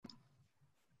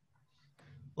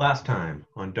Last time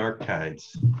on Dark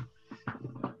Tides,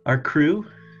 our crew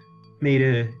made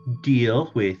a deal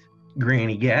with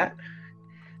Granny Gat.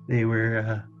 They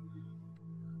were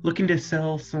looking to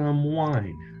sell some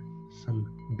wine,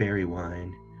 some berry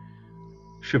wine.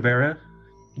 Shavera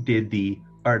did the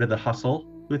art of the hustle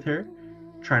with her,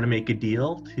 trying to make a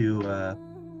deal to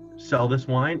sell this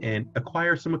wine and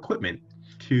acquire some equipment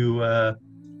to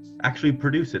actually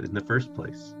produce it in the first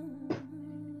place.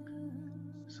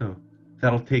 So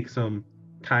that'll take some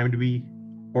time to be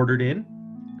ordered in.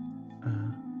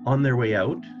 On their way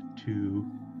out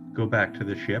to go back to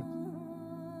the ship,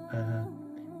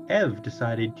 Ev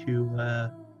decided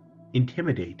to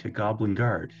intimidate a goblin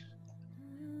guard.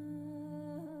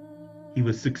 He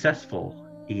was successful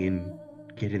in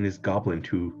getting this goblin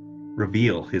to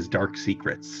reveal his dark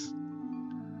secrets,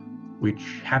 which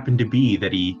happened to be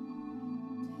that he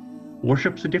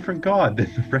worships a different god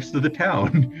than the rest of the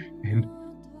town and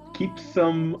keeps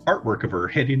some artwork of her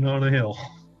hidden on a hill.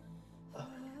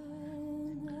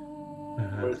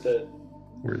 Worth it.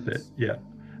 Worth it, yeah.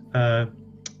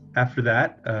 After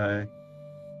that, I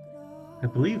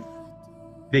believe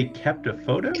they kept a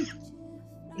photo.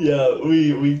 Yeah,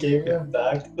 we gave him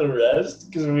back the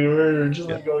rest because we were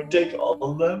originally going to take all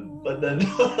of them, but then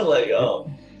like, Yep.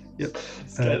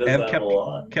 This guy doesn't Ev have a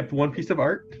lot. kept one piece of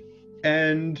art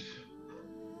and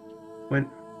went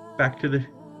back to the.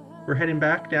 We're heading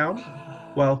back down.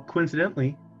 While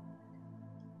coincidentally,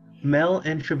 Mel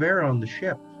and Shavera on the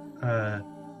ship.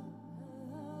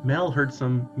 Mel heard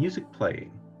some music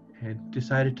playing and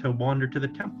decided to wander to the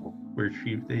temple where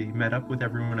they met up with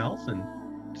everyone else and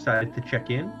decided to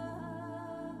check in.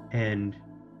 And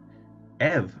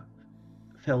Ev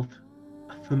felt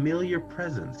a familiar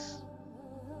presence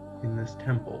in this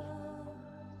temple.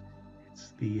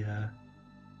 It's the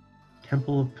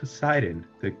Temple of Poseidon,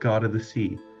 the god of the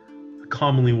sea, a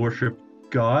commonly worshipped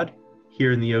god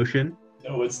here in the ocean.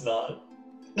 No, it's not.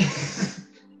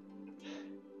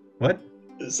 What?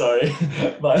 Sorry.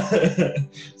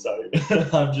 Sorry.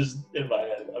 I'm just in my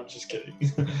head. I'm just kidding.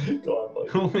 Go on, buddy.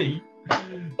 Holy.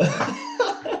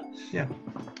 Yeah.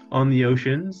 On the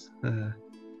oceans, the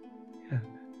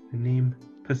name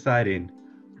Poseidon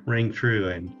rang true,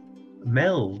 and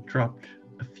Mel dropped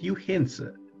a few hints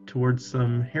towards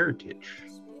some heritage.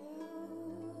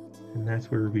 And that's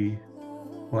where we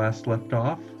last left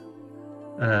off.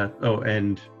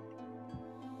 And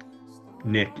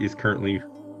Nick is currently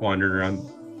wandering around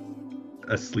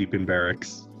asleep in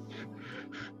barracks.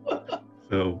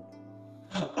 So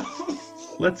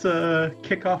let's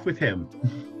kick off with him.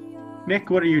 Nick,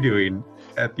 what are you doing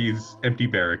at these empty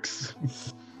barracks?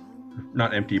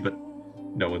 Not empty, but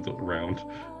no one's around.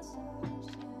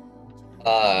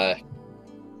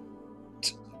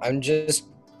 I'm just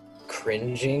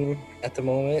cringing at the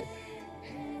moment.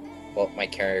 Well, my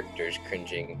character's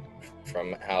cringing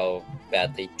from how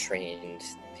badly trained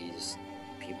these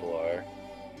people are.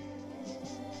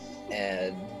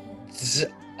 And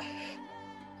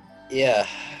yeah,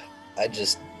 I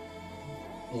just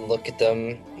look at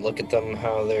them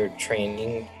how they're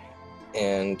training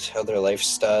and how their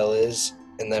lifestyle is,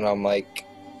 and then I'm like,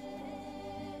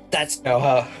 that's now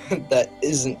how that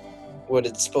isn't what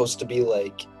it's supposed to be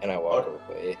like, and I walk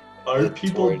away. Are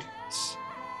people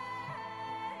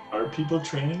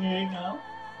training right now?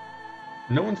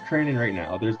 No one's training right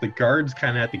now. There's the guards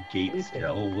kind of at the gate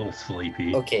still, a little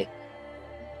sleepy. Okay.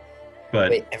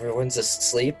 But wait, everyone's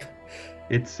asleep?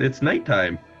 It's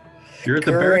nighttime. You're at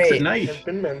the barracks at night. It's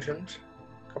been mentioned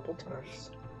a couple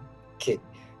times. Okay,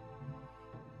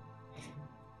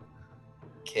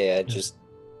 I just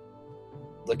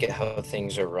look at how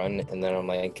things are run, and then I'm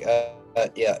like,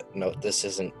 yeah, no, this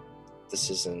isn't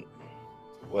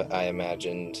what I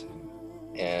imagined,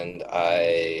 and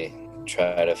I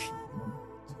try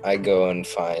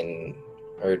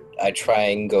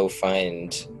and go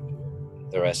find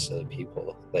the rest of the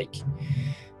people, like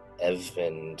Ev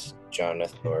and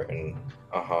Jonathan and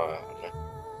Ahan.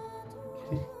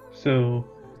 So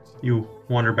you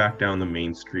wander back down the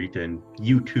main street, and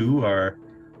you two are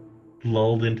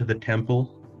lulled into the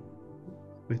temple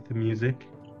with the music.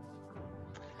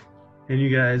 And you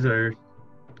guys are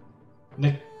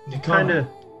kind of...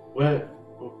 Where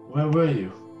were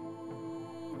you?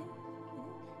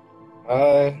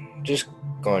 Just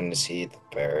going to see the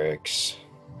barracks.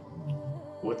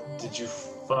 What did you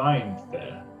find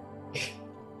there?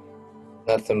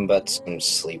 Nothing but some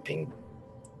sleeping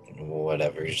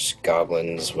whatever's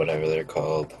goblins, whatever they're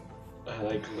called.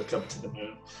 I look up to the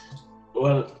moon.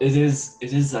 Well, it is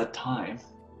that time.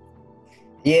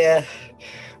 Yeah,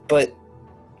 but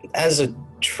as a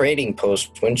trading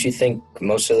post, wouldn't you think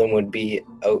most of them would be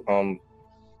out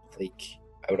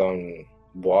out on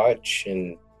watch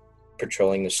and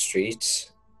patrolling the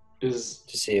streets Is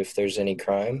to see if there's any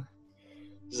crime.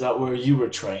 that where you were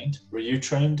trained? Were you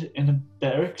trained in a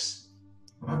barracks?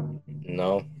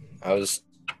 No, I was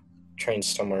trained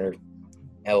somewhere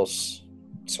else,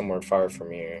 somewhere far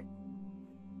from here.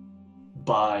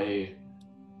 By,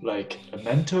 like, a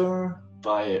mentor?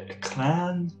 By a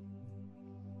clan?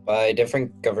 By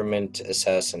different government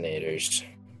assassinators.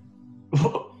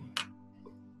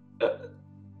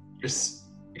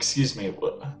 Excuse me.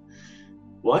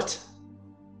 What?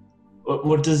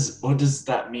 What does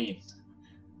that mean?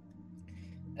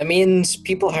 That means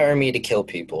people hire me to kill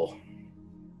people.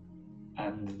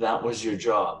 And that was your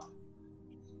job.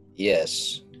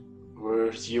 Yes.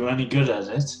 Were you any good at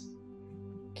it?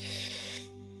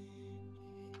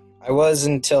 I was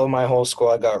until my whole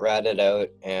squad got ratted out,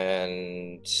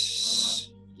 and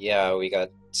yeah, we got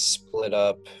split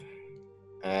up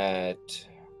at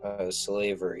a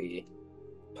slavery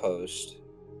post,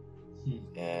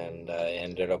 and I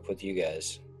ended up with you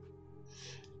guys.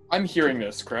 I'm hearing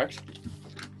this, correct?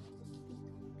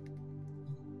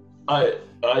 I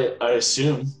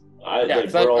assume. Yeah,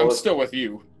 because I'm still with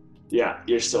you. Yeah,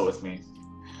 you're still with me.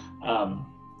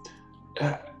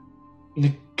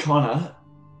 Nikana,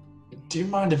 do you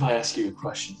mind if I ask you a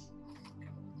question?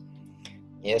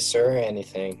 Yes, sir.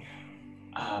 Anything.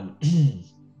 And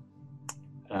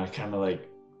I kind of like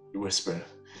whisper.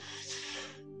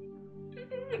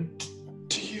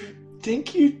 Do you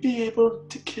think you'd be able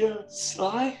to kill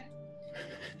Sly?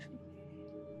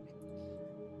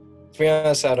 To be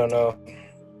honest, I don't know.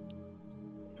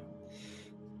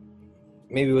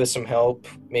 Maybe with some help,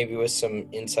 maybe with some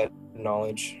inside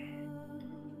knowledge.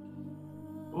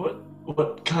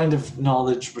 What kind of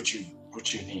knowledge would you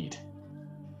need?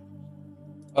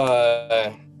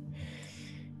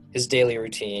 His daily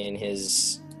routine,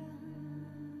 his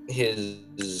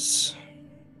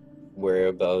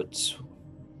whereabouts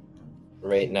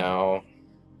right now,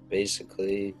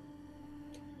 basically.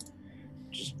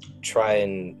 Just try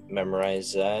and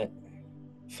memorize that.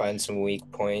 Find some weak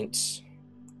points.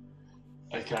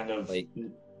 I kind of Like,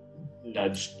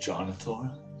 nudge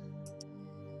Jonathan.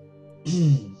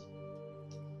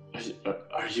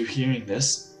 Are you hearing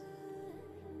this?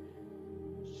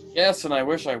 Yes, and I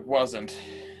wish I wasn't.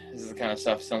 This is the kind of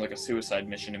stuff that sounds like a suicide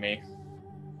mission to me.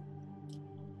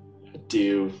 Do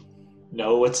you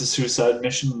know what's a suicide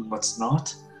mission and what's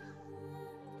not?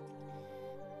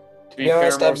 To be Yeah, fair,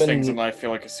 honest, I've most things been- in life feel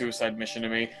like a suicide mission to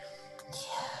me.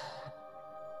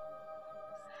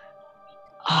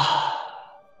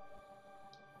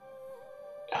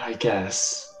 I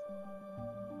guess.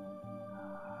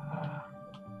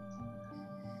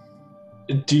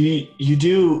 Do you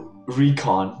do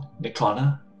recon,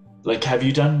 Nikana? Like, have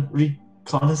you done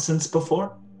reconnaissance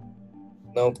before?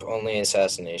 nope, only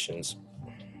assassinations.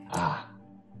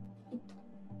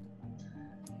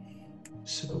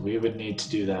 So we would need to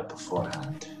do that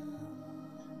beforehand.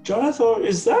 Jonathan,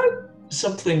 is that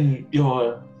something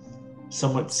you're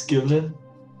somewhat skilled in?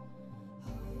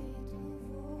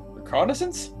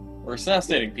 Reconnaissance? Or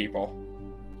assassinating people?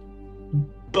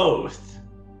 Both.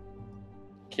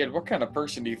 Kid, what kind of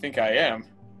person do you think I am?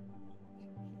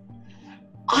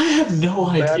 I have no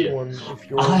Bad idea. one if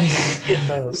you're I- getting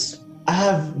us. I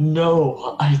have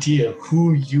no idea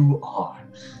who you are.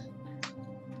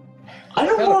 I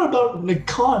know more about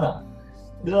Nikana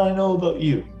than I know about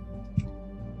you.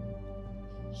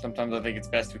 Sometimes I think it's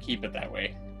best we keep it that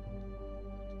way.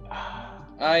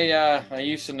 I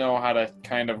used to know how to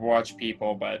kind of watch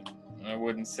people, but I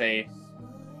wouldn't say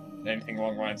anything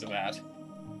along the lines of that.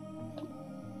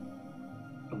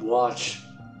 Watch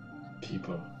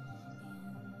people.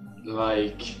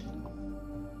 Like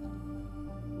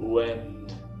when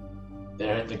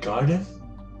they're in the garden?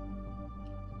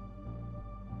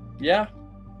 Yeah.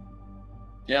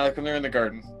 Yeah, like when they're in the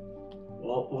garden.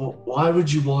 Why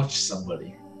would you watch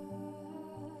somebody?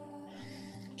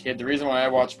 Kid, the reason why I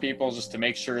watch people is just to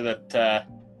make sure that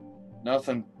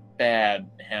nothing bad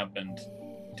happened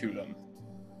to them.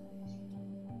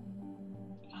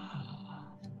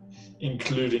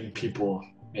 Including people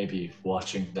maybe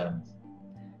watching them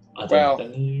other Well-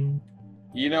 than you?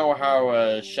 You know how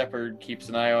a shepherd keeps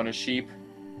an eye on his sheep?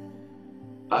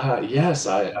 Yes,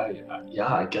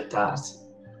 I get that.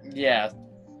 Yeah,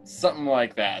 something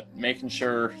like that. Making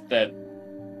sure that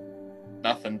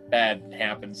nothing bad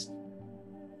happens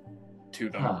to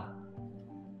them. Huh.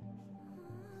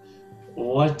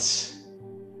 What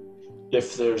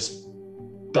if there's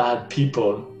bad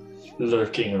people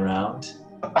lurking around,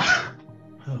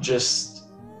 just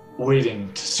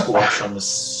waiting to squash on the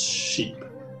sheep?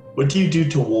 What do you do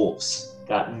to wolves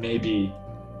that maybe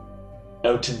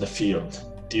out in the field?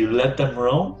 Do you let them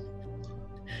roam?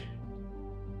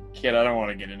 Kid, I don't want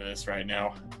to get into this right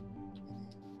now.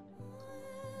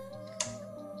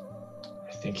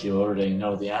 I think you already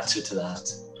know the answer to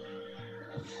that.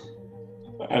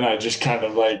 And I just kind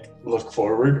of like look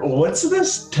forward. What's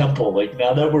this temple like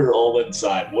now that we're all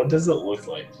inside? What does it look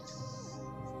like?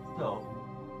 So,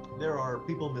 there are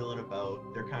people milling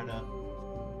about. They're kind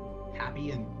of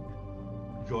happy and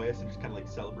joyous and just kind of like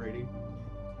celebrating.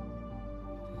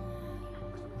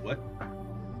 What?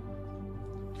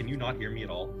 Can you not hear me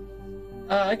at all?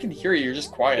 I can hear you. You're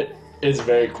just quiet. It's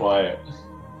very quiet.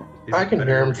 Is I it can better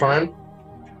hear him here? fine.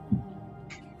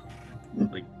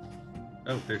 Like,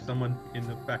 oh, there's someone in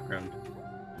the background.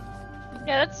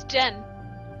 Yeah, that's Jen.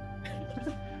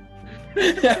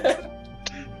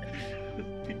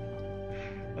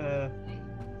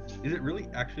 Is it really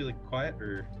actually like quiet,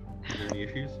 or is there any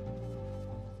issues?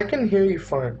 I can hear you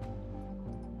fine.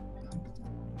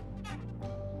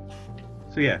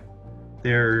 So yeah,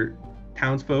 they're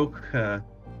townsfolk,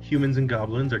 humans and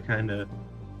goblins are kind of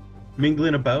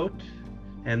mingling about,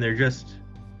 and they're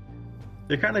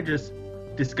kind of just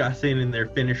discussing, and they're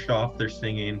finished off their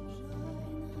singing,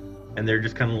 and they're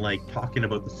just kind of like talking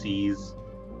about the seas,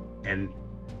 and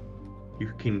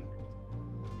you can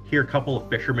hear a couple of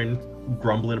fishermen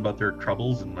grumbling about their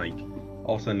troubles, and like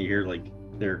all of a sudden you hear like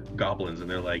they're goblins, and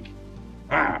they're like,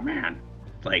 ah man,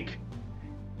 like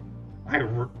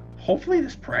hopefully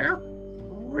this prayer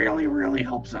really, really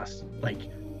helps us. Like,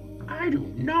 I do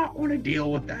not want to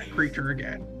deal with that creature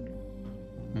again.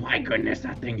 My goodness,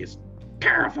 that thing is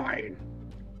terrifying.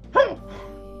 Oh.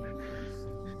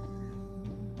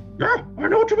 Yeah, I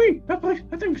know what you mean.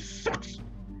 That thing sucks.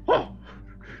 Oh.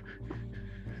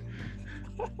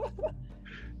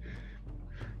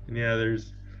 Yeah,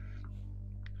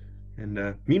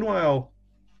 meanwhile,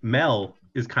 Mel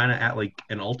is kind of at like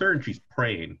an altar and she's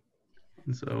praying.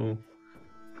 And so,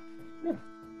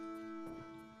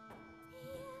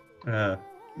 yeah.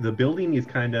 The building is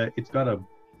it's got a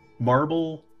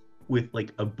marble with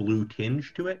like a blue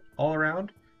tinge to it all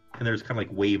around, and there's kind of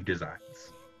like wave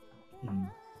designs.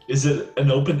 Is it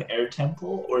an open air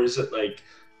temple or is it like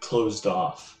closed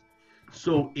off?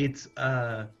 So it's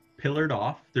pillared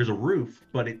off. There's a roof,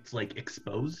 but it's like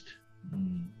exposed.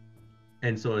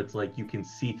 And so it's like you can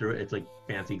see through it. It's like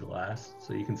fancy glass,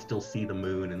 so you can still see the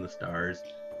moon and the stars,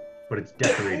 but it's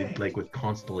decorated like with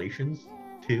constellations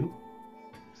too.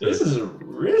 So This is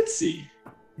ritzy.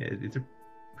 Yeah, it's a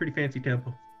pretty fancy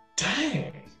temple.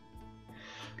 Dang.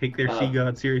 Take their sea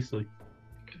god seriously.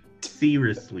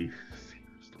 Seriously.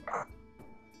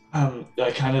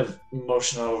 I kind of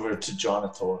motion over to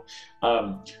Jonathan.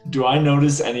 Do I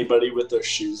notice anybody with their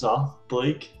shoes off,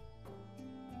 Blake?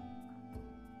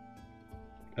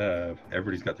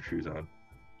 Everybody's got their shoes on.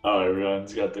 Oh,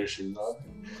 everyone's got their shoes on.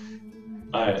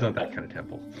 It's not that kind of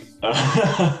temple.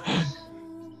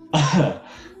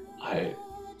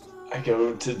 I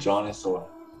go to Jonathan.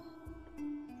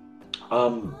 I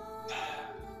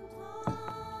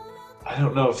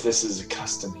don't know if this is a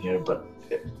custom here, but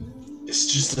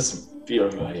this just doesn't feel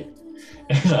right.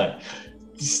 And I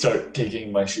start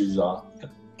taking my shoes off.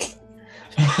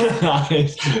 I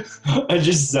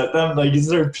just set them. Like, is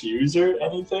there pews or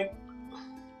anything?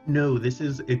 No, it's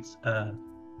a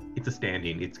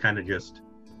standing. It's kind of just,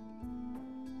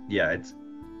 yeah.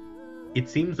 It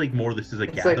seems like more this is a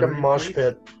It's gathering. like a mosh place.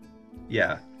 pit.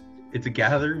 Yeah, it's a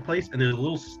gathering place, and there's a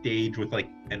little stage with like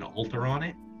an altar on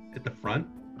it at the front,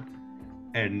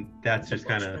 and that's just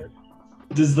kind of.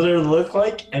 Does there look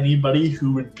like anybody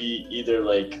who would be either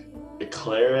like a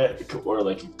cleric or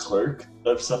like a clerk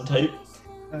of some type?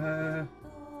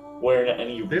 Wearing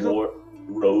any There's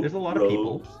robe? There's a lot of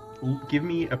people. Give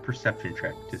me a perception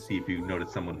check to see if you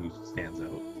notice someone who stands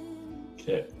out.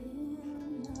 Okay.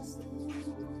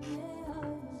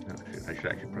 I should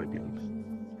actually probably be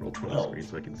on roll 20 screen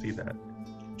so I can see that.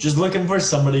 Just looking for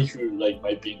somebody who like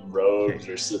might be in robes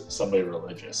or somebody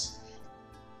religious.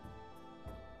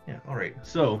 Yeah, all right.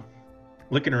 So,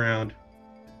 looking around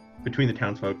between the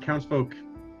townsfolk,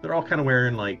 they're all kind of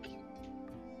wearing like,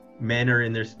 men are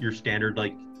in your standard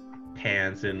like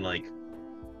pants and like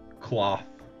cloth,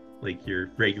 like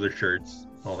your regular shirts,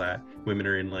 all that. Women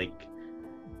are in like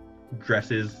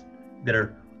dresses that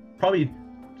are probably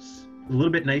a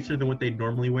little bit nicer than what they'd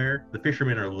normally wear. The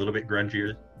fishermen are a little bit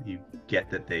grungier. You get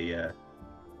that they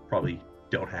probably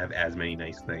don't have as many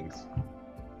nice things.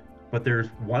 But there's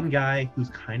one guy who's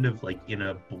kind of like in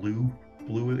a blue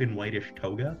and whitish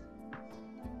toga.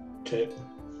 Okay.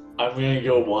 I'm gonna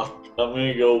go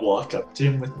walk up to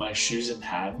him with my shoes in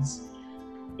hand,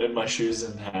 and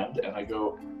I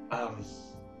go,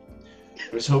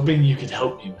 I was hoping you could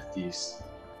help me with these.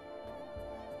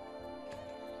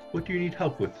 What do you need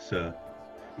help with, sir?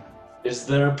 Is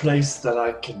there a place that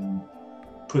I can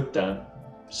put them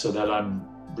so that I'm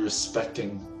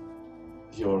respecting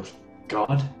your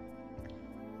god?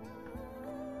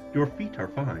 Your feet are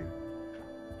fine.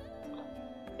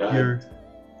 Uh, Your...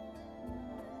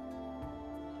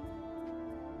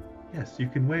 Yes, you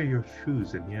can wear your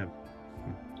shoes and yeah,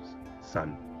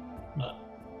 son.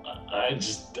 I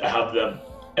just have them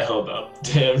held up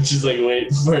to him, just like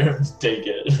waiting for him to take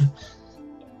it.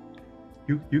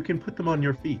 You can put them on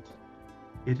your feet.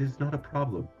 It is not a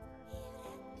problem.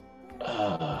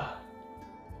 All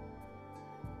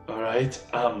right.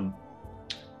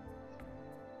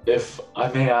 If I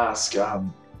may ask, are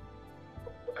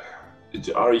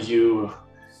you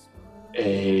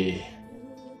a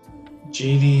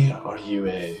genie? Are you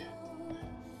a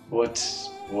what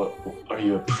are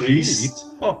you a priest?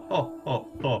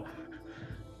 Oh.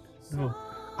 No,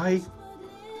 I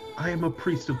am a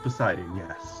priest of Poseidon.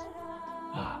 Yes.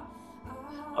 Ah.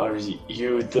 Are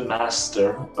you the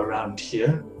master around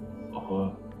here,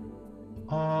 or?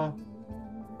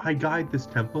 I guide this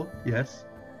temple. Yes.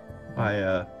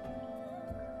 I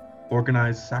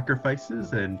organize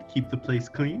sacrifices and keep the place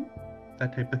clean.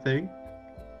 That type of thing.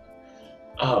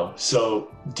 Oh,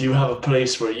 so do you have a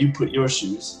place where you put your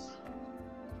shoes?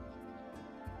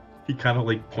 He kind of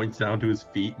like points down to his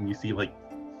feet, and you see like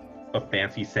a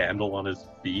fancy sandal on his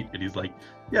feet, and he's like,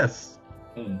 "Yes,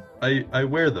 I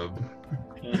wear them."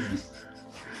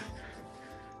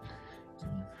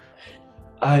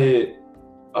 I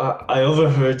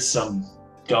overheard some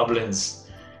goblins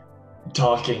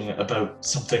talking about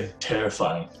something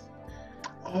terrifying.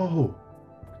 Oh,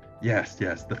 yes,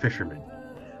 the fishermen.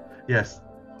 Yes,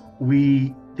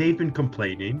 they've been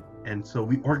complaining, and so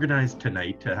we organized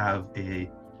tonight to have a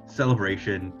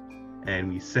celebration, and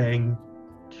we sang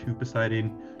to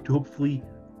Poseidon to hopefully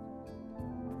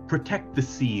protect the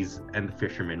seas and the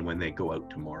fishermen when they go out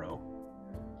tomorrow.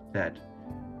 That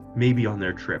maybe on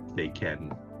their trip they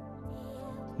can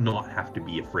not have to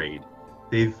be afraid.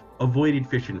 They've avoided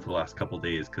fishing for the last couple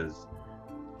days because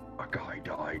a guy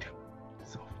died.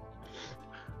 So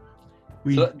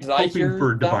Did I hoping hear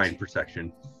for that? divine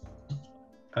protection.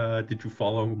 Did you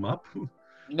follow him up?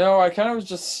 No, I kind of was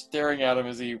just staring at him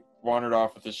as he wandered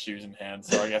off with his shoes in hand,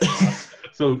 so I guess not.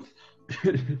 So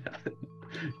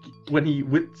when he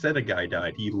said a guy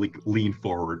died, he like leaned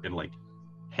forward and like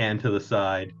hand to the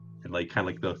side and like kind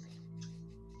of like the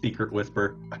secret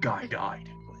whisper, a guy died.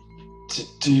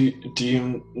 Do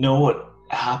you know what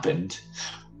happened?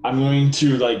 I'm going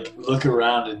to like look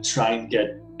around and try and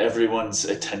get everyone's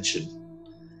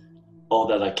attention, all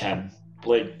that I can.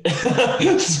 Like,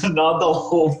 so not the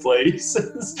whole place,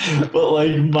 but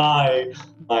like my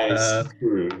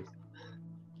crew.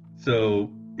 So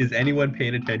is anyone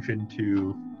paying attention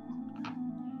to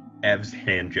Ev's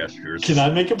hand gestures? Can I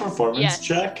make a performance Yes.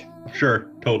 check?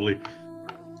 Sure, totally.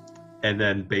 And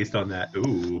then based on that,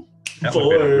 ooh, that Four.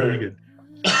 would have been really good.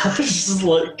 Just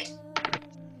like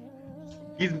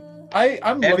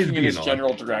I'm Ev is looking in being this on.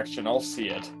 general direction. I'll see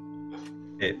it.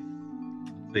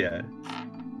 Yeah.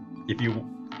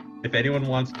 If anyone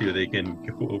wants to, they can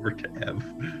go over to Ev.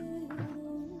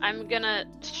 I'm gonna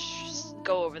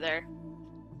go over there.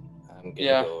 I'm gonna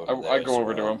Yeah, go over I there go as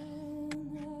over to well.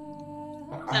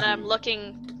 him. And I'm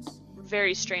looking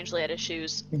very strangely at his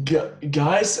shoes.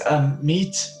 guys,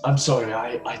 meet. I'm sorry,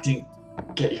 I didn't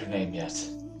get your name yet.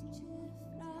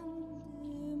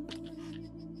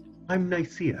 I'm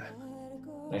Nicaea.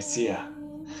 Nicaea.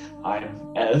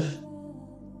 I'm Ev.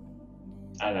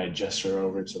 And I gesture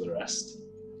over to the rest.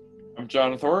 I'm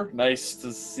Jonathan. Nice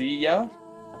to see ya.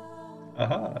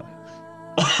 Aha.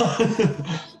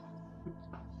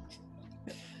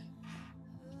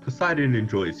 Poseidon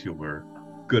enjoys humor.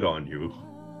 Good on you.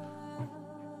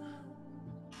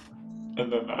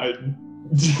 And then I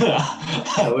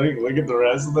look at the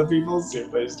rest of the people, see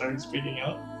if they start speaking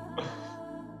up.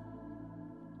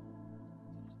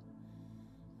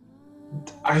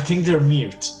 I think they're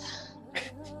mute.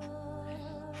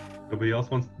 Nobody else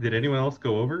wants. Did anyone else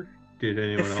go over? Did I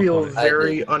anyone else feel want to?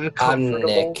 very I'm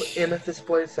uncomfortable Nick. in this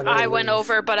place. And I went leave.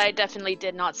 over, but I definitely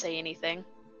did not say anything.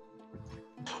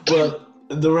 Well,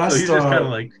 the So rest he's just kind are of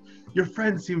like, your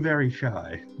friends seem very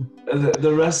shy.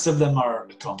 the rest of them are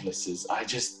accomplices. I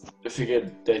just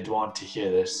figured they'd want to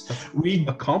hear this. We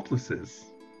Accomplices.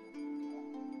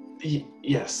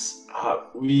 yes,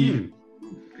 we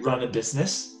run a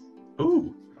business.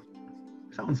 Ooh,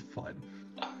 sounds fun.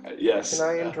 Yes. Can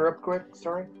I interrupt quick?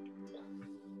 Sorry.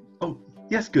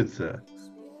 Yes, good sir.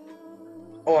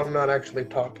 Oh, I'm not actually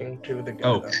talking to the guy.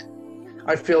 Oh. though.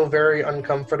 I feel very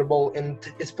uncomfortable in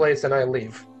his place, and I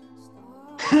leave.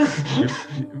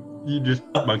 You just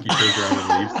monkey turns around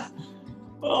and leaves.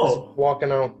 Oh,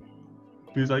 Walking out.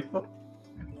 He's like, oh,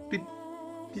 did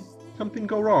something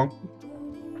go wrong?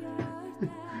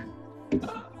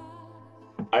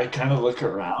 I kind of look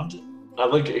around. I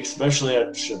look especially at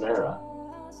Shavera.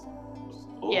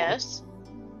 Oh, Yes.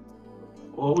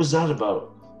 What was that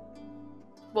about?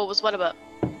 What was what about?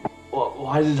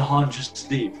 Why did Han just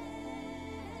leave?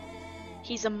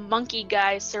 He's a monkey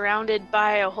guy surrounded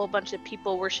by a whole bunch of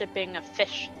people worshipping a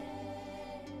fish.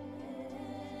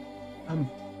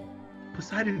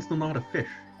 Poseidon's not a fish.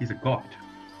 He's a god.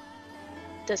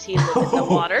 Does he live in the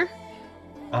water?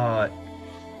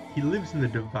 He lives in the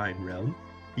divine realm.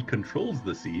 He controls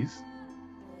the seas.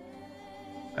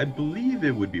 I believe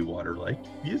it would be water-like.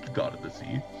 He is the god of the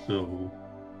sea, so...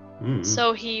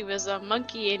 So he was a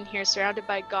monkey in here surrounded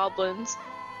by goblins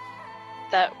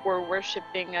that were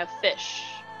worshipping a fish.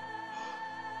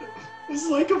 It's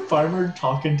like a farmer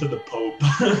talking to the Pope.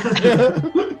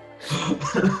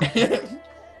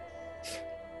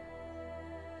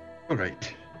 All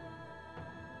right.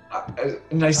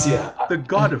 Nicaea. The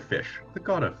god of fish. The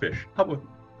god of fish. How about...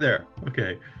 There.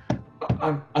 Okay.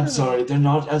 I'm sorry, they're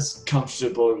not as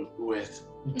comfortable with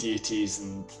deities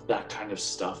and that kind of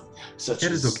stuff, such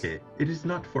It as is okay. It is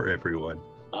not for everyone.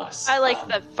 us. I like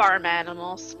the farm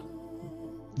animals.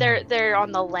 They're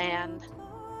on the land.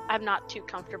 I'm not too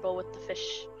comfortable with the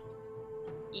fish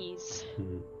ease.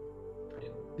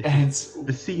 And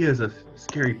The sea is a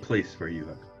scary place for you,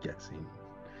 I'm guessing.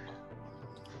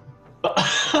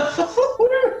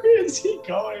 where is he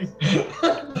going?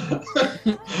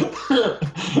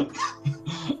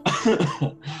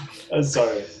 I'm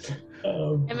sorry.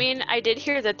 I mean, I did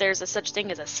hear that there's a such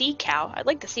thing as a sea cow. I'd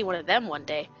like to see one of them one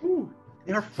day. Ooh,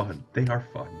 they are fun. They are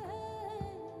fun.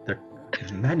 They're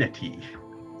manatee.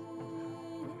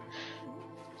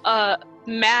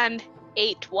 Man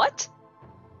ate what?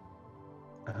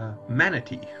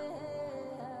 Manatee.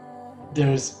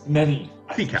 There's many.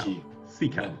 I Sea think cow. he Sea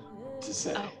cow. meant to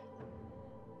say. Oh.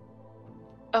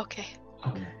 Okay.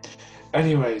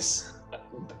 Anyways,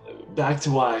 back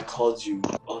to why I called you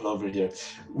all over here.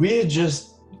 We had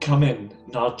just come in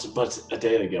not but a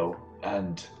day ago,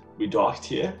 and we docked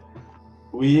here.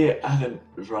 We haven't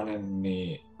run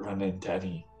into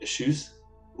any issues.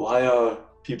 Why are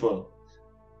people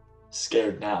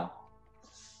scared now?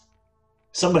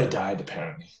 Somebody died,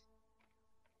 apparently.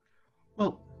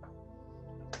 Well,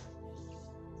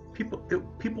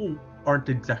 people aren't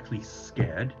exactly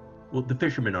scared. Well, the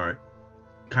fishermen are,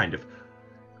 kind of.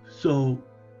 So,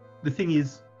 the thing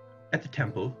is, at the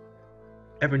temple,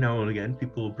 every now and again,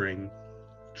 people bring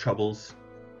troubles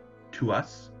to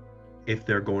us if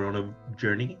they're going on a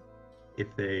journey, if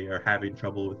they are having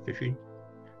trouble with fishing.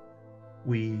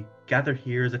 We gather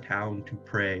here as a town to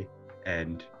pray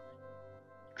and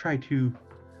try to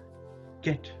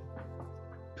get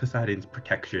Poseidon's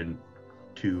protection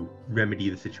to remedy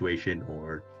the situation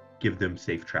or give them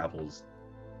safe travels,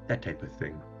 that type of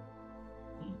thing.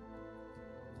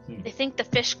 They think the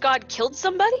fish god killed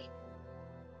somebody?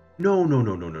 No.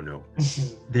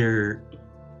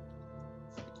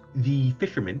 The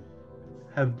fishermen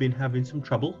have been having some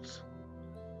troubles.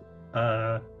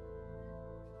 Catching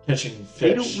fish.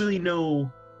 They don't really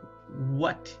know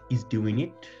what is doing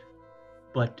it,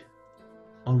 but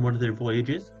on one of their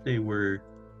voyages, they were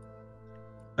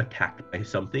attacked by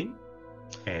something,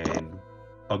 and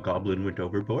a goblin went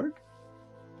overboard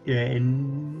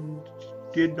and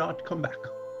did not come back.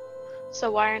 So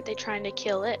why aren't they trying to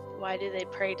kill it? Why do they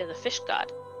pray to the fish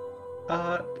god?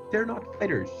 They're not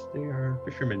fighters. They are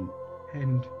fishermen,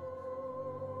 and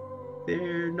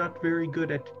they're not very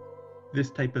good at this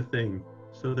type of thing.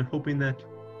 So they're hoping that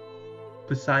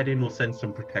Poseidon will send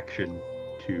some protection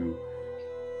to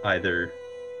either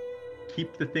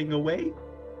keep the thing away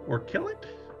or kill it.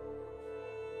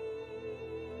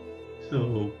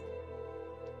 So,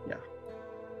 yeah.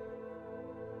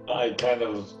 I kind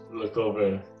of look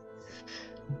over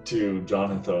to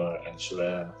Jonathan and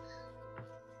Shalea.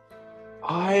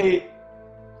 I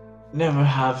never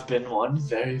have been one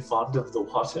very fond of the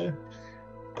water,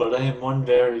 but I am one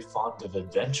very fond of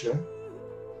adventure.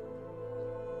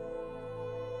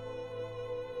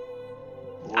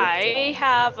 I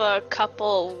have a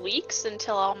couple weeks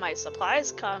until all my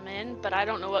supplies come in, but I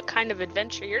don't know what kind of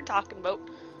adventure you're talking about.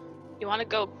 You want to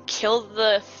go kill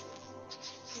the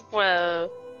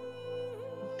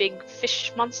big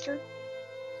fish monster?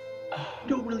 I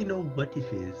don't really know what it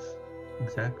is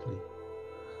exactly.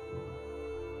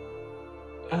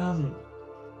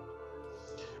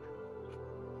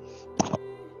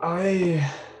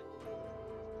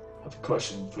 I have a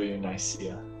question for you,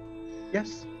 Nicaea.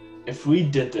 Yes. If we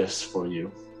did this for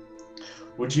you,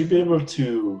 would you be able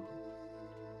to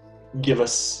give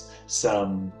us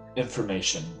some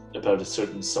information about a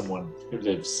certain someone who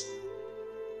lives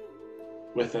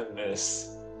within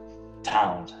this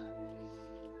town?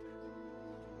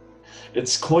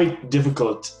 It's quite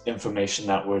difficult information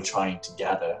that we're trying to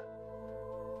gather.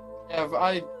 Ev,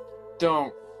 I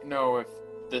don't know if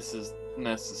this is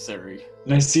necessary.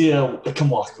 Nicaea, come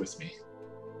walk with me.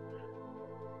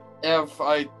 Ev,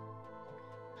 I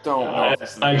don't know if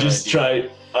this is a I good just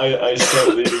idea. I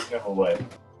start leading him away.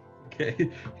 Okay.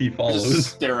 He Just follows.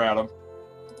 stare at him.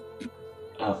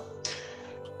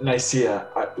 Nicaea,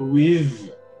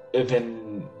 we've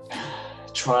been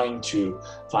trying to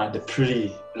find a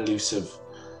pretty elusive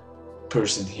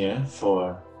person here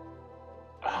for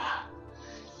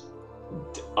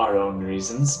our own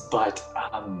reasons, but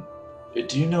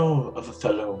do you know of a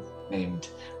fellow named,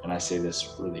 and I say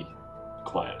this really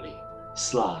quietly,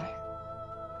 Sly?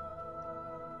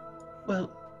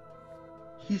 Well,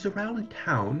 he's around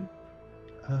town.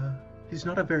 He's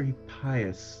not a very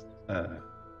pious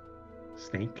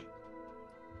snake.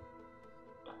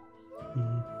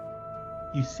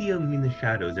 You see him in the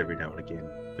shadows every now and again,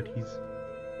 but he's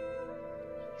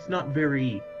not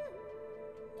very.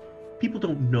 People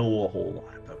don't know a whole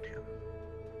lot about him.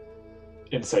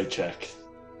 Insight check.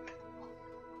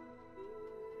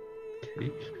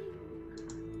 Okay.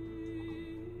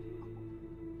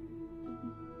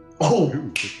 Oh,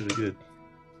 Ooh, that's really good.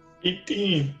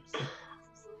 18.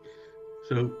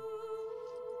 So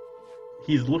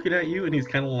he's looking at you and he's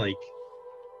kind of like,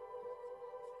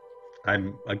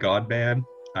 I'm a god man.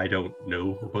 I don't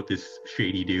know about this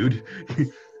shady dude.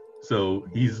 So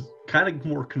he's kind of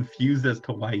more confused as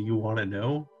to why you want to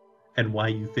know and why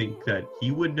you think that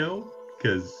he would know,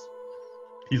 because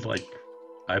he's like,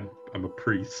 I'm a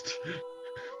priest.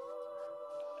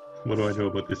 What do I know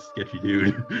about this sketchy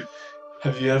dude?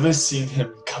 Have you ever seen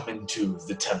him come into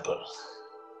the temple?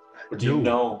 Or do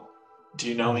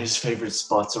you know his favorite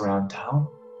spots around town?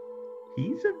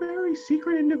 He's a very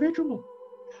secret individual.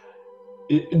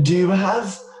 Do you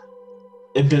have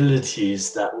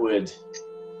abilities that would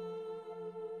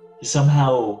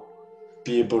somehow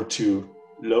be able to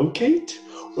locate?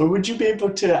 Or would you be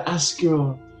able to ask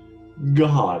your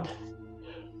god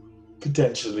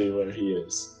potentially where he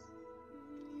is?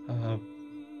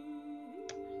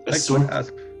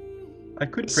 I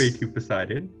could pray to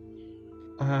Poseidon.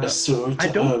 A sort I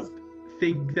don't of...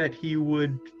 think that he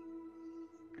would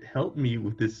help me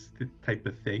with this type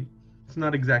of thing. It's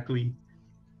not exactly.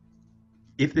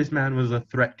 If this man was a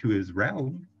threat to his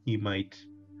realm, he might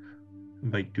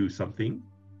do something.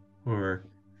 Or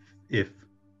if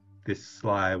this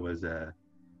Sly was a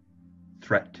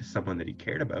threat to someone that he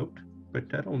cared about.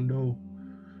 But I don't know.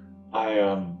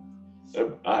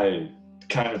 I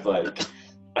kind of like,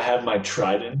 I have my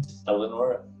trident,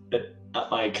 Eleanor, at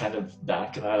my kind of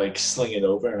back, and I like sling it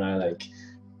over, and I like,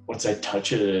 once I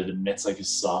touch it, it emits like a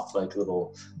soft, like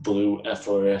little blue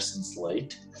efflorescence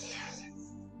light.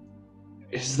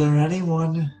 Is there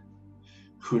anyone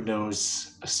who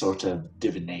knows a sort of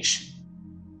divination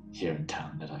here in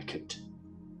town that I could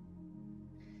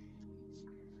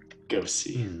go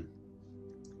see?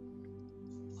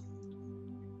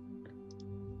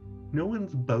 No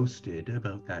one's boasted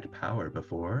about that power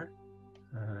before.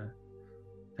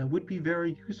 That would be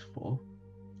very useful.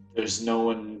 There's no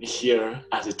one here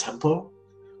at the temple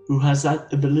who has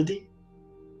that ability?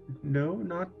 No,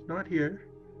 not here.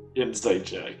 Insight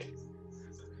check.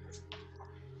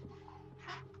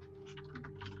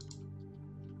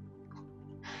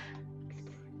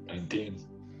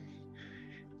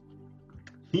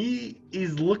 He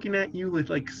is looking at you with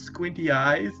like squinty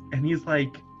eyes, and he's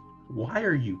like, "Why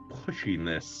are you pushing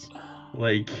this?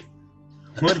 Like,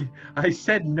 what? I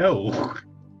said no."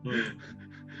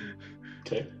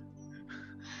 Okay.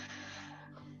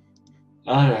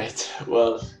 All right.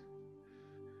 Well,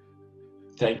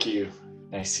 thank you,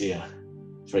 Nicaea,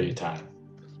 for your time.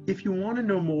 If you want to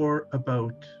know more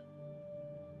about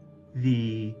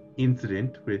the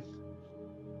incident with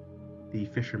the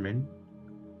fisherman,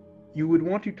 you would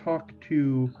want to talk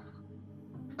to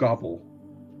Gobble.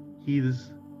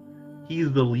 He's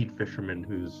the lead fisherman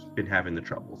who's been having the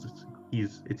troubles.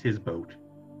 It's his boat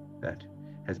that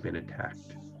has been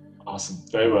attacked. Awesome.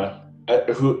 Very well.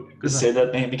 Say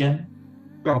that name again?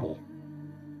 Gobble.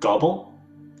 Gobble?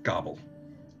 Gobble.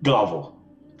 Gobble.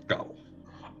 Gobble.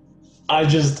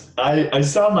 I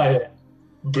saw my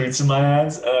boots in my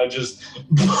hands, and I just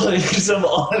placed them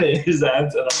on his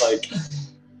hands, and I'm like,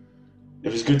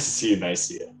 it was good to see you,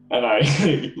 Nicaea. And I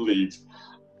leave.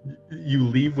 You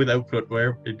leave without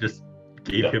footwear. It just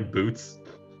gave Yeah. him boots.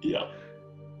 Yeah.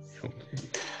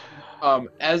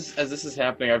 As this is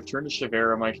happening, I've turned to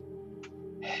Shavera. I'm like,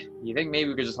 you think maybe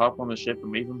we could just hop on the ship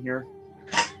and leave him here?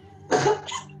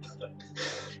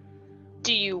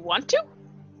 Do you want to?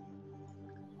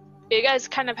 You guys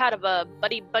kind of had a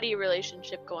buddy-buddy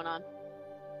relationship going on.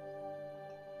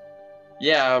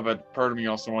 Yeah, but part of me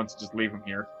also wants to just leave him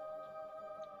here.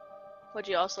 Would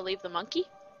you also leave the monkey?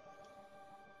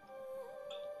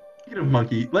 Speaking of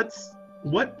monkey,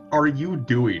 what are you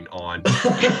doing on?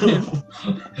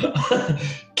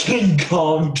 King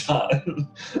Kong time.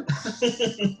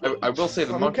 I will say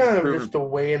the I'm monkey's kind of proven. just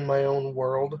away in my own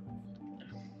world.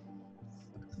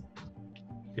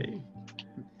 Okay.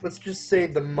 Let's just say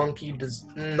the monkey does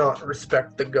not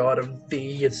respect the god of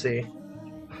thee, you see.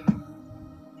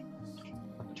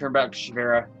 Turn back to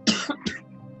Shavera.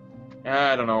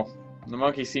 I don't know. The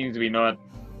monkey seems to be not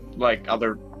like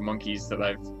other monkeys that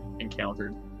I've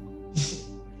encountered.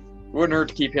 Wouldn't hurt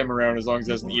to keep him around as long as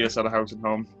he doesn't eat us out of house and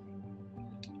home.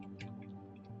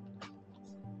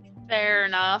 Fair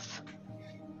enough.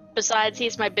 Besides,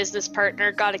 he's my business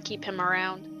partner. Gotta keep him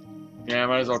around. Yeah,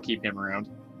 might as well keep him around.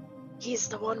 He's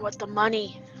the one with the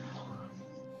money.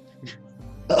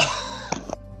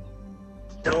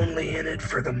 Only in it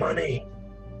for the money.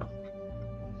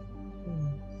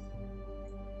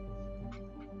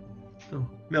 So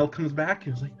Mel comes back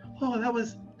and is like, "Oh, that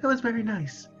was very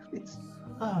nice.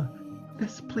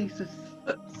 This place is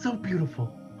so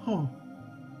beautiful. Oh."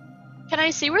 Can I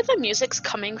see where the music's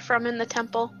coming from in the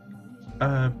temple?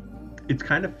 It's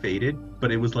kind of faded,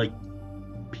 but it was like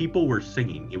people were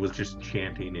singing. It was just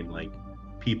chanting in like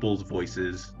people's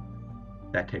voices,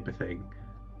 that type of thing.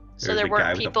 So There's there a guy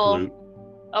weren't with a people. flute.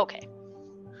 Okay.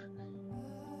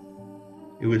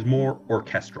 It was more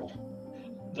orchestral.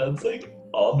 That's like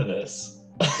ominous.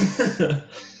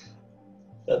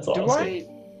 That's awesome.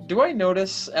 Do I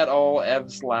notice at all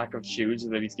Ev's lack of shoes, or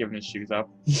that he's given his shoes up?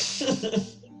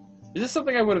 Is this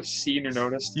something I would have seen or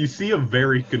noticed? You see a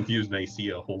very confused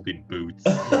Nicaea holding boots.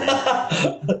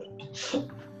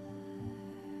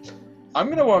 I'm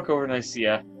gonna walk over to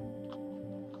Nicaea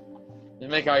and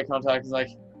make eye contact. And like,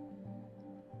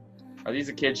 are these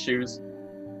the kid's shoes?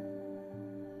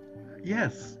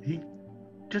 Yes, he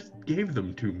just gave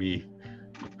them to me.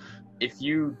 If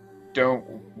you don't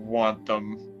want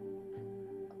them,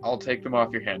 I'll take them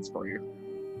off your hands for you.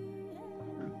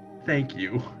 Thank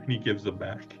you. And he gives them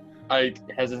back. I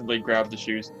hesitantly grab the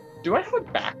shoes. Do I have a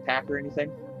backpack or anything?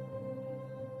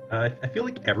 I feel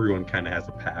like everyone kind of has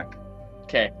a pack.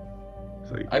 Okay,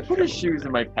 So you I can put his shove them shoes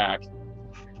in my pack.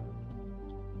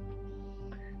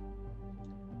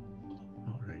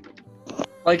 All right.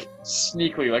 Like,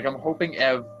 sneakily, like I'm hoping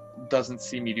Ev doesn't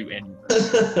see me do anything.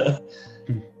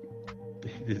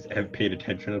 Has Ev paid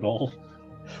attention at all?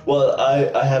 Well,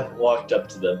 I haven't walked up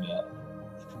to them yet.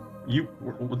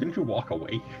 Didn't you walk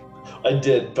away? I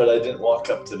did, but I didn't walk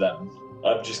up to them.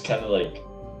 I'm just kind of like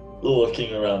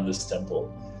looking around this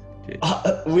temple. Okay.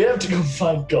 We have to go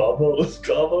find Gobbo.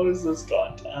 Gobbo is this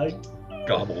contact.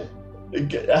 Gobble.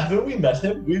 Haven't we met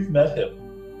him? We've met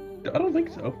him. I don't think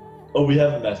so. Oh, we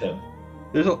haven't met him.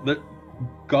 There's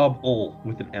Gobble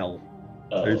with an L.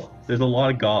 Oh, There's a lot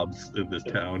of gobs in this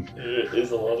town. there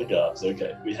is a lot of gobs.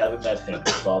 Okay, we haven't met him.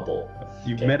 Gobble.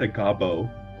 You've Okay. met a Gobbo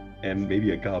and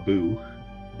maybe a Gaboo.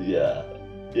 Yeah.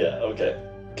 Yeah. Okay.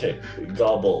 Okay.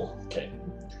 Gobble. Okay.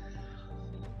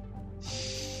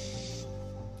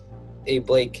 Hey,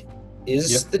 Blake,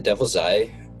 is Yep. the Devil's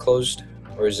Eye closed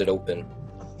or is it open?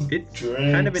 It's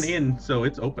kind of an Drinks. inn, so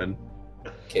it's open.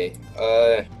 Okay,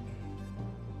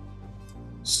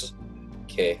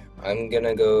 okay, I'm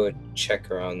gonna go check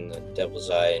around the Devil's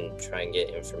Eye and try and get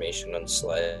information on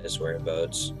Sly's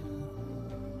whereabouts.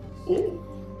 Ooh.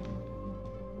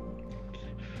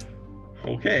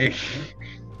 Okay.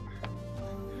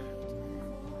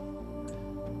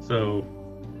 So,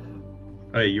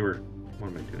 hey, what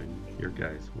am I doing? Your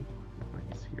guys, why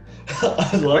is here?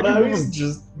 I love Why'd you how move he's him?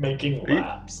 just making Are you-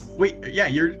 laps. Wait, yeah,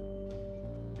 you're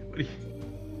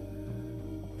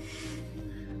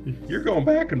going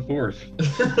back and forth.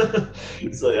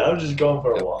 He's like, I'm just going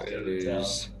for a walk out of town.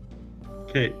 There's-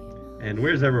 Okay, and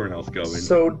where's everyone else going?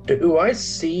 So, do I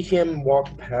see him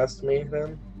walk past me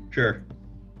then? Sure.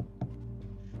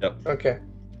 Yep. Okay.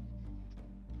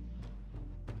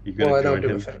 You gonna Well, I join don't do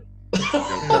him? a thing.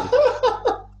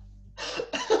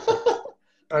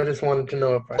 I just wanted to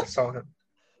know if I saw him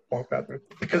walk past me.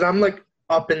 Because I'm like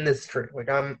up in this tree. Like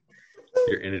I'm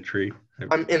You're in a tree.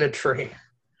 in a tree.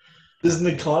 Does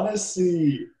Nikana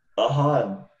see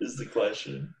Ahan? Is the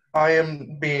question. I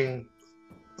am being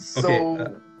so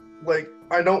Okay, like,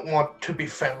 I don't want to be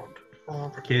found.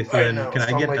 Okay, so Right then now, can I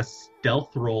so I'm get like- a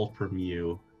stealth roll from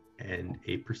you and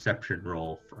a perception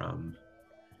roll from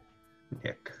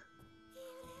Nick?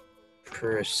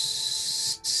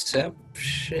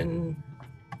 Perception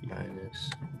minus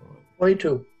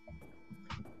 22.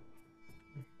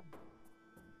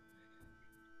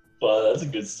 Wow, that's a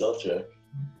good stealth check.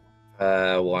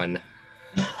 1.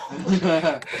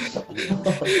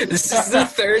 This is the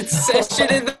third session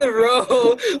in a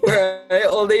row where I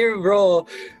only roll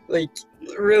like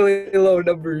really low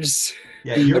numbers.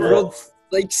 Yeah, I you're rolled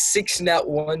like 6 nat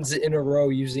 1s in a row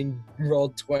using roll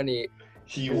 20.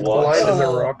 He He's walks. blind as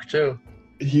a rock, too.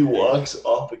 He walks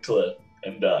off a cliff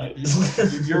and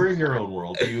dies. you're in your own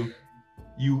world.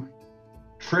 You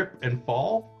trip and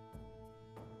fall.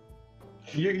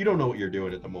 You don't know what you're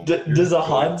doing at the moment. You're Does just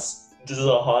going- Does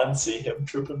a Han see him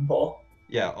trip and fall?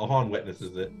 Yeah, Ahan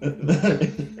witnesses it.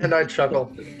 And I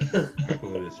chuckle.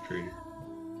 Oh, it is true.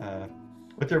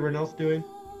 What's everyone else doing?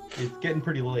 It's getting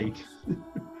pretty late.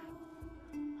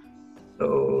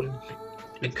 So,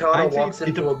 I'd Mikado say walks it's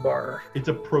into a bar, It's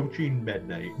approaching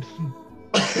midnight.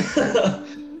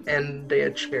 and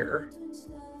a chair,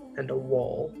 and a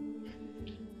wall.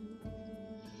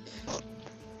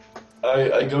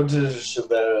 I go to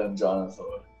Shabera and Jonathan.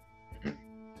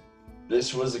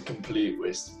 This was a complete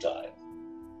waste of time.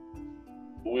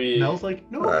 And I was like,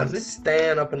 no, it I'm wasn't.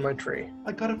 staying up in my tree.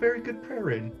 I got a very good prayer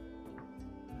in.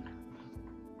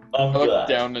 I'm I look glad.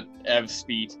 down at Ev's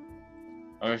feet.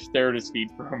 I stare at his feet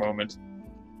for a moment.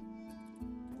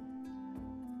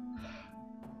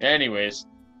 Anyways,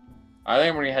 I think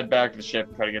I'm gonna head back to the ship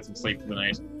and try to get some sleep for the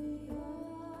night.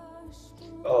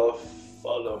 Oh,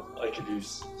 follow. I could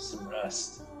use some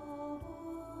rest.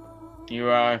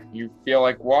 You feel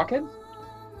like walking?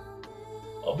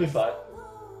 I'll be fine.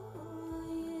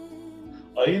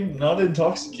 I'm not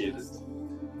intoxicated.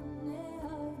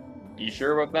 You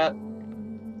sure about that?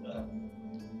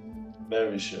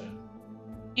 Very sure.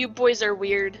 You boys are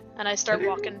weird, and I start Did you-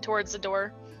 walking towards the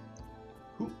door.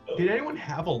 Did anyone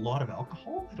have a lot of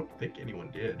alcohol? I don't think anyone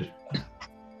did.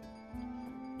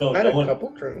 No, I had no a one. couple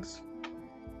drinks.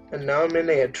 And now I'm in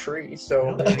a tree, so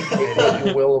I don't think take what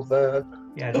you will of that.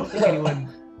 Yeah, I don't think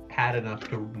anyone had enough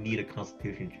to need a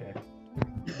constitution check.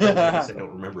 I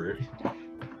don't remember it.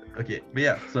 Okay, but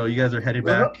yeah, so you guys are headed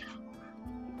back.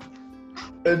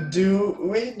 Do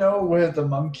we know where the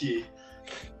monkey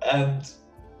and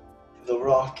the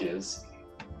rock is?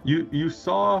 You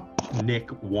saw Nick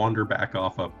wander back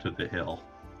off up to the hill.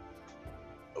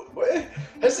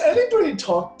 Has anybody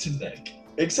talked to Nick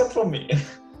except for me?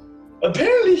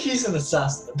 Apparently he's an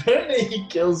assassin. Apparently he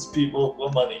kills people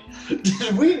for money.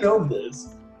 Did we know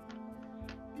this?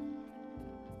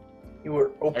 You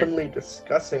were openly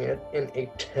discussing it in a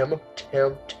temple.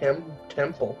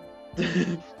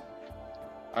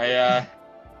 I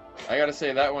gotta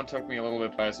say that one took me a little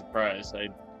bit by surprise.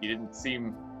 He didn't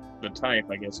seem the type,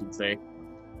 I guess you'd say.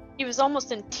 He was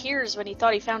almost in tears when he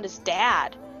thought he found his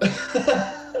dad.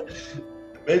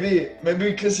 maybe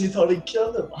because he thought he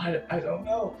killed him. I don't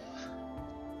know.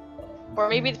 Or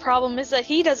maybe the problem is that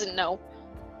he doesn't know.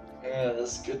 Yeah,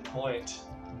 that's a good point.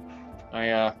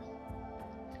 I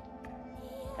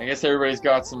guess everybody's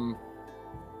got some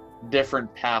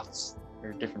different paths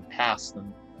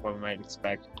than what we might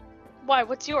expect. Why?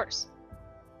 What's yours?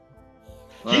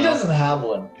 He doesn't have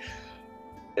one.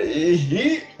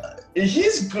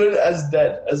 He's good as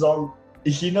dead as all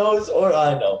he knows or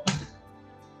I know.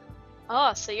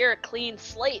 Oh, so you're a clean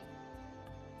slate.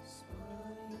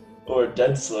 Or a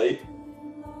dead slate.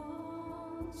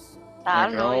 I I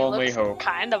don't can know. He only looks hope.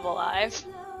 kind of alive.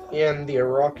 And the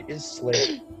rock is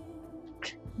slate.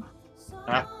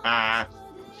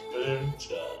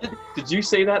 Did you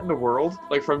say that in the world,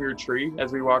 like from your tree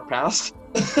as we walk past?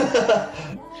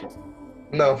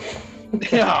 No.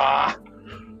 Yeah.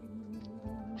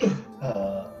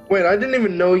 Wait, I didn't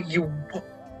even know you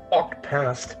walked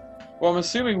past. Well, I'm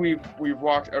assuming we've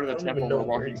walked out of I the don't even temple. know We're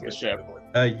where walking you to the guys ship.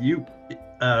 are going.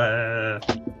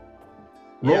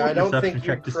 Roll Yeah, I a don't perception think you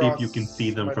check to see if you can cross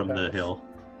see them my from the path. hill.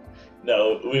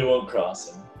 No, we won't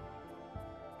cross him.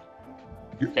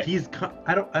 Okay. He's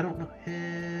I don't know.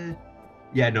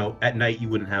 Yeah, no. At night you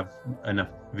wouldn't have enough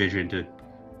vision to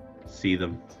see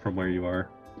them from where you are.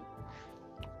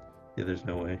 Yeah, there's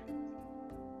no way.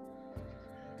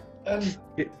 And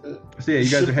So yeah, you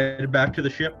guys are headed back to the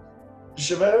ship.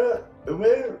 Shavera,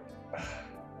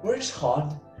 where's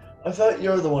Han? I thought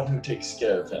you're the one who takes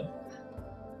care of him.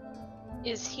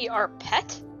 Is he our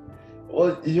pet?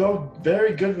 Well, you're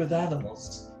very good with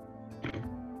animals.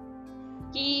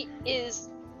 He is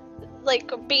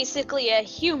like basically a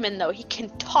human, though. He can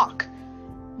talk.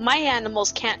 My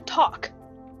animals can't talk.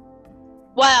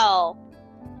 Well,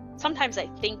 sometimes I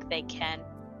think they can.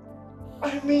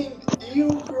 I mean,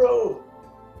 you grow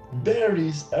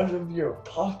berries out of your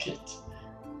pocket.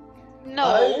 No,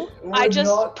 I I would just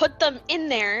not- put them in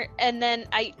there and then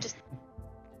I just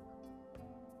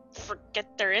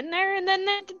forget they're in there and then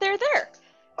they're there.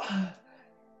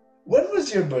 When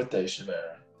was your birthday,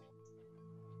 Shavera?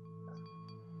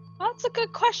 That's a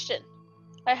good question.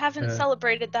 I haven't Uh.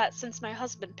 celebrated that since my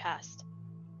husband passed.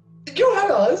 You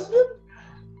had a husband?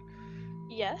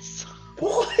 Yes.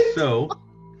 What? So,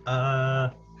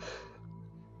 I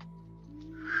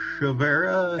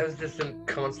Shavera, was just in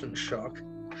constant shock.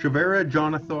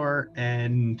 Jonathar,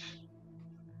 and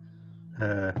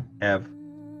Ev,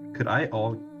 could I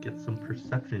all get some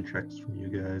perception checks from you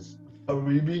guys? Are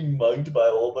we being mugged by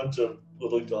a whole bunch of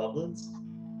little goblins?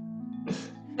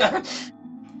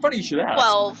 Funny you should ask.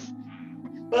 12.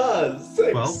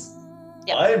 6. 12?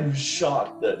 Yep. I'm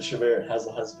shocked that Shavera has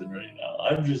a husband right now.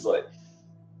 I'm just like,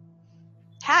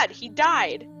 He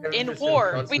died I was in just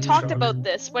war. We constant talked shock. about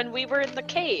this when we were in the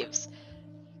caves.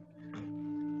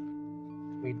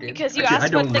 We did. Because you Actually, I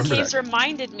asked don't what the remember caves that.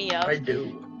 reminded me of. I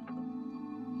do.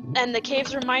 And the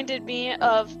caves reminded me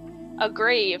of a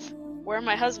grave where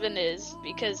my husband is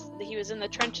because he was in the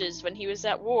trenches when he was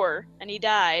at war and he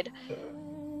died.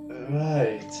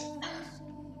 right.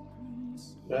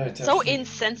 So actually,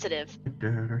 insensitive.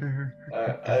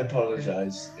 I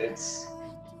apologize. It's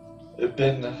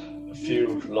been a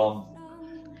few long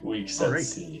weeks at Alright.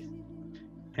 sea.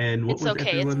 And what It's was okay.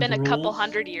 It's everyone's been a couple rolls?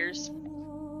 hundred years.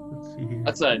 Let's see here.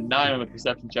 That's a 9 on the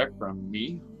perception check from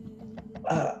me.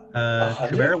 100?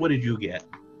 Shavera, what did you get?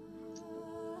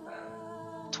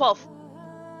 12.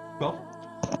 12?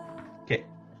 Okay.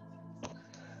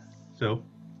 So.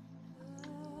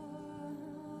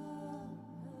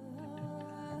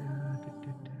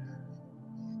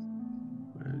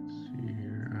 Let's see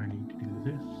here. I need to do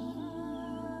this.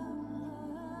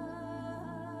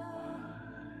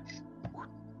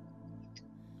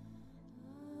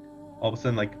 All of a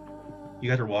sudden, like, you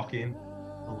guys are walking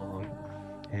along,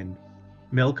 and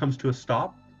Mel comes to a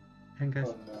stop, and Oh,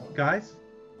 no. guys,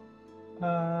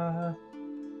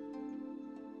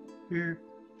 we're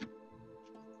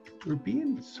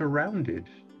being surrounded,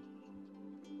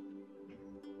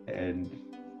 and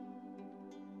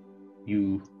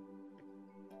you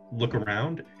look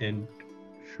around, and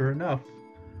sure enough,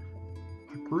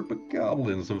 a group of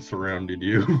goblins have surrounded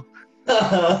you.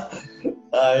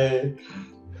 I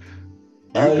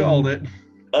You called it.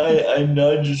 I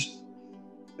nudged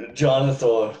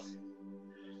Jonathan.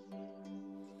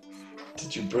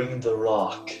 Did you bring the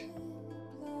rock?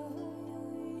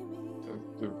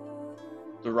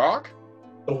 The rock?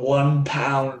 The 1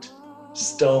 pound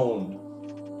stone.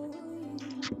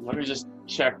 Let me just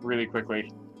check really quickly.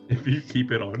 If you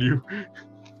keep it on you.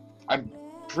 I'm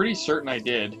pretty certain I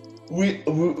did. I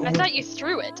thought you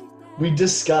threw it. We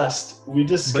discussed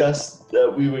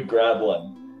that we would grab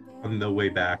one. On the way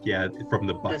back, yeah, from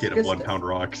the bucket of Disgusting. 1 pound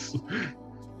rocks.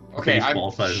 Okay, I'm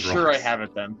Baseball-sized sure rocks. I have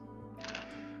it then.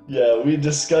 Yeah, we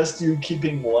discussed you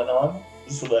keeping one on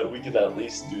so that we could at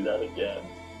least do that again.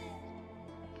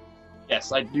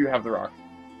 Yes, I do have the rock.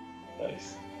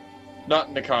 Nice. Not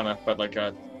Nikana, but like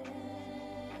a...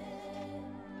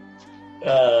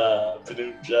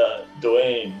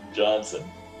 Dwayne Johnson,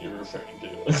 you're referring to.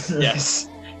 Yes,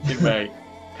 in my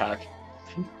pack.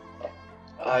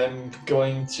 I'm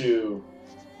going to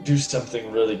do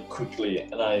something really quickly,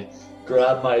 and I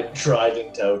grab my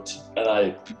trident out, and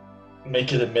I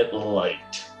make it emit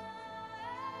light.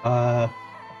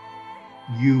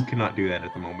 You cannot do that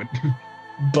at the moment.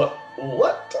 But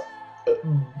what?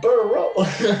 Burrow?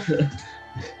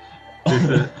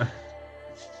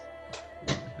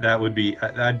 That would be,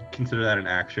 I'd consider that an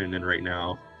action, and right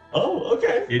now, Oh,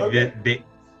 okay. Okay. they,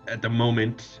 at the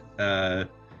moment,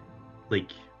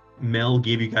 like, Mel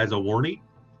gave you guys a warning,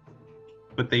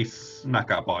 but they snuck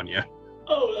up on you.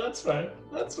 Oh, that's fine.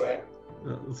 That's fine.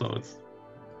 So it's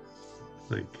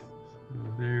like,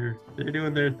 they're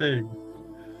doing their thing.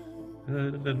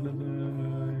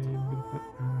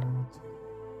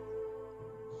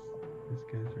 These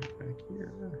guys are back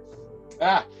here.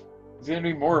 Ah! There's gonna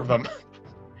be more of them.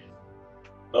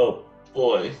 Oh,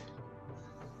 boy.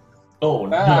 Oh,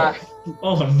 no. Ah!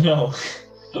 Oh, no.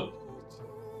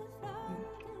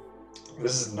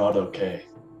 This is not okay.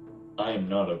 I am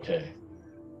not okay.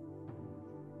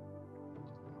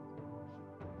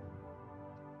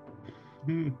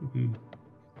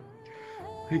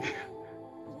 Like,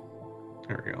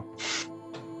 there we go.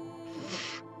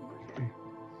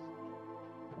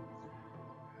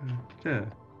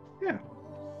 Yeah.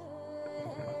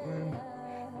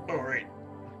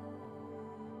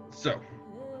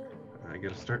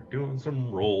 gotta start doing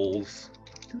some rolls.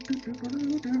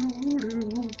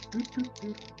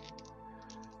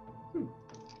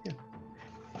 Yeah.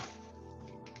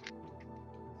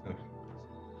 So,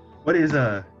 what is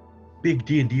a big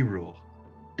D&D rule?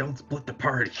 Don't split the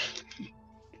party.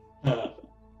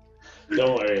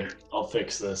 Don't worry, I'll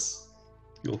fix this.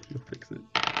 You'll fix it.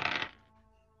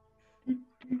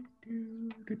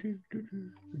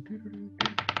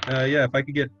 Yeah, if I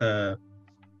could get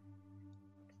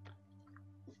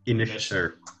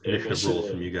initiative rolls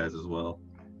from you guys as well.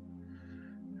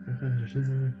 'Cause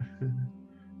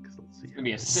let's see. It's gonna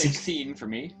be a 16 for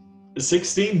me.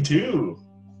 16 too.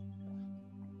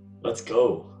 Let's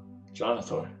go,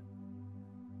 Jonathan.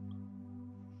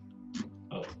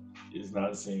 Oh, he's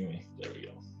not seeing me. There we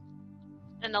go.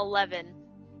 An 11.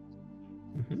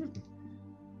 Mhm.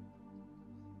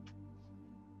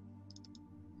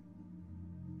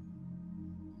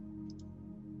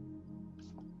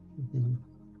 Mhm.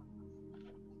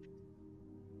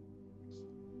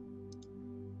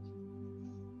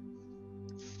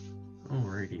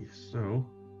 Alrighty, so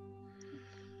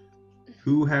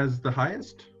who has the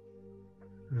highest?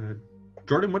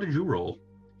 Jordan, what did you roll?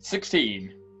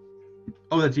 16.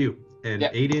 Oh, that's you. And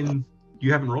Yep. Aiden,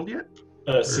 you haven't rolled yet?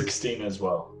 16 as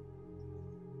well.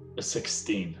 A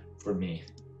 16 for me.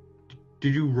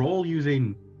 Did you roll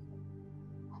using?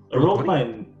 I rolled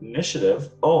my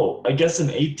initiative. Oh, I guess an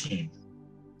 18.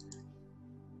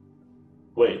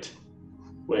 Wait.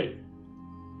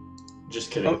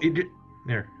 Just kidding. Oh,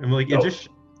 there. I'm like, Oh.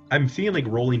 I'm seeing like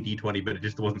rolling d20, but it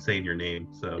just wasn't saying your name.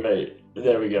 So. Right.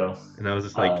 There we go. And I was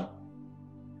just like,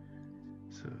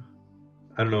 so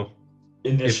I don't know.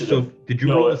 Initiative. Did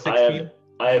you roll the 16?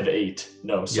 I have 8.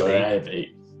 No, sorry, 8? I have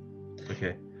 8.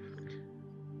 Okay.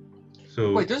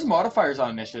 So. Wait, there's modifiers on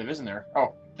initiative, isn't there?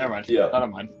 Oh, never mind. Yeah. Not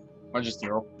on mine. Mine's just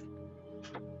 0.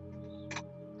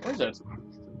 What is it?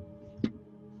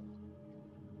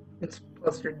 It's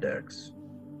plus your dex.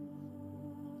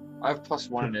 I have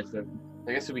 +1 initiative.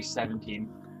 I guess it'll be 17.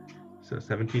 So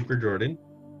 17 for Jordan.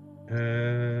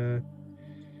 How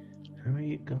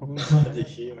many goblins? The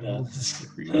humans.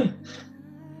 For you?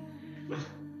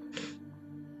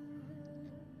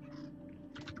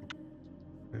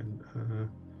 And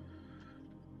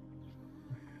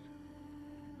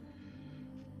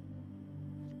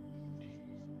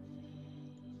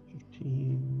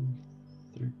 15,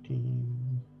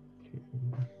 13,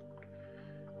 10,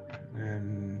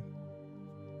 and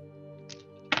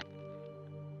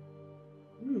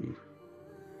ooh.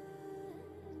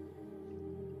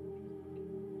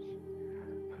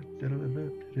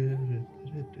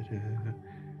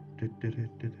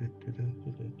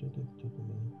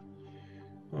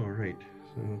 All right,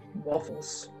 so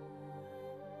Waffles.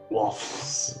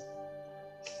 Waffles.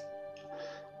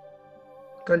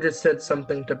 I just said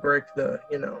something to break the,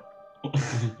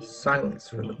 silence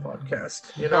for the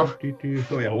podcast.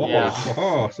 Oh yeah, waffles. Yeah.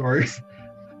 Oh, sorry.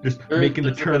 Just making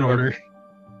the turn order.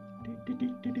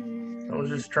 I was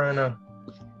just trying to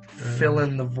fill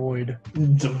in the void.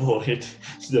 The void.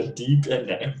 The deep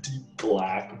and empty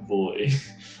black void.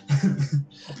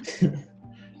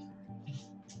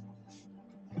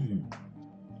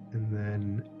 And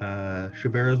then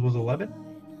Shabera's was 11.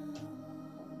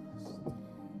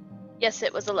 Yes,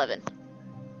 it was 11.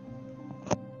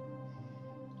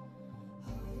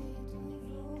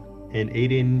 And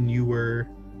Aiden, you were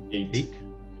 8. 8.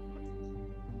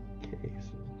 Okay,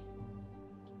 so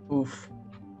Oof.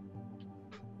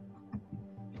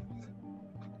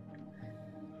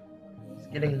 He's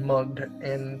getting mugged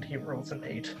and he rolls an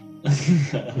 8.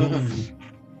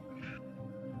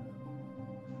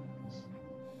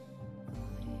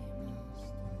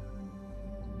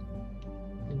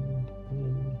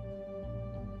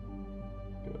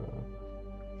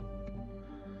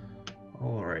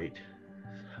 all right.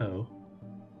 So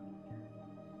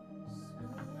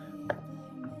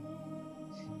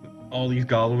all these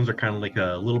golems are kind of like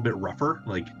a little bit rougher,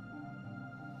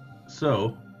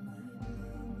 so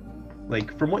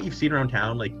from what you've seen around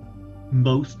town,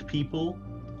 most people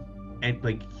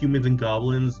and humans and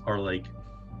goblins are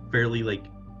fairly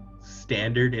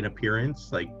standard in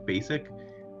appearance, basic.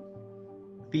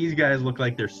 These guys look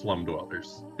like they're slum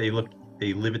dwellers. They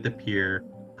live at the pier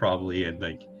probably, and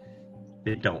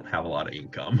they don't have a lot of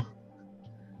income.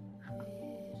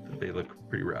 So they look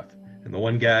pretty rough. And the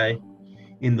one guy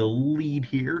in the lead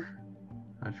here,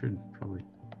 I should probably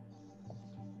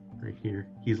right here.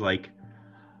 He's like,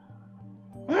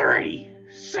 alrighty,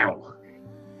 so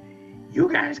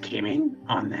you guys came in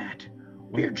on that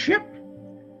weird ship,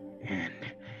 and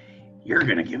you're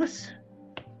gonna give us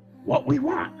what we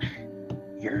want.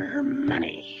 Your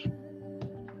money.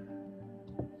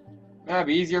 That'd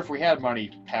be easier if we had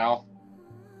money, pal.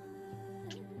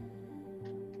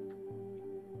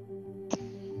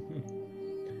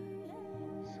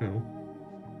 So.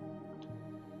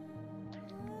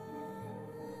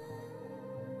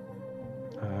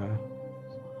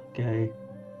 Okay.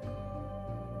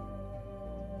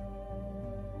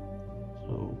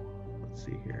 So, let's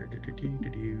see here.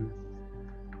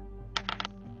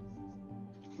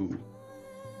 Ooh.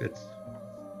 That's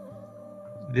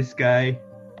this guy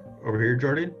over here,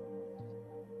 Jordan.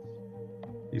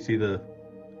 You see the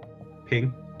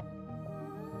ping?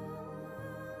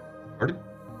 Jordan?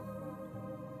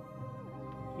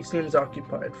 He seems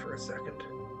occupied for a second.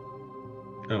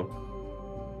 Oh.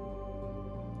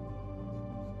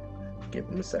 Give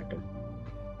him a second.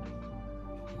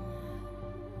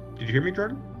 Did you hear me,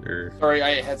 Jordan? Or Sorry,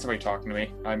 I had somebody talking to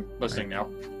me. I'm listening now.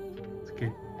 it's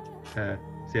okay. So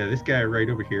yeah, this guy right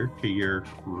over here to your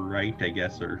right, I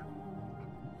guess, or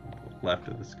left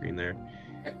of the screen there.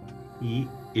 He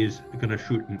is gonna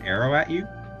shoot an arrow at you.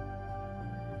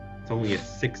 It's only a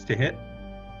 6 to hit.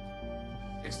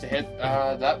 6 to hit.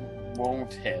 That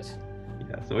won't hit.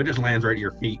 Yeah, so it just lands right at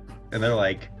your feet, and they're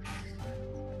like.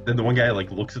 Then the one guy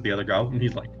like looks at the other goblin, and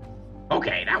he's like,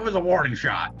 "Okay, that was a warning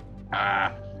shot.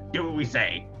 Do what we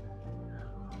say.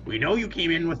 We know you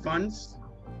came in with funds.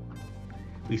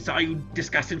 We saw you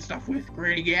discussing stuff with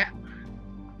Granny Gat.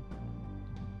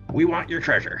 We want your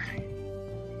treasure."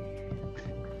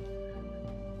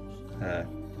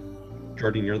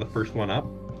 Jordan, you're the first one up.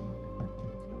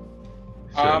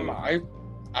 So,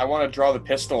 I want to draw the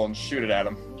pistol and shoot it at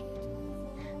him.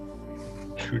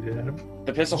 shoot it at him.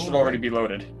 The pistol should already be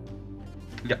loaded.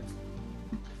 Yeah.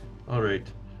 All right.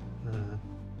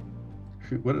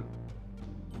 Shoot. What?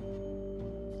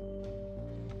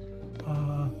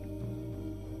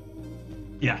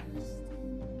 Yeah.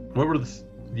 What were the?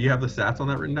 Do you have the stats on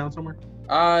that written down somewhere?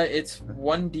 It's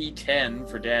 1d10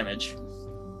 for damage.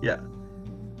 Yeah.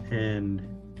 And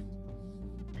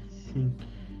I think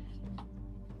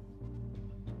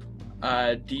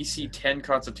DC 10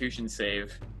 Constitution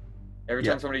save. Every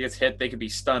Yeah. time somebody gets hit, they could be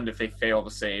stunned if they fail to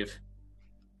save.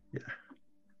 Yeah.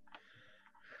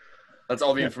 That's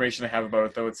all the Yeah. information I have about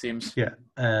it, though, it seems. yeah.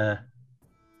 Yeah.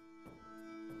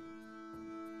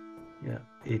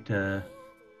 It.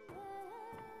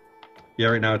 Yeah.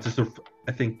 Right now, it's just.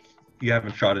 I think you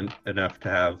haven't shot enough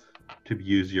to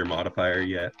use your modifier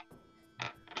yet.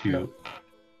 To.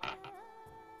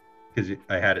 Because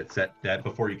I had it set that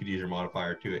before you could use your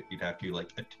modifier to it, you'd have to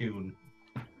like attune.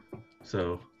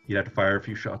 So you'd have to fire a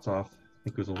few shots off. I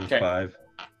think it was only 5.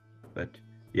 But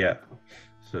yeah.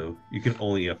 So you can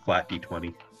only a flat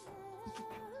d20.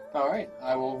 Alright,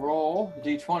 I will roll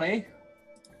d20,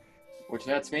 which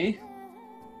that's me.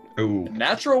 Oh.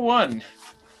 Natural 1.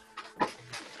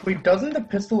 Wait, doesn't the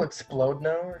pistol explode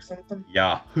now or something?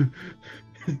 Yeah.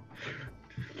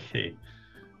 Okay.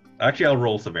 Actually, I'll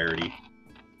roll severity.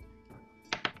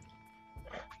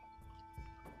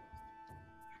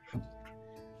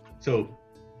 So,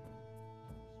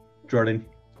 Jonathan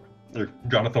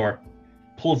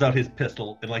pulls out his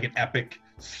pistol in like an epic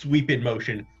sweep-in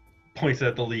motion, points it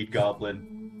at the lead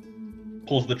goblin,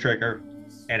 pulls the trigger,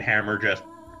 and hammer just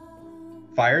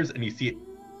fires, and you see it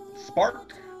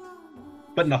spark,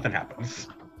 but nothing happens.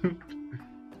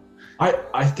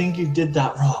 I think you did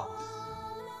that wrong.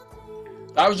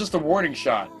 That was just a warning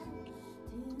shot.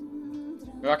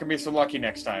 You're not gonna be so lucky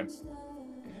next time.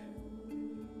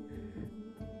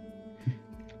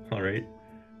 All right.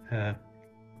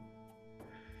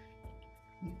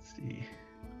 Let's see.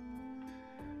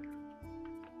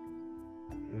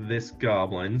 This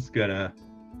goblin's gonna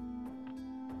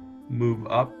move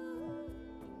up.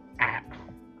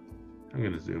 I'm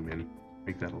gonna zoom in,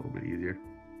 make that a little bit easier.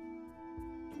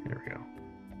 There we go.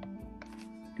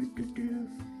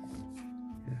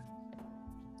 Yeah.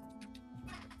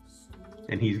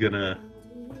 And he's gonna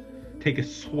take a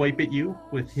swipe at you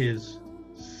with his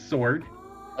sword.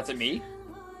 That's at me?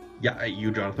 Yeah, at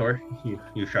you, Jonathan.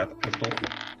 You shot the pistol.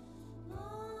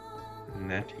 And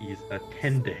that is a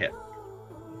 10 to hit.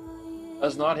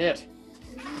 Does not hit.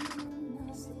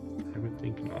 I would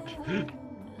think not.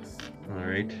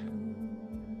 Alright.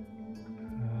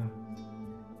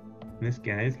 This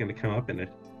guy is going to come up and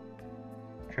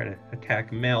try to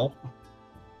attack Mel.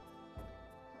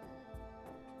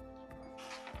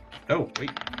 Oh,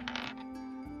 wait.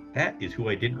 That is who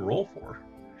I didn't roll for.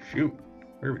 Shoot.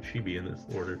 Where would she be in this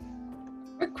order?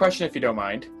 Quick question, if you don't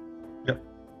mind. Yep.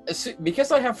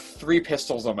 Because I have 3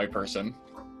 pistols on my person,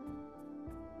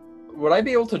 would I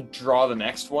be able to draw the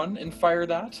next one and fire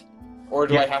that? Or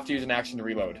do Yeah. I have to use an action to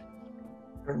reload?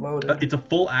 Reload. It's a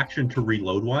full action to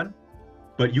reload one,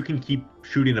 but you can keep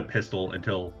shooting a pistol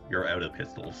until you're out of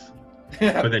pistols.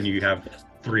 But then you have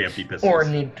 3 empty pistols. Or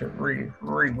need to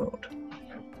reload.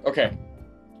 Okay,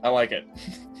 I like it.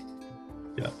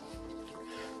 Yeah.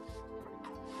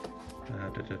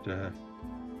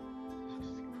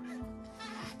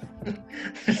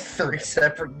 3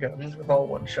 separate guns with all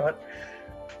one shot.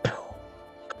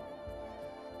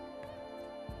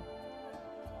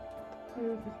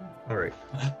 All right.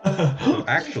 So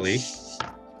actually,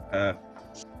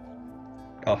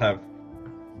 I'll have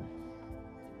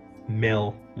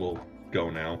Mel will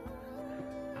go now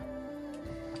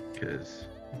because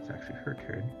it's actually her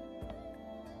turn.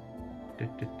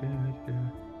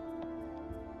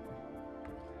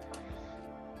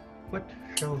 What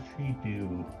shall she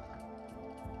do?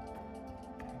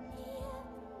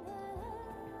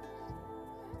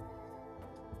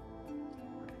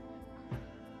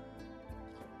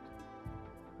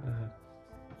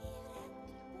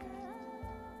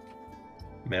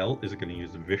 Mel is going to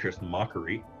use Vicious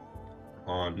Mockery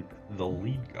on the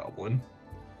lead goblin.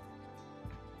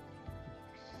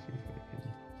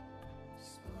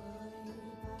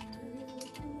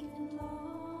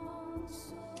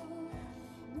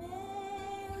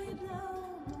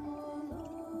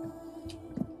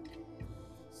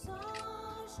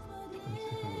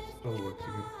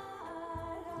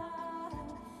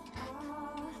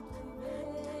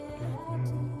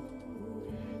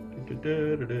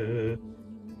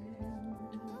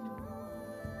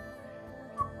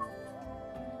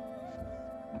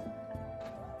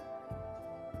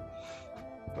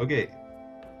 Okay,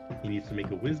 he needs to make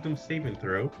a wisdom saving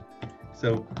throw.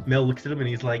 So Mel looks at him and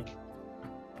he's like,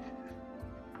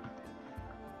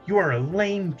 "You are a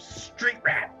lame street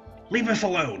rat. Leave us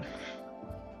alone."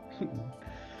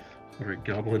 All right,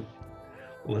 Goblin.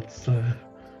 Let's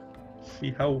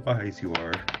see how wise you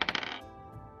are.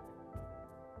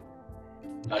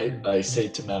 I say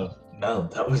to Mel,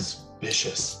 that was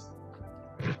vicious.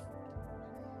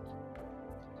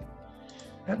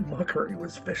 That mockery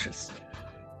was vicious.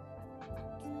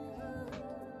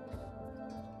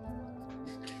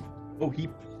 Oh, he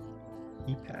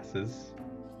passes.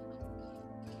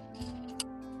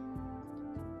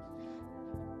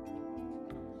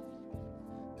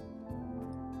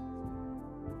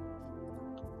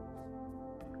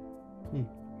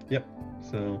 Yep.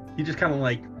 So he just kind of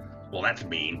like, well, that's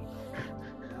mean.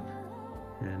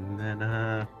 And then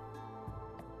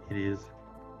it is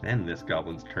then this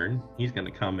goblin's turn. He's gonna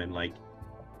come and like,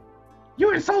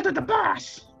 you insulted the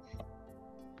boss.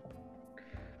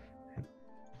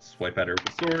 Swipe at her with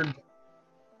the sword.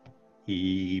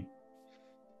 He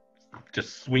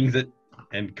just swings it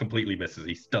and completely misses.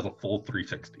 He does a full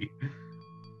 360.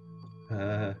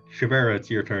 Shavera, it's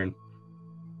your turn.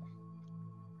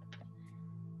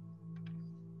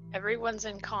 Everyone's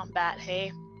in combat,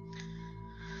 hey?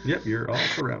 Yep, you're all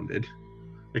surrounded.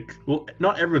 Well,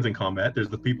 not everyone's in combat. There's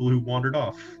the people who wandered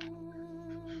off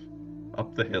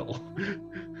up the hill.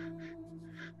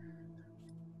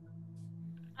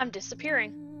 I'm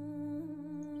disappearing.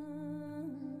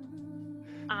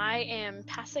 I am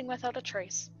passing without a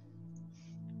trace.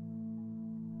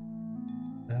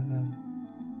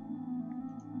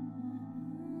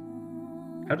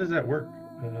 How does that work?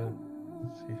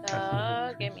 Let's see if passing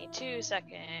without a Give trace. me 2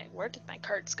 seconds. Where did my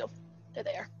cards go? There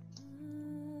they are.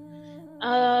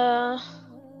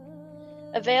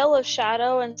 A veil of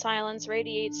shadow and silence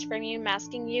radiates from you,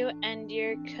 masking you and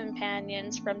your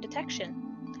companions from detection.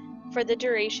 For the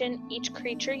duration, each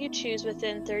creature you choose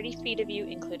within 30 feet of you,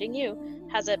 including you,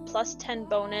 has a +10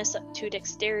 bonus to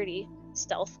dexterity,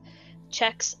 stealth,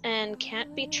 checks, and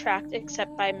can't be tracked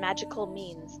except by magical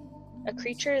means. A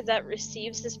creature that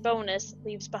receives this bonus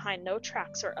leaves behind no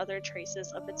tracks or other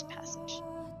traces of its passage.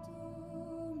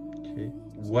 Okay.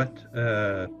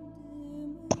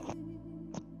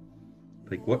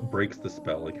 What breaks the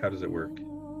spell? Like, how does it work?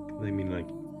 I mean, like,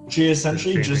 She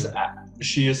essentially There's just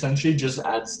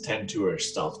adds 10 to her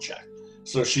stealth check,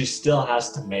 so she still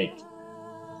has to make.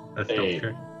 a stealth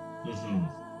check. Mm-hmm.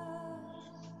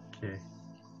 Okay.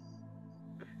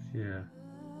 Yeah.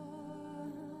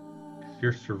 'Cause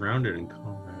you're surrounded in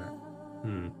combat.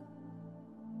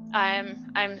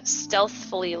 I'm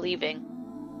stealthily leaving.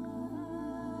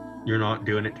 You're not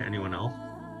doing it to anyone else?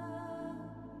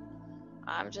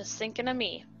 I'm just thinking of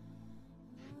me.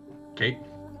 Okay.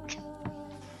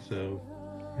 So,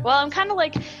 Well, I'm kind of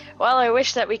like, well, I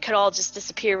wish that we could all just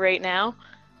disappear right now.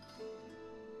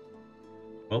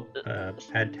 well,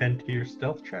 add 10 to your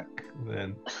stealth check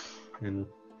then, and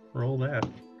roll that.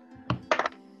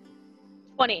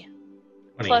 20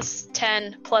 20. plus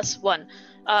 10 plus 1.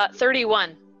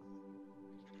 31.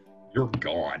 You're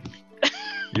gone.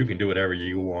 You can do whatever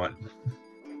you want.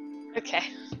 Okay.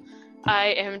 I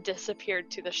am disappeared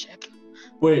to the ship.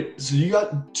 Wait, so you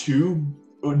got 2?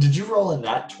 Oh, did you roll a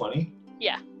nat 20?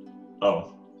 Yeah.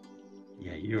 Oh.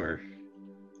 Yeah, you're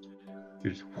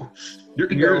you're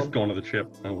just going to the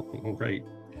ship. Oh, right.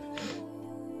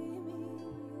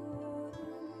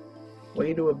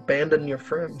 Way to abandon your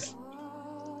friends.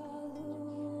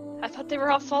 I thought they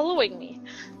were all following me.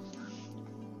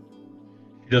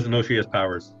 She doesn't know she has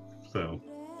powers, so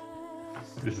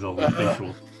this is all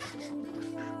instinctual.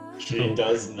 She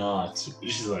does not.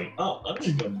 She's like, oh, I'm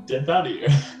just gonna dip out of here.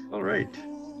 All right,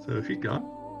 so she's gone.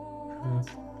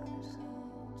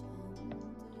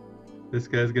 This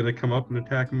guy's gonna come up and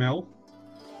attack Mel.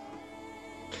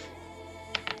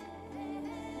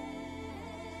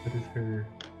 What is her?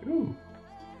 Ooh.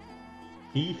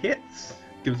 He hits.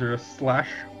 Gives her a slash.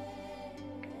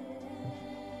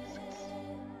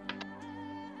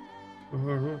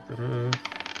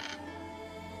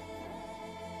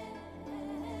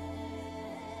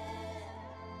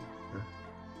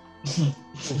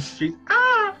 She's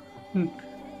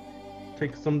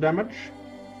take some damage.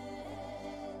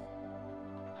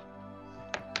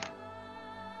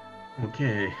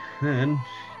 Okay, then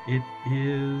it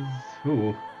is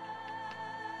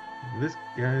this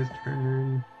guy's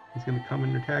turn. He's gonna come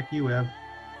and attack you, Ev.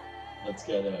 Let's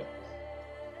get it.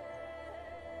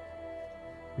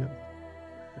 Yep.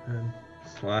 And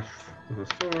slash with a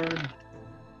sword.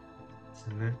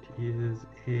 And that is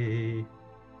a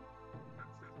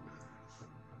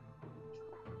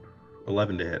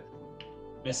 11 to hit.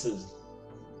 Misses.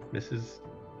 Misses.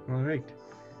 Alright.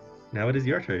 Now it is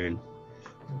your turn.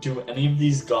 Do any of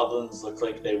these goblins look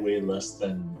like they weigh less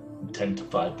than 10 to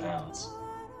 5 pounds?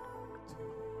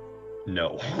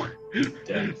 No.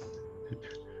 Damn.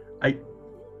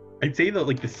 I'd say that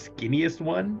like the skinniest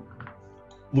one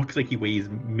looks like he weighs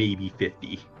maybe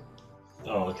 50.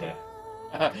 Oh, okay.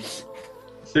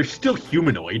 They're still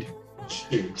humanoid.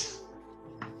 Shoot.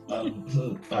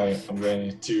 Alright, I'm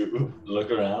going to look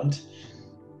around.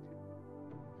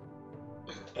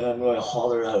 And I'm going to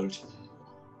holler out,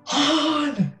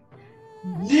 Han!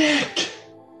 Nick!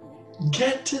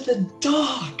 Get to the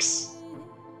docks!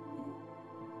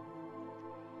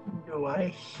 Do I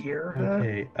hear her?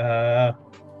 Okay,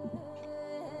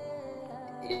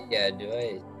 Yeah,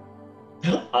 do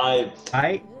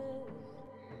I?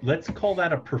 let's call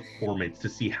that a performance to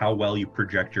see how well you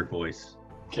project your voice.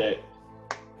 Okay.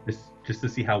 Just to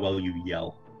see how well you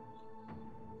yell.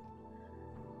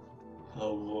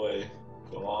 Oh boy.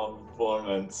 Come on,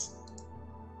 performance.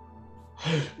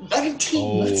 19!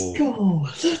 Oh. Let's go!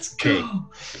 Let's go!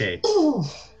 Okay. Ooh.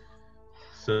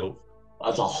 So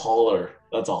That's a holler.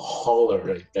 That's a holler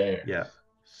right there. yeah.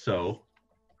 So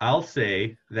I'll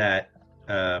say that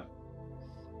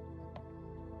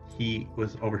he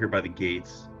was over here by the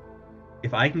gates.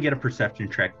 If I can get a perception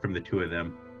check from the two of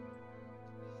them,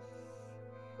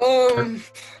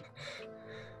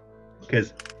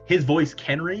 because his voice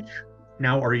can reach.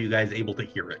 Now, are you guys able to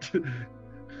hear it?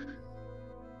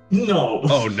 No.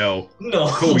 Oh no. No.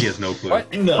 Kobe has no clue.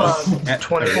 What? No.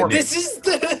 24. This is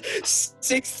the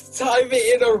 6th time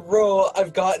in a row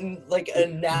I've gotten like a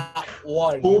nat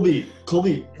 1. Colby,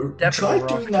 Definitely try rough,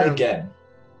 doing that too. again.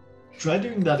 Try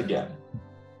doing that again.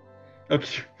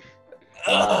 Okay.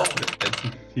 Wow.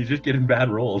 He's just getting bad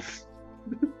rolls.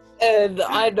 And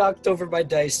I knocked over my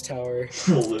dice tower.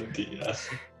 Olympia.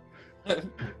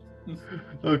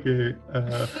 Okay.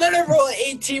 Then I roll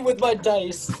 18 with my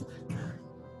dice.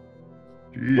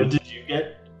 Geez. What did you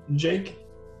get, Jake?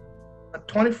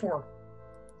 24.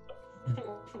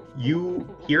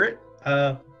 You hear it?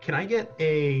 Can I get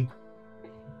a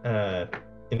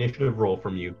initiative roll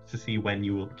from you to see when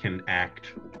you can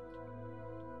act?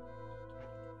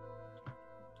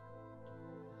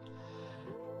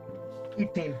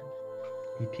 18.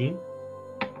 18?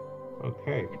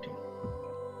 Okay.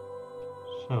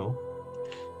 So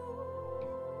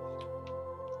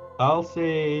I'll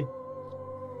say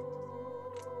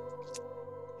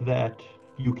that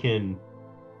you can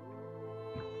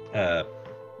yeah,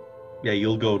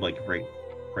 you'll go like right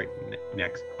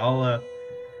next. I'll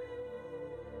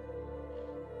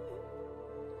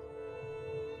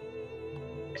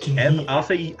Ev,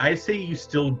 I say you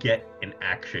still get an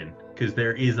action because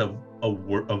there is a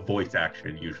voice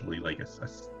action usually, like a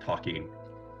talking.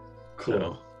 Cool.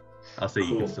 So I'll say you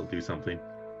Cool. can still do something.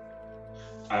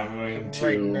 I'm going to.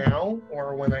 Right now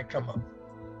or when I come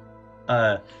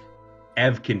up?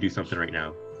 Ev can do something right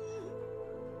now.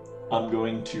 I'm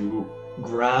going to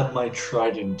grab my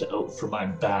trident out from my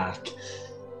back,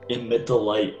 emit the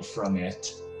light from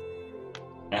it,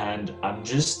 and I'm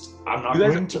not You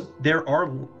guys, going to. there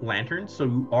are lanterns, so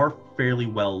you are fairly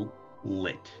well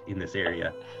lit in this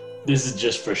area. This is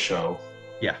just for show.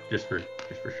 Yeah, just for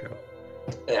show.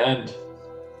 And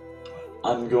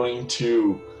I'm not going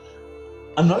to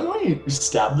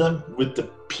stab them with the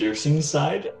piercing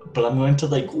side, but I'm going to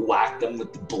like whack them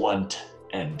with the blunt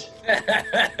end.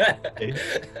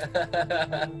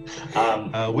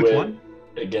 Which one?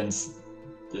 Against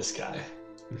this guy.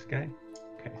 This guy?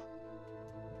 Okay.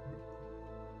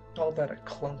 All that a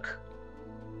clunk.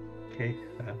 Okay.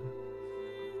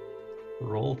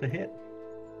 Roll to hit.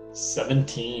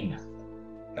 17.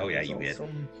 Oh yeah, That's you hit.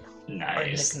 also my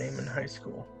Nice. nickname in high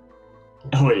school.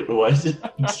 Wait, what did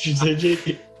you say,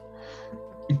 JP?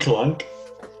 Clunk?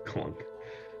 Clunk.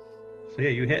 So yeah,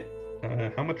 you hit.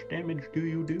 How much damage do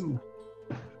you do?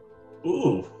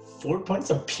 Ooh, 4 points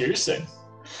of piercing.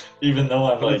 Even though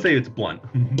I'm Let's like say it's blunt.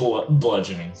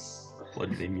 bludgeoning.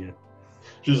 Bludgeoning, yeah.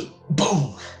 Just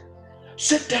boom!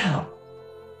 Sit down!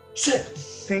 Sit!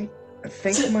 I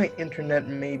think my internet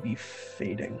may be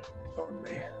fading on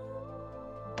me.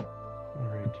 All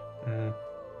right.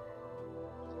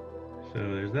 So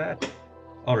there's that.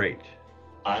 All right.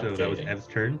 So that was fading. Ev's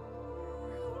turn.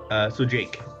 So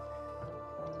Jake,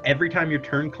 every time your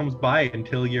turn comes by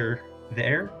until you're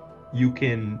there, you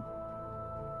can,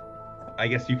 I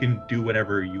guess you can do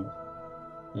whatever you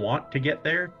want to get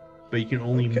there, but you can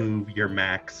only move your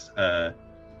max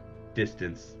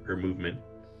distance or movement.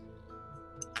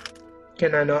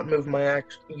 Can I not move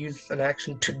use an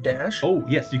action to dash? Oh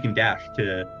yes, you can dash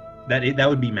to that. That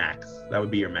would be max. That would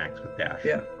be your max with dash.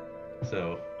 Yeah.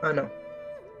 So I know.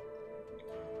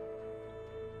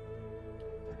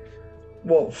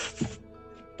 Well,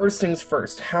 first things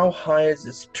first, how high is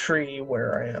this tree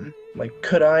where I am? Like,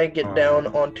 could I get down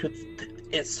onto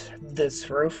this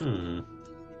roof?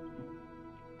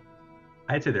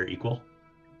 I'd say they're equal.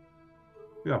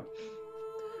 Yeah.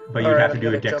 But All you'd right, have to I'm do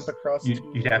a gonna dex. jump across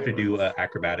You'd have to do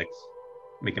acrobatics.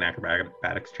 Make an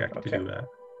acrobatics check to do that.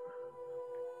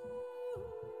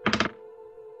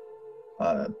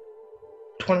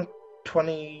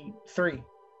 23.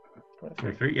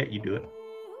 23, yeah, you do it.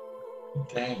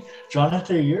 Dang.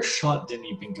 Jonathan, your shot didn't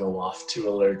even go off to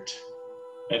alert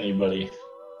anybody.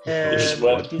 And just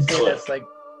went would you say click. that's like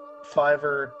 5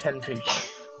 or 10 feet?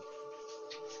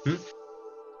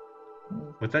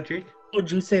 What's that, Jake?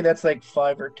 Would you say that's like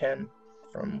 5 or 10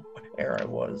 from where I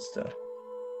was to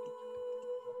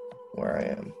where I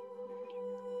am?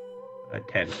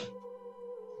 10.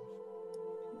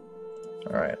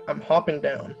 Alright, I'm hopping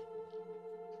down.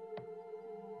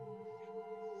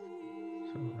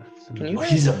 So that's Can you Oh,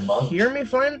 he's a monk. hear me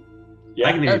fine? Yeah,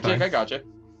 I can hear you Jake, fine. I got you.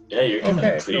 yeah, you're coming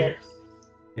Okay, clear.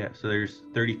 Yeah, so there's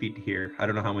 30 feet to here. I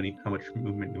don't know how much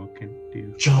movement you can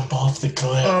do. Jump off the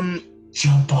cliff.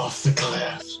 Jump off the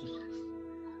cliff.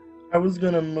 I was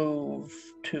gonna move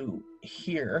to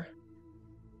here.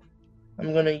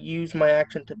 I'm gonna use my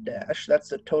action to dash.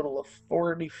 That's a total of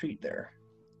 40 feet there.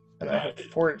 And I have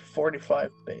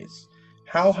 45 base.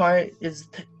 How high is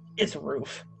its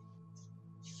roof?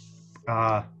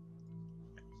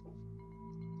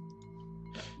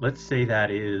 Let's say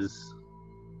that is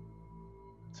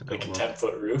Like a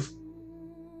 10-foot roof.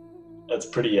 That's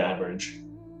pretty average.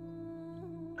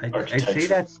 I'd say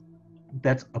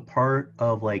that's a part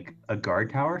of like a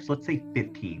guard tower. So let's say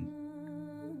 15.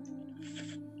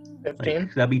 15?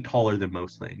 Like, that'd be taller than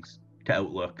most things to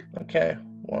outlook. Okay.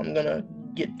 Well, I'm gonna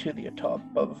get to the top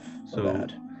of So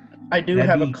that. I do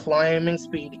have a climbing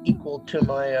speed equal to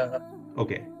my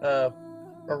okay.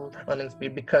 running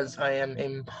speed because I am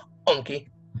a monkey.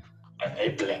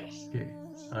 Enabling. Okay.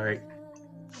 All right.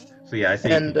 So yeah, I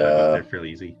say And, you can climb up there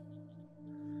fairly easy.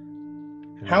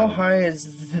 How high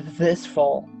is this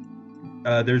fall?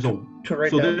 There's a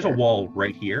There's a wall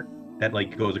right here that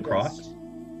like goes across.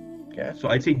 Okay. So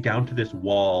I'd say down to this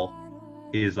wall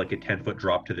is like a 10-foot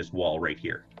drop to this wall right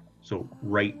here. So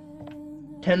right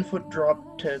 10-foot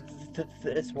drop to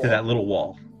this wall. to that little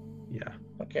wall. Yeah.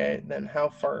 Okay, then how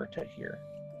far to here?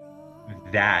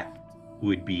 That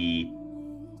would be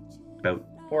about.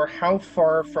 Or how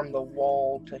far from the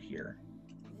wall to here?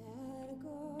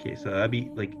 Okay, so that'd be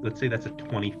like, let's say that's a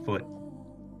 20-foot,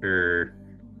 or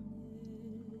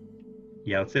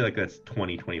yeah, let's say like that's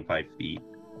 25 feet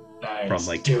Nice. from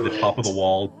like the top of the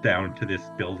wall down to this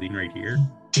building right here.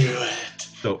 Do it.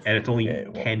 So, and it's only Okay,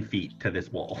 well- 10 feet to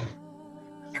this wall.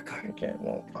 Okay,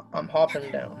 well, I'm hopping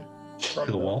down from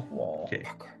To the wall? Okay.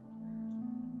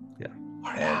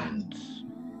 And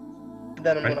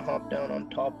then I'm Right. gonna hop down on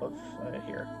top of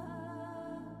here.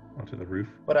 Onto the roof.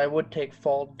 But I would take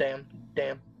fall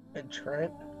damage,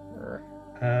 right? Or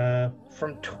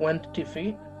from 20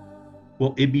 feet?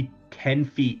 Well, it'd be 10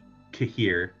 feet to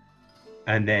here,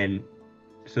 and then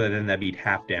that'd be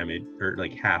half damage, or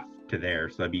like half to there.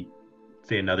 So that'd be,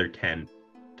 say, another 10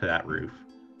 to that roof.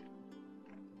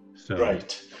 So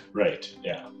Right,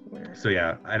 yeah. So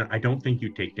yeah, I don't think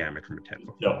you'd take damage from a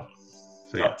 10-foot. No,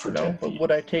 So yeah, not for 10 But feet.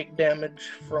 would I take damage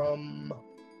from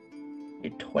a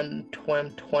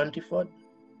 20 foot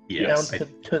Yes. down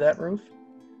to that roof?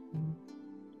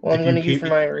 Well, I'm If going you to use came-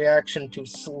 my reaction to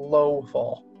slow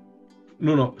fall.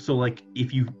 No. So like,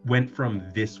 if you went from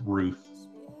this roof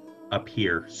up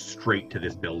here straight to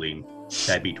this building,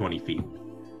 that'd be 20 feet.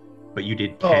 But you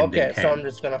did 10, Oh, okay. then 10. So I'm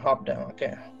just going to hop down.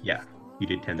 Okay. Yeah, you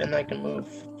did 10, Then then I 10. can move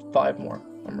 5 more.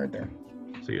 I'm right there.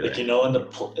 So you're Like, there. you know, in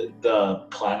the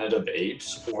Planet of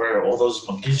Apes, where all those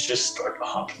monkeys just start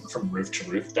hopping from roof to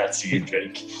roof, that's you,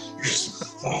 Jake. You're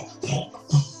just... All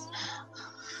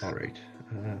right.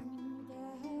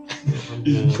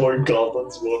 These poor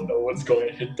goblins won't know what's going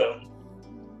to hit them.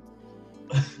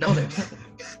 No, they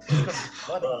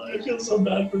I feel so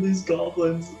bad for these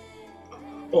goblins.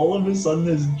 All of a sudden,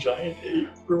 this giant ape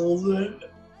rolls in.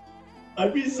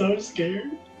 I'd be so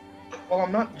scared. Well,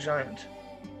 I'm not giant.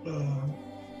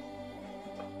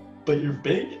 But you're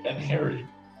big and hairy.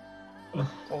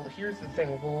 Well, here's the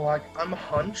thing. Like, I'm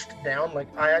hunched down. Like,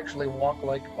 I actually walk,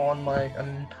 like, on my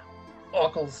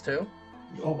knuckles, too.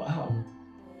 Oh, wow.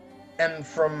 And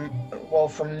from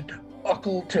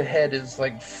knuckle to head is,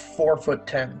 like,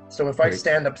 4'10". So if I Right.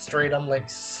 stand up straight, I'm, like,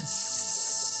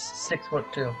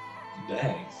 6'2".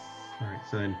 Dang. All right.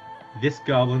 So then this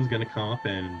goblin's gonna come up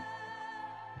and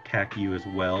attack you as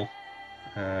well,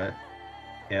 Ev.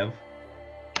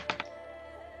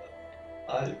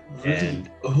 I really And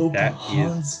hope that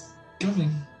Han's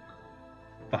coming.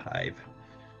 5.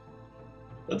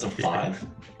 That's a 5.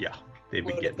 Yeah, they've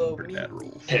been What getting about pretty me? bad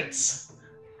rolls. Hits.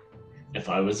 If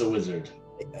I was a wizard.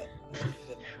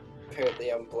 Apparently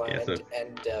I'm blind Yeah, so-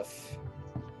 and deaf.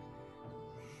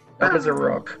 That was a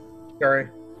rook. Sorry.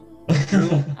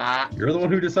 Ah, You're the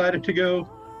one who decided to go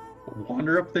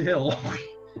wander up the hill.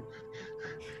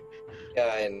 Yeah,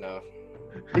 I know.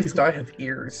 At least I have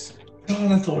ears.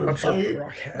 Jonathan, I'm sure fire,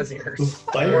 Rock has ears.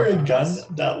 fire a gun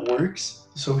that works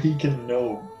so he can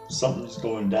know something's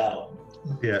going down.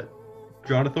 Yeah,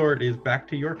 Jonathan, it is back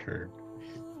to your turn.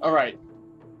 all right.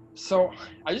 So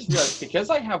I just realized because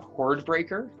I have Horde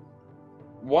Breaker,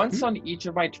 once on each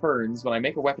of my turns, when I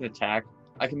make a weapon attack,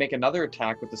 I can make another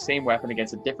attack with the same weapon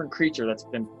against a different creature that's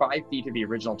within 5 feet of the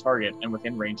original target and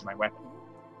within range of my weapon.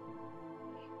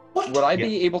 What? Would I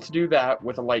be able to do that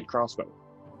with a light crossbow?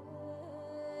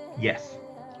 Yes.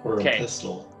 Or Okay. a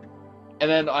pistol. And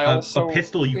then I also A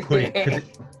pistol you couldn't. 'Cause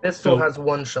it, Pistol So- has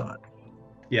one shot.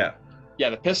 yeah. yeah,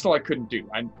 the pistol I couldn't do.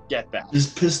 I get that.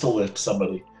 Just pistol whip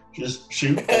somebody. Just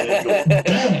shoot and then go,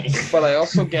 dang! But I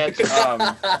also get because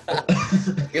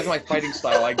of my fighting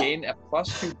style, I gain a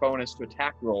 +2 bonus to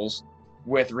attack rolls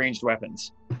with ranged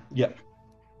weapons. Yep.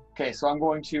 Okay, so I'm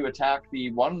going to attack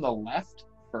the one on the left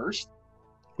first.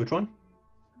 Which one?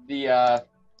 The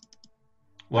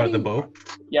What, do the you- bow?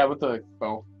 yeah, with the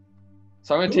bow.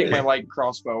 So I'm gonna take my light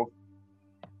crossbow.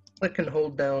 Click and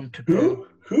hold down to pin.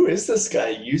 Who is this guy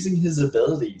using his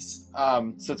abilities?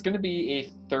 So it's gonna be a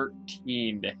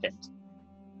 13 to hit.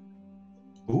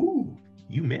 Ooh,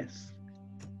 you miss.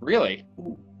 Really?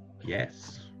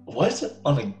 Yes. What?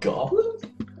 On a goblin?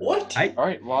 What? All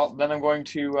right. Well, then I'm going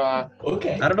to.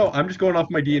 Okay. I don't know. I'm just going off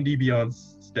my D&D Beyond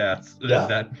stats. Yeah.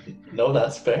 That No,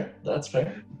 that's fair. That's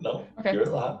fair. No, Okay. you're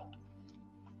allowed.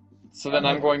 So then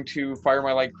I'm going to fire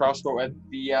my light crossbow at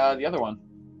the other one.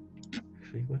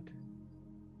 actually what?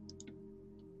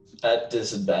 At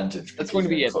disadvantage. That's going to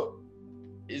be because it.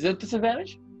 you're Is it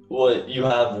disadvantage? Well, you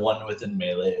have one within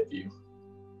melee of you.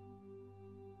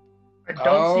 I don't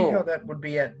see Oh. how that would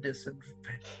be at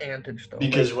disadvantage, though.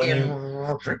 Because when in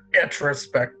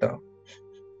retrospect, though.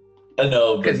 I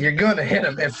know, but Because you're going to hit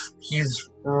him if he's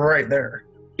right there.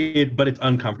 But it's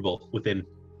uncomfortable within.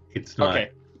 It's not.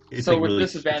 Okay. It's So like with really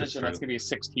disadvantage, then just that's gonna be a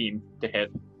 16 to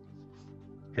hit.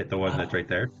 hit the one that's right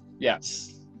there. Yeah.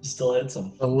 still hits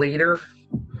him. The leader.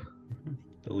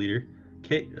 The leader.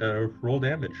 Okay. Roll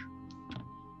damage.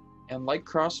 And light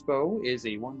crossbow is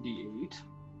a 1d8.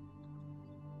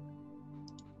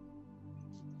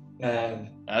 And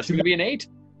That's gonna be an 8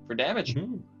 for damage.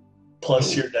 Mhm.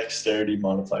 plus your dexterity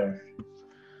modifier.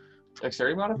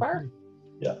 Dexterity modifier?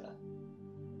 Yeah.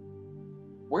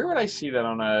 Where would I see that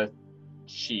on a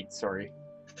sheet? Sorry.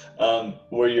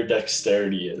 Where your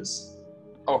dexterity is.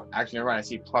 Oh, actually, never mind. I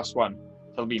see +1.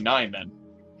 So it'll be 9 then.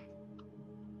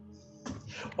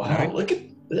 Wow, Alright. look at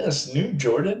this. New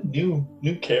Jordan,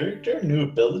 new character, new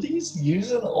abilities,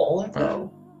 using all of them.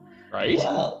 Right?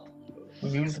 Wow.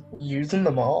 Using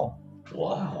them all.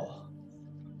 Wow.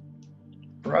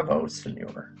 Bravo,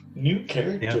 senor. New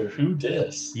character. Who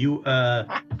dis? You,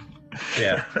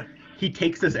 yeah. He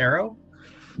takes this arrow,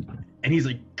 and he's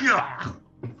like, "Gah!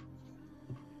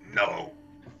 No,"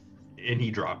 and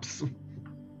he drops.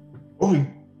 Oh.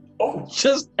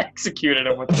 Just executed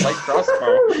him with the light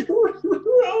crossbow.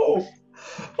 No.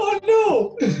 Oh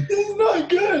no. This is not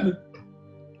good.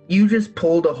 You just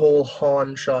pulled a whole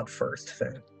Han shot first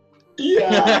thing.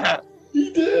 Yeah.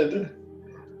 He did.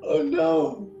 Oh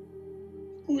no.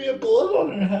 We have blood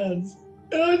on our hands.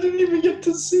 And I didn't even get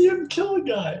to see him kill a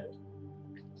guy.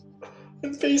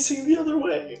 I'm facing the other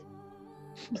way.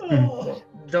 Oh,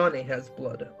 Johnny has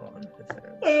blood on his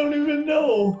hands. I don't even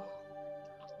know.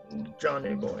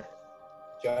 Johnny boy.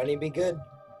 Johnny, be good.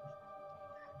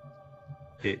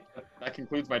 Okay. That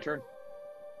concludes my turn.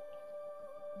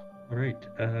 All right.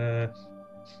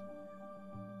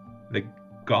 The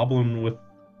goblin with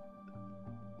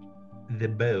the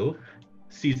bow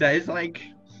sees that. Is like,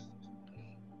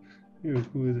 who is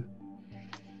it?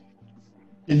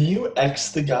 Can you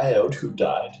X the guy out who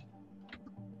died?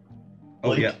 Oh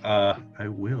Like- yeah. I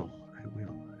will. I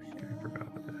forgot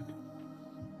about that.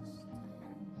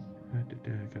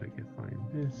 Gotta find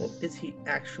this. Well, is he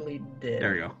actually dead?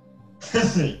 There you go.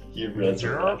 He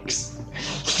resurrects.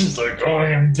 He's like, I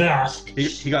am death.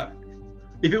 He got.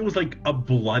 If it was like a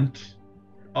blunt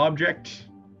object,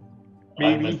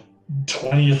 I'm maybe. a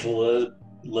 20th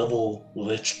level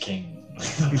Lich King.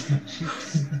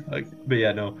 Like, but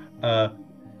yeah, no.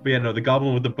 The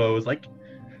goblin with the bow is like,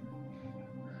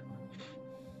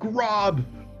 Grob.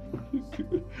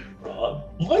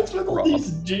 What's with all Rob.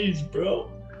 these G's, bro?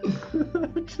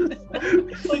 It's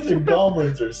like they're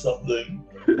goblins or something.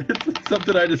 It's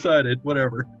something I decided.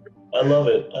 Whatever. I love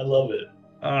it. I love it.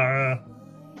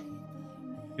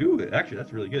 Ooh, actually,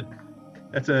 that's really good.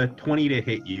 That's a 20 to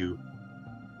hit you.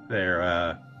 There,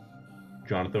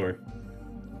 Jonathan.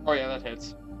 Oh yeah, that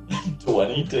hits.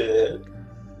 20 to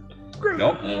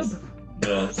Nope. Yes.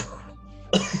 Yes.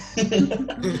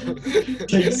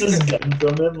 Takes his gun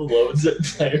from him, loads it,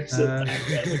 fires it back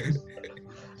at him.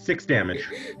 6 damage.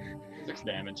 6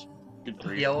 damage. Good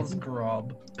grief. Yells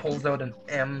Grob, pulls out an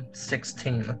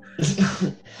M16.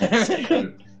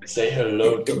 Say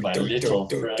hello to my little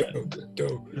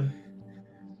friend.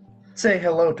 Say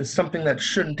hello to something that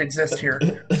shouldn't exist here.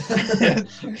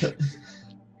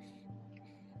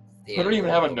 We don't even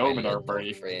have a gnome in our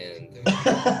party. Friend.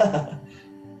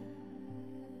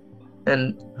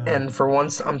 And for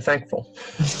once, I'm thankful.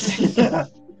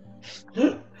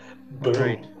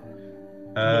 Alright.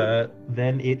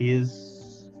 Then it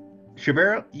is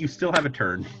Shavera, you still have a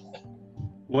turn.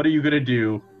 What are you gonna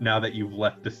do now that you've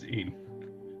left the scene?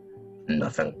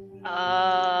 Nothing.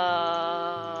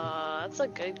 That's a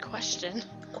good question.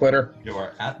 Quitter. You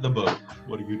are at the boat.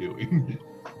 What are you doing?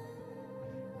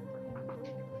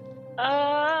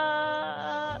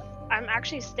 I'm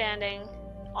actually standing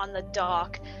on the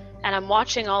dock and I'm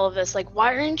watching all of this. Like,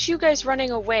 why aren't you guys running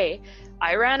away?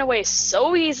 I ran away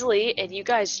so easily and you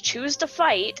guys choose to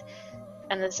fight.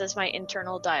 And this is my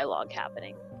internal dialogue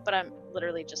happening. But I'm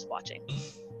literally just watching.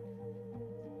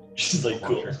 She's like,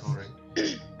 cool.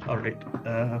 Alright.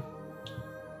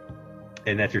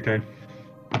 And that's your turn?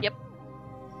 Yep.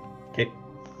 Okay.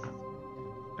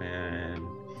 And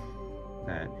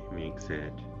that makes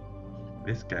it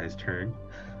this guy's turn.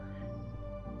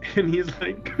 And he's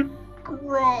like,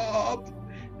 Grob!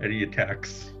 And he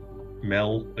attacks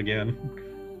Mel again.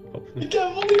 I Hopefully.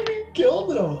 can't believe you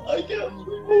killed him. I can't believe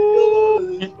you killed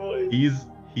him at this point.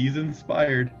 He's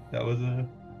inspired. That was a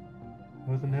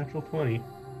natural 20.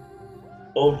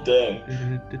 Oh, dang.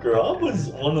 Grob was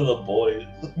one of the boys.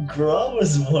 Grob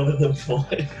was one of the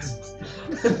boys.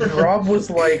 Grob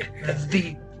was like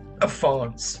the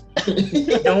fonts.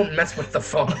 Don't mess with the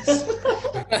fonts.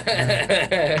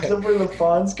 Except for the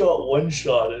Fonz got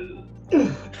one-shotted.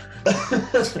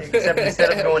 Except instead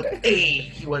of going, hey,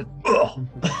 he went, ugh.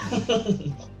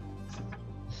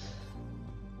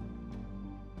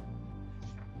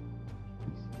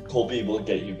 Colby will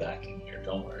get you back in here,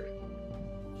 don't worry.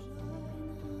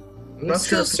 I'm Not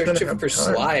still sure if he's gonna searching have for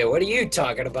time. Sly. What are you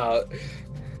talking about?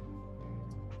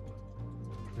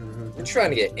 I'm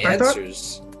trying to get I thought-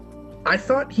 answers. I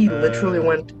thought he literally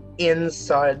went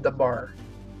inside the bar.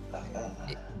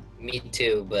 Me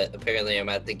too, but apparently I'm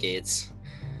at the gates.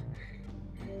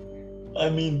 I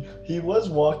mean, he was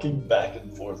walking back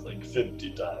and forth like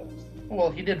 50 times. Well,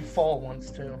 he did fall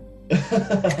once too.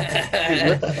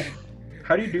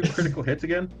 How do you do critical hits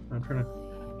again? I'm trying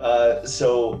to.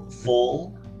 So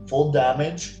full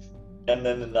damage, and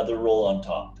then another roll on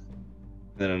top.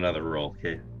 Then another roll.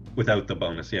 Okay. Without the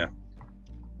bonus, yeah.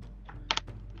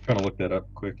 trying to look that up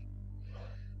quick.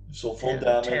 So full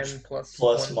 10 damage plus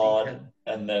plus 1d10. mod,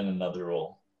 and then another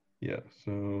roll. Yeah,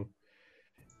 so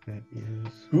that is.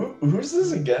 Who's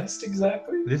this against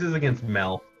exactly? This is against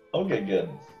Mel. Okay, good.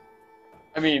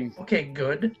 I mean, Okay,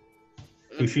 good.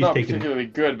 it's she's not taking- particularly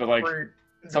good, but like, Do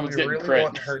someone's we getting really crit.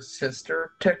 want her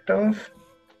sister ticked off?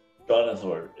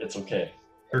 Donathor, it's okay.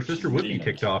 Her sister would be Demon.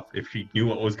 ticked off if she knew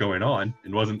what was going on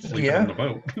and wasn't sleeping Yeah. on the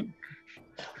boat.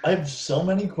 I have so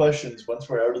many questions once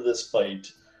we're out of this fight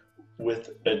with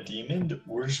a demon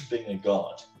worshipping a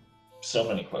god. So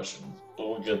many questions, but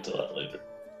we'll get to that later.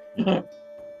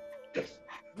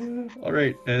 All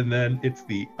right, and then it's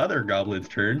the other goblin's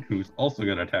turn, who's also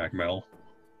going to attack Mel.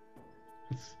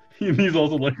 And he's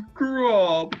also like,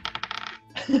 Grob!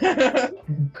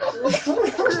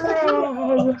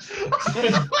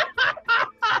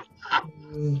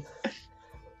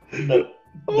 Another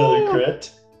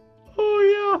crit?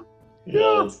 Oh, Yeah,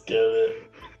 let's get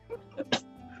it.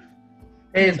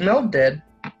 Hey, is Mel dead?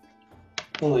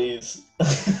 Please.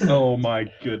 yeah. Oh,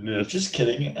 my goodness. Just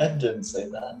kidding, I didn't say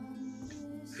that.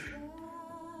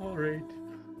 All right.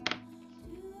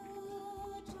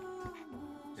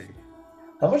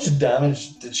 How much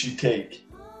damage did she take?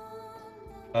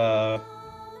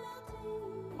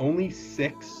 Only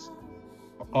 6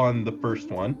 on the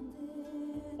first one.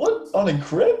 What? On a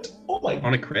crit? Oh my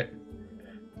On a crit.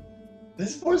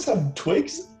 These boys have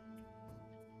twigs?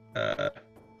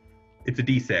 It's a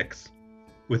d6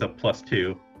 with a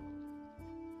 +2.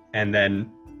 And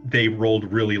then they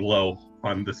rolled really low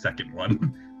on the second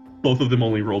one. Both of them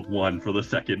only rolled 1 for the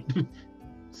second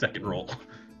roll.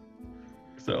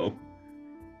 So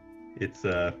it's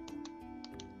a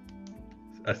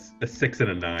 6 and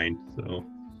a 9.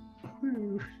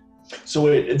 So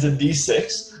wait, it's a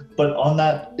d6, but on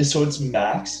that, so it's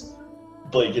max?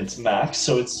 Like, it's max,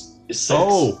 so it's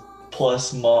 6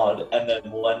 plus mod, and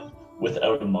then 1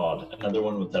 without a mod, another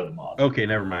one without a mod. Okay,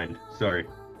 never mind. Sorry.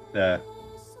 I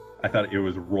thought it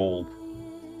was rolled.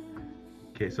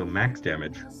 Okay, so max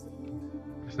damage.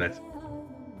 So that's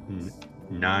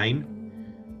 9.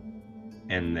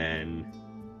 And then...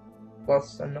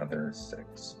 Plus another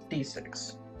 6.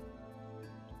 D6.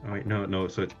 Oh wait, no,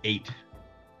 so it's 8.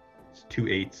 It's 2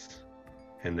 8s,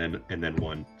 and then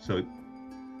 1. So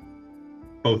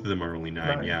both of them are only 9.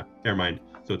 9. Yeah, never mind.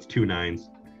 So it's 2 9s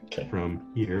Okay. from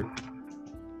here.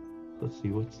 Let's see,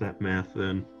 what's that math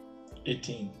then?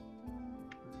 18.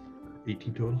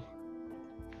 18 total.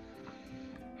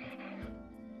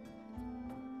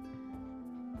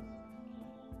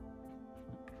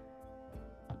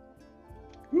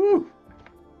 Woo!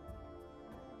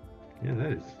 Yeah,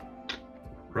 that is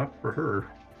rough for her.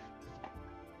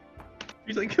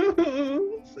 She's like,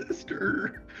 oh,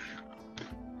 sister.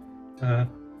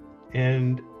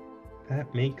 And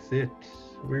that makes it.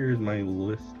 Where's my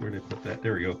list? Where did I put that?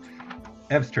 There we go.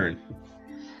 Ev's turn.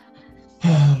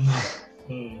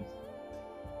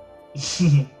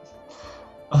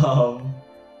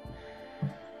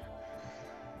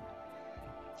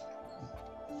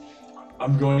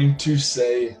 I'm going to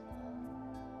say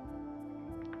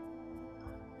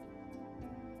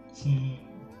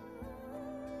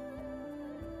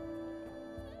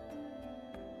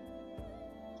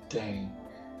dang.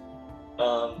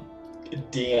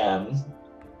 DM,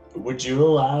 would you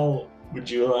allow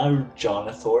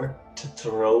Jonathor to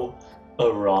throw a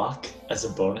rock as a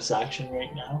bonus action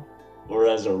right now? Or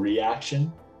as a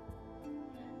reaction?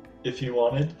 If you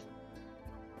wanted?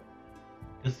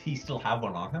 Does he still have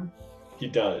one on him? He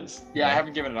does. Yeah, I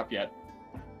haven't given it up yet.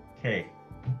 Okay.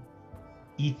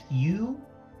 If you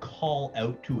call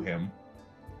out to him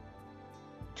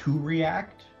to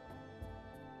react,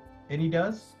 and he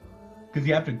does, because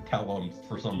you have to tell him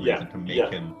for some reason to make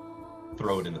him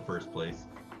throw it in the first place.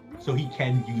 So he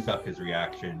can use up his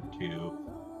reaction to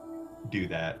do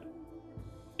that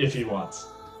If he wants.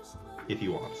 if he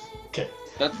wants. Okay.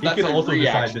 That's can a also decide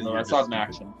reaction, that though. you're That's not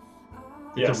just an stupid. action.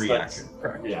 It's Yes, a reaction.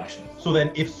 that's reaction. So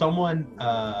then if someone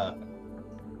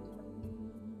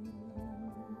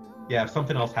if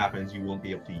something else happens, you won't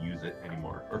be able to use it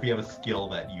anymore. Or if you have a skill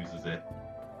that uses it,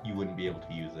 you wouldn't be able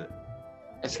to use it.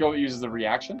 A skill that uses the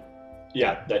reaction?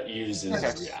 Yeah, that uses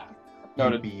Okay. react. You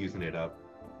Noted. would be using it up.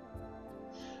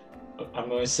 I'm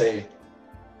going to say,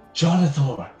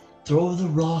 Jonathor, throw the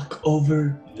rock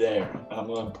over there. And I'm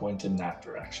going to point in that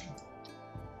direction.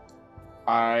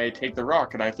 I take the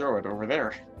rock and I throw it over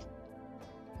there.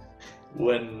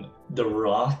 When the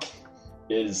rock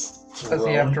is Does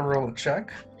he have to thrown roll a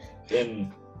check?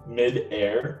 in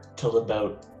mid-air till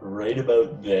right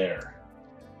about there,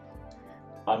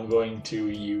 I'm going to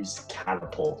use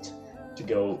catapult to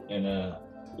go in a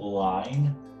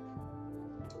line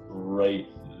right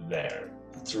there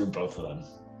through both of them.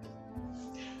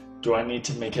 Do I need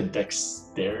to make a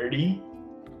dexterity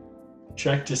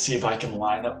check to see if I can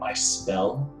line up my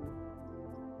spell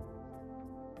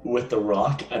with the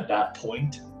rock at that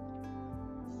point?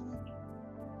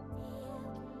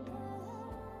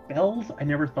 Spells, I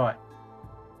never thought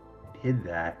did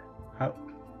that. How?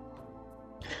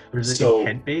 Or is it So-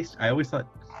 intent based? I always thought,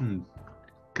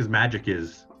 because magic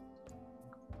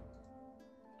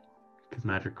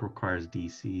requires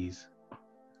DCs.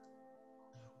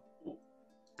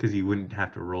 Because you wouldn't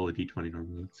have to roll a d20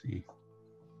 normally. Let's see.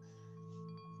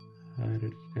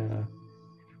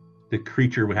 The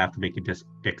creature would have to make a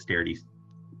dexterity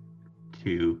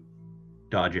to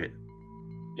dodge it.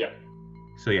 Yeah.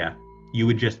 So yeah, you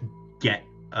would just get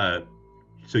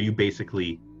so you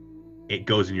basically, it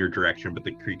goes in your direction, but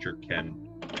the creature can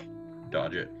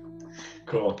dodge it.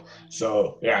 Cool.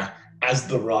 So, yeah, as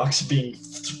the rock's being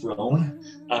thrown,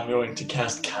 I'm going to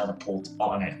cast Catapult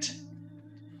on it.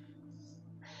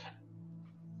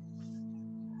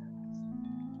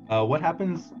 What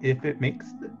happens if it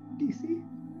makes the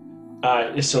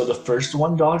DC? So the first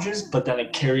one dodges, but then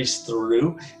it carries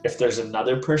through. If there's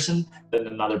another person, then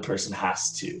another person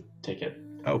has to take it.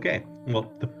 Okay.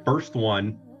 Well, the first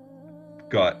one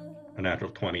got a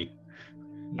natural 20.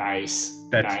 Nice.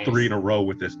 That's nice. 3 in a row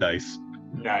with this dice.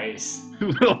 Nice.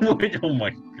 Oh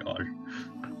my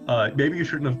gosh. Maybe you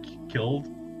shouldn't have killed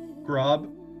Grob.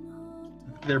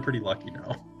 They're pretty lucky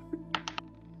now.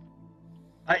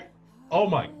 Oh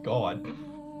my god.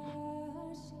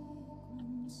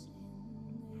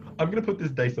 I'm gonna put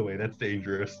this dice away. That's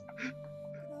dangerous.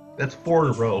 That's 4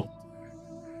 in a row.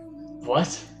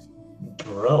 What?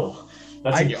 Bro.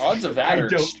 That's The odds of that I are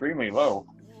don't- extremely low.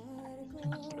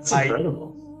 That's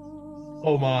incredible.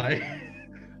 Oh my.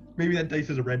 Maybe that dice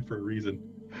is a red for a reason.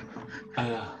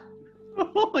 I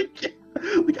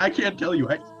can't tell you.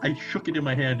 I shook it in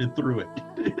my hand and threw it.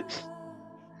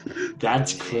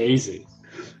 That's crazy.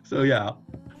 So yeah.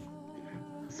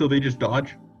 So they just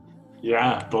dodge?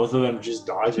 Yeah, both of them just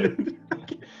dodge it.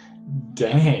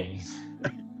 Dang.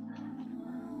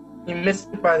 You missed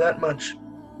it by that much.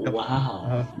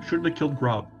 Wow. Shouldn't have killed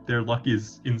Grob. Their luck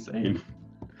is insane.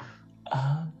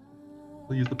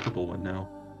 We'll use the purple one now.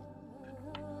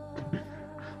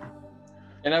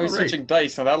 And now he's Alright. switching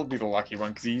dice, so that'll be the lucky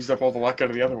one, because he used up all the luck out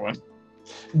of the other one.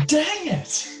 Dang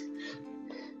it!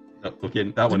 Oh, okay, that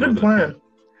It's a one good was plan.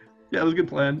 Yeah, it was a good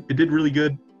plan. It did really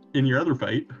good in your other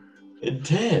fight. It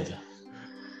did.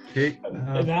 Okay.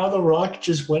 And now the rock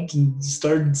just went and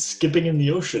started skipping in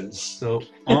the ocean. So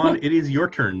it is your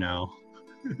turn now.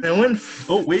 It went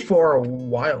Oh, wait. for a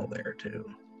while there, too.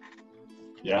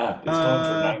 Yeah, it's going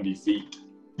for 90 feet.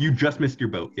 You just missed your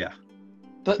boat, yeah.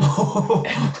 Does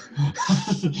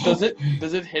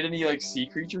it hit any like sea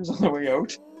creatures on the way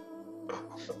out?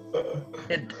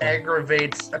 It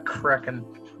aggravates a kraken.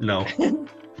 No.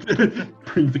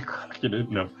 Bring the kraken in.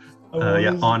 No.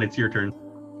 Yeah, it's your turn.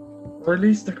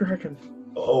 Release the kraken.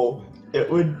 Oh, it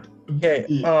would. Okay,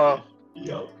 Yeah,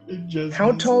 it just.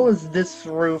 how tall is this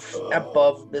roof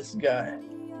above this guy?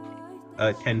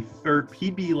 10, or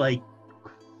he'd be like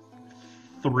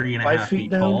 3.5 5 feet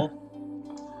feet down? tall.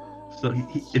 So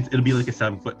it'll be like a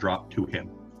 7-foot drop to him.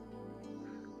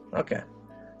 Okay.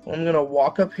 Well, I'm gonna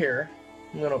walk up here.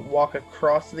 I'm gonna walk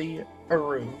across the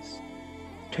roofs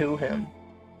to him.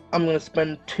 I'm gonna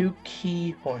spend 2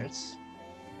 key points.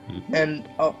 Mhm.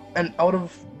 And out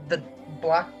of the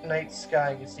black night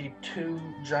sky, you see 2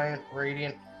 giant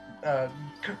radiant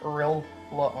gorilla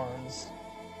arms.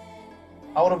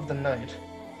 Out of the night.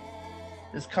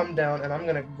 Just come down, and I'm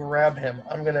gonna grab him.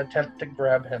 I'm gonna attempt to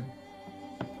grab him.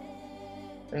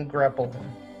 And grapple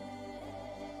him.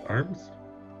 Arms?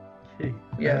 Okay.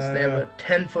 Yes, they have a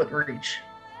 10-foot reach.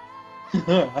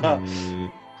 Mm,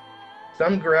 So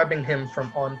I'm grabbing him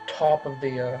from on top of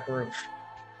the roof.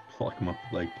 pluck him up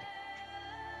like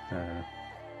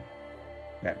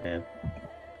Batman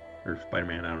or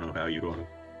Spider-Man. I don't know how you'd want to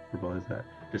verbalize that.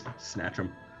 Just snatch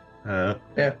him. How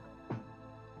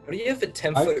do you have a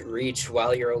 10-foot reach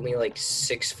while you're only like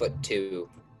 6'2"?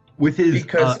 With his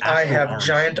Because I astral have arms.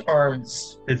 giant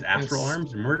arms. His astral Yes.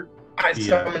 arms. Remember? I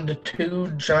Yeah. summoned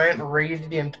 2 giant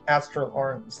radiant astral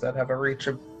arms that have a reach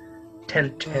of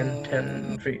 10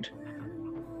 feet.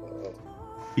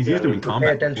 He's Yeah, used them in pay Pay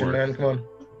combat attention, before. man. Come on.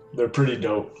 They're pretty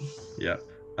dope. Yeah.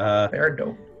 They're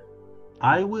dope.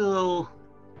 I will.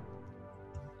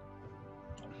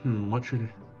 What should I?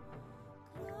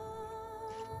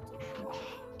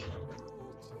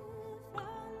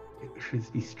 Should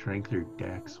it be strength or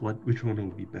dex? Which one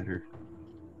will be better?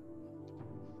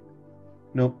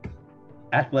 Nope.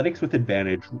 Athletics with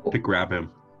advantage to grab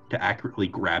him. to accurately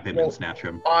grab him Well, and snatch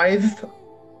him. The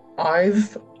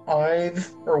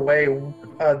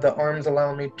arms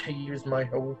allow me to use my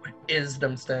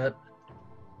wisdom stat.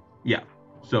 Yeah.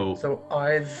 So So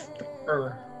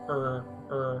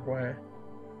way.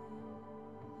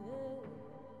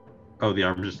 oh, the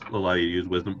arms just allow you to use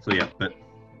wisdom. So yeah, but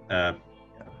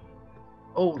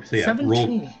Oh, so yeah, 17.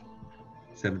 roll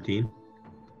 17.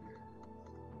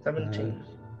 17.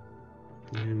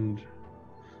 And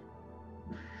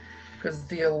Because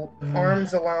the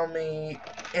arms allow me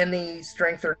any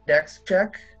strength or dex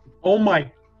check oh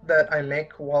my, that I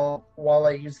make while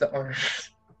I use the arms.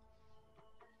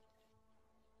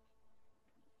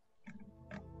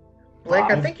 Blake,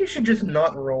 I think you should just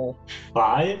not roll.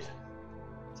 5.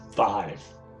 5.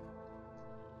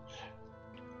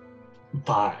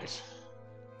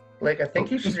 Blake, I think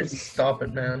you should just stop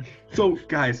it, man. so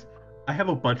guys, I have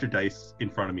a bunch of dice in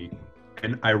front of me,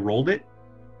 and I rolled it,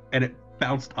 and it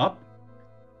bounced up,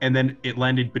 and then it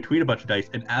landed between a bunch of dice,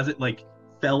 and as it like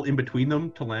fell in between them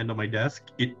to land on my desk,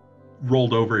 it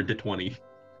rolled over into 20.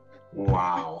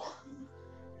 Wow.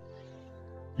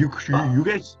 You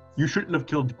guys, you shouldn't have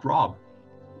killed Grob.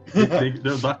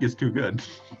 Their luck is too good.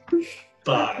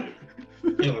 5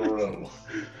 in a row.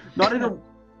 Not in a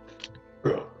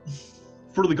Bro.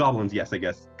 for the goblins, yes, I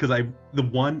guess, because the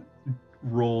one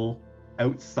roll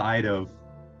outside of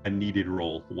a needed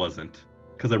roll wasn't,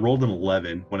 because I rolled an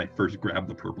 11 when I first grabbed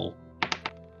the purple,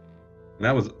 and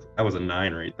that was a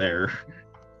 9 right there.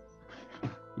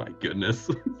 My goodness.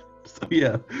 So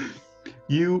yeah,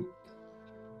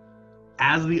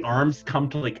 as the arms come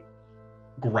to like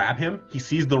grab him, he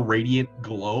sees the radiant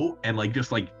glow and like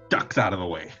just like ducks out of the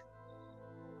way.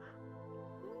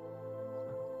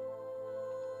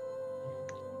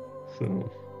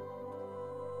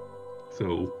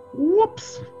 So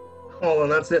whoops. Oh, well,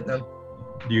 that's it then.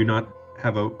 Do you not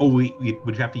have a? Oh wait,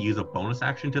 would you have to use a bonus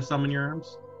action to summon your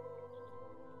arms?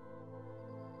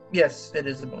 Yes, it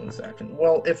is a bonus action.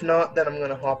 Well, if not, then I'm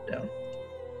gonna hop down.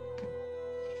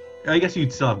 I guess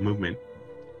you'd still have movement.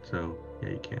 So yeah,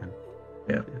 you can.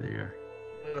 Yeah. There you are.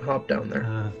 I'm gonna hop down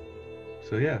there.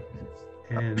 So yeah.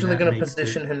 I'm And actually that gonna makes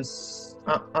position it- him.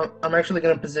 I'm actually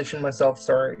gonna position myself.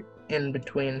 Sorry, in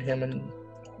between him and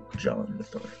John.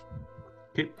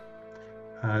 Okay.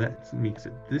 That makes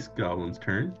it this goblin's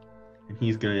turn, and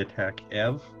he's gonna attack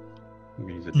Ev. I'm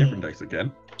gonna use a different dice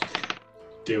again.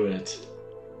 Do it.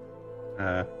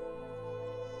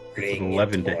 It's an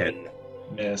 11 to hit.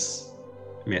 Miss.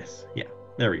 Miss. Yeah.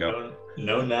 There we go.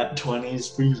 No nat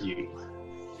 20s for you.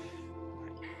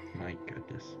 My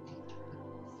goodness.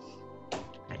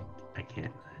 I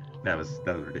can't. That was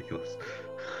ridiculous.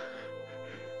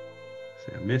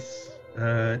 So miss.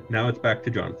 Now it's back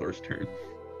to John Thor's turn.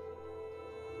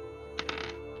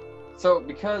 So,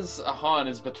 because Han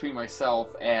is between myself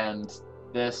and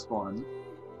this one,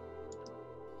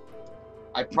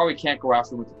 I probably can't go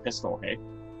after him with a pistol, hey?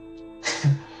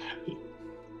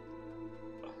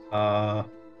 I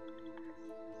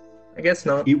guess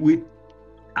not. It would.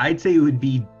 I'd say it would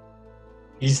be.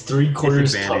 He's 3/4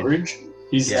 Disadvantage. coverage.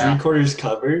 He's Yeah. 3/4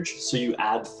 coverage, so you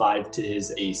add 5 to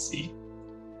his AC.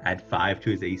 Add 5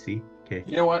 to his AC. Okay.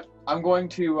 You know what? I'm going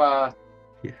to,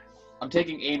 Yeah. I'm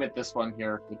taking aim at this one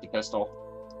here with the pistol.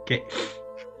 Okay.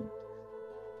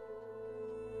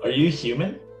 Are you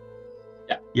human?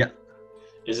 Yeah. Yeah.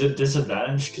 Is it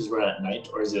disadvantaged because we're at night,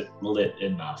 or is it lit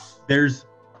enough? There's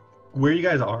where you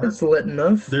guys are. It's lit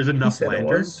enough. There's He enough said it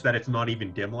lanterns was. that it's not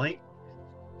even dim light.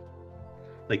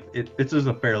 Like this is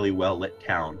a fairly well lit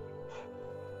town.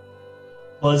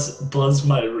 Plus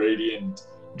my radiant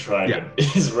dragon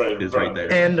is right in Is front right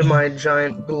there. And my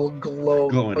giant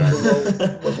Glowing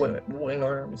wing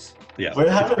arms. Yeah. We're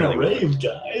it's having a fairly well lit. rave,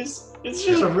 guys. It's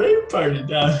just a rave party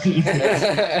down here.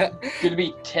 It's gonna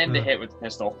be 10 to hit with the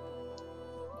pistol.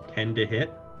 10 to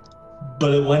hit.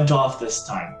 But it went off this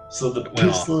time, so the It went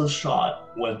pistol shot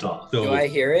went off. So Do I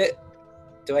hear it?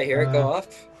 Do I hear it go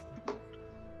off?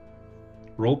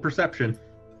 roll perception.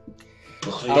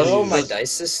 I'll roll my Please.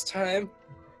 dice this time.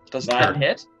 Does Nine. 10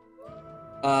 hit?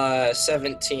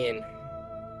 17.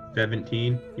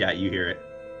 17. Yeah, you hear it.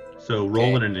 So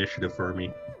roll an initiative for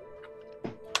me.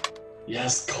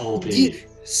 Yes, Colby.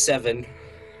 7.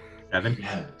 7.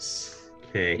 Yes.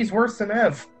 Okay. He's worse than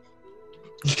Ev.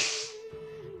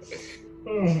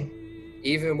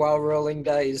 Even while rolling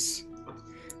dice.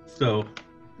 So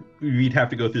we'd have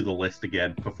to go through the list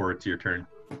again before it's your turn.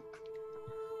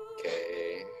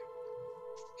 Okay.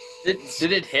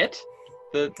 Did it hit?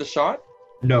 The shot?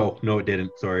 No, it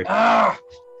didn't. Sorry. Ah!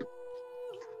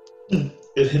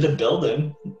 It hit a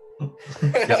building.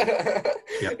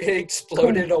 Yep. It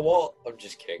exploded a wall. I'm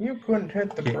just kidding. You couldn't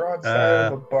hit the Okay,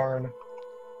 broadside of a barn.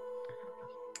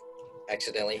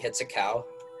 Accidentally hits a cow.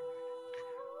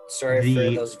 Sorry The-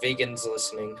 for those vegans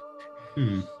listening.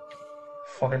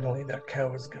 Finally, that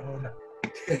cow is gone.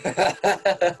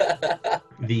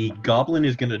 The goblin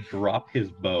is going to drop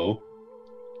his bow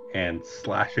and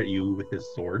slash at you with his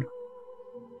sword.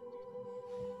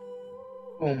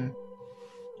 Boom.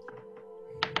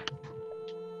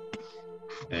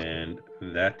 And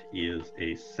that is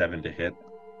a 7 to hit.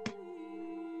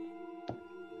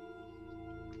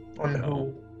 On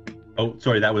who? Oh,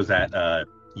 sorry, that was at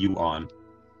you on.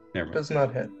 Never mind. Does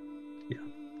not hit.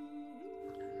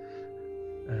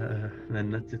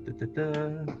 Then that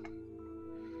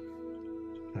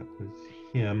was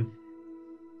him.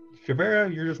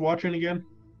 Shavera, you're just watching again?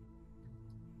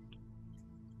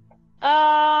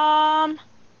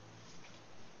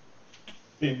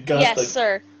 We've got Yes, the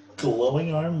sir.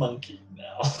 glowing arm monkey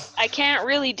now. I can't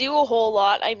really do a whole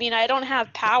lot. I mean, I don't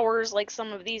have powers like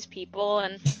some of these people,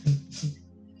 and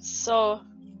so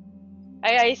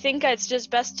I think it's just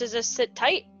best to just sit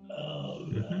tight. Oh,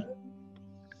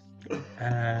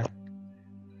 That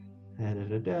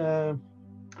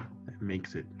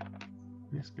makes it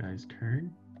this guy's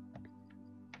turn.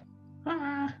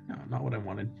 No, not what I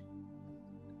wanted.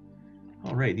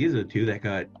 All right, these are the two that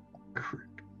got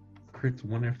crits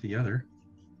one after the other.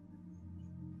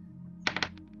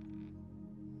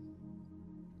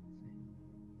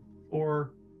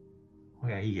 Or, oh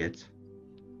yeah, he hits.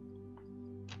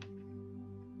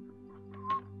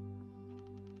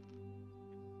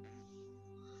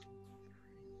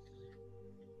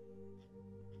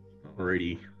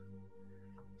 Alrighty.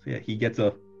 So yeah, he gets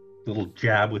a little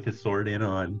jab with his sword in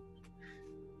on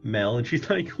Mel, and she's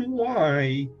like,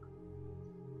 why?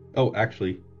 Oh,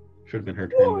 actually, should have been her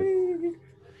turn.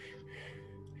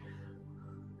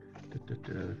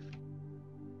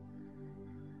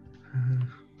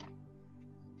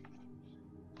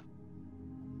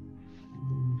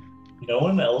 no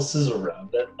one else is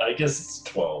around it. I guess it's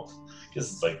 12. I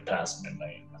guess it's like past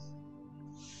midnight.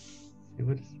 It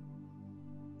was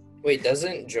Wait,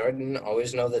 doesn't Jordan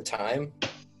always know the time?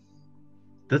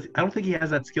 I don't think he has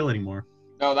that skill anymore.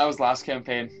 No, that was last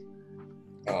campaign.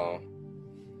 Oh.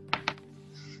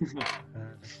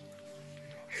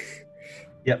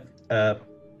 Yep.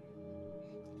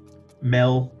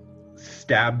 Mel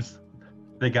stabs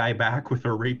the guy back with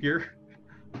her rapier.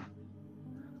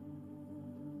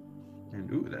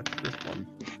 And ooh, that's this one.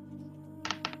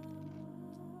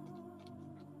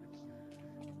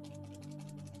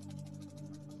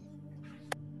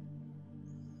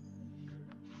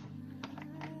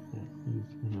 That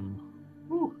is him.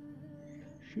 Ooh.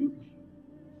 Shoot.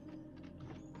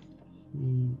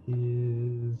 He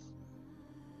is.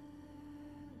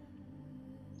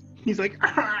 He's like,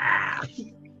 ah!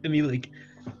 And he like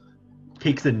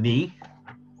takes a knee.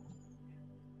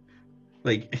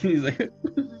 Like he's like,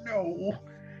 no.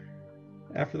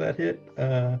 After that hit,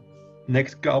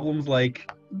 next goblin's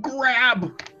like,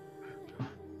 grab.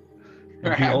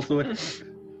 And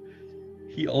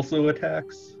he also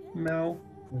attacks Mel.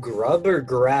 Grub or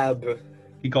grab?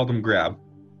 He called him grab.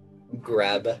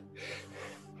 Grab.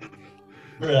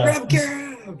 Grab.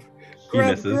 Grab. He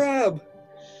misses. Grab.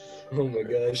 Oh my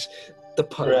gosh. The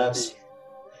puns.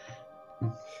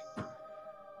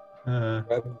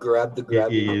 Grab the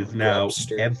grab. It is now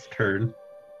grabster. Ev's turn.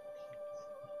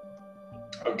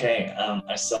 Okay,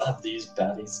 I still have these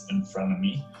baddies in front of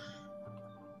me.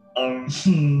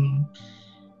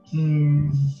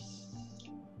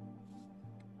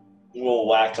 We'll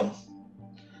whack them.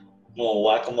 We'll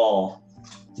whack them all.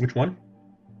 Which one?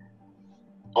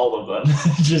 All of them.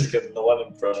 Just kidding. The one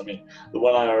in front of me. The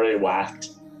one I already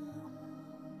whacked.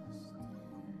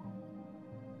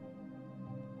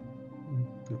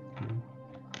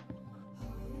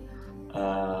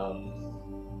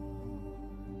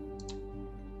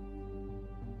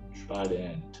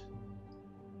 Trident.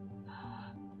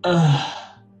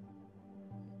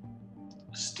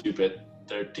 Stupid.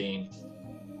 13.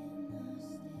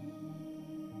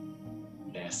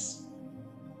 Miss.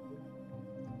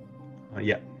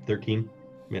 Yeah, 13.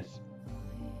 Miss.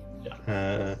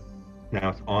 Yeah. Now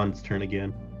it's On's turn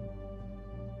again.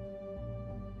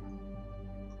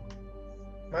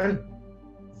 Mine?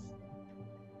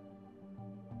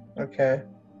 Okay.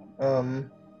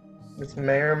 This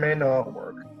may or may not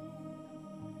work.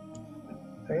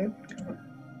 Okay.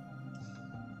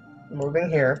 Moving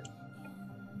here.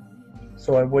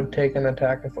 So I would take an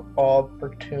attack of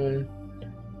opportunity.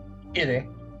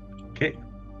 Okay.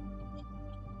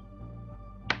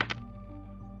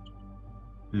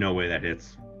 No way that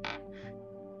hits.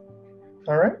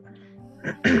 All right.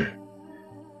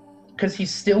 Because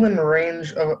he's still in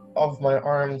range of my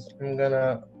arms, I'm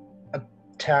gonna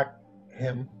attack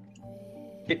him.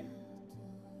 Okay.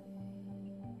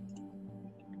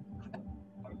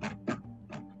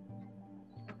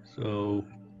 So,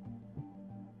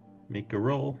 make a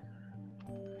roll.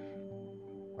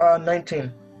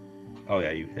 19. Oh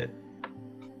yeah, you hit.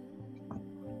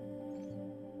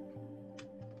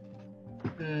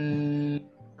 9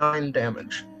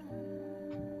 damage.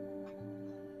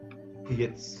 He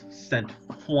gets sent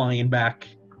flying back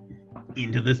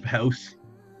into this house.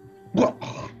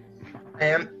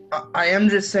 I am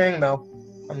just saying though,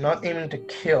 I'm not aiming to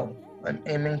kill. I'm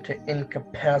aiming to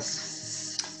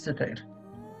incapacitate.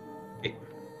 He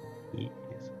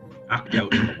is knocked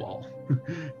out in the wall.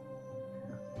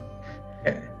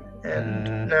 Okay.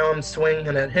 And now I'm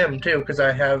swinging at him too, because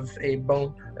I have a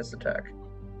bonus attack.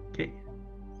 Okay.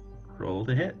 Roll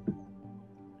to hit.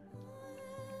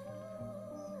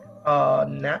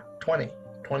 Nat 20.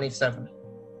 27.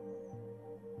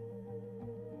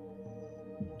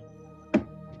 You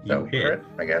So hit. crit,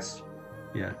 I guess.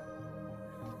 Yeah.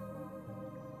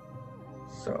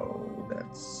 So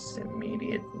that's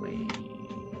immediately.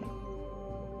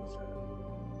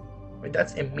 Wait,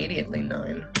 that's immediately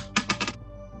 9.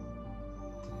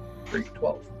 3,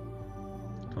 12.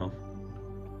 12.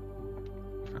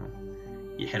 So,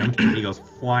 you hit him. He goes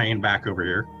flying back over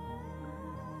here.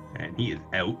 And he is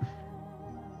out.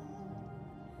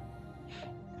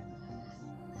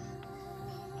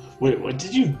 Wait, what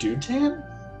did you do to him?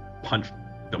 Punched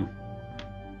him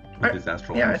with his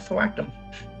astral Yeah, I arms. thwacked him.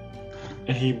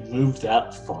 And he moved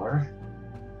that far?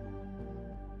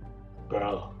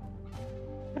 Bro.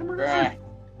 Bruh.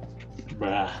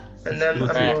 Bruh. And then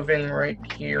Let's I'm see. moving right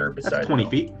here beside That's 20 Bill.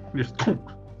 feet. Just.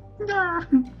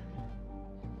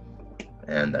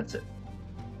 And that's it.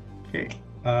 Okay.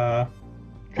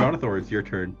 Jonathan, it's your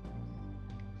turn.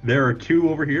 There are 2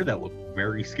 over here that look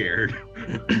very scared.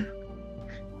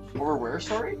 Over where,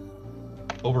 sorry?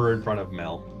 Over in front of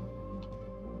Mel.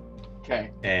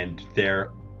 Okay. And there's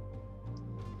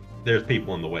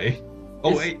people in the way.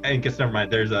 Oh, wait, I guess never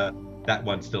mind. There's that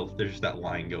one still. There's just that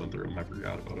line going through him. I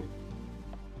forgot about him.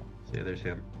 So yeah, there's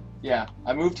him. Yeah,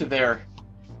 I moved to there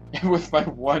with my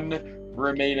one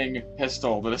remaining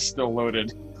pistol that is still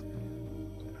loaded.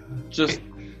 Just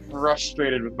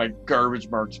frustrated with my garbage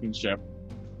marksmanship.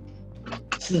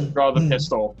 Draw the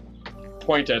pistol,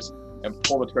 point it, and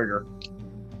pull the trigger.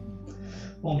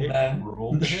 Oh Okay, man,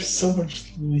 roll to there's hit. so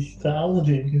much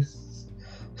lethality.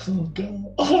 Oh god.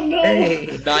 Oh no!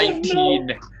 Hey!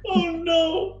 19. Oh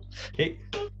no! Okay.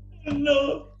 Oh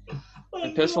no! Oh,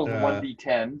 The pistol's Uh,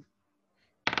 1d10.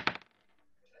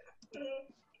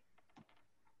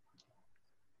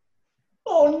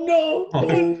 Oh no! Oh.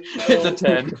 It's a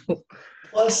 10.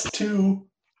 Plus 2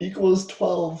 equals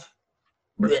 12.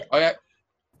 Oh yeah.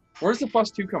 Where's the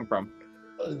 +2 come from?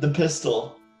 The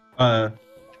pistol. Did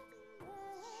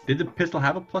the pistol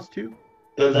have a +2?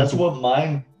 That's what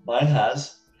mine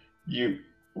has.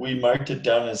 We marked it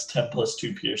down as 10 plus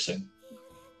 2 piercing.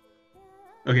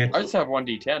 Okay. I just have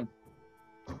 1d10.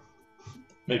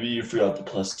 Maybe you forgot the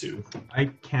plus 2. I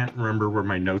can't remember where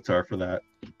my notes are for that.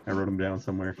 I wrote them down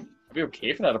somewhere. I'd be okay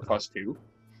if it had a +2.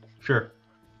 Sure.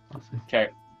 I'll see. Okay.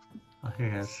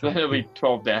 Okay. So that'll be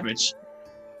 12 damage.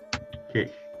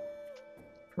 Okay.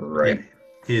 Right.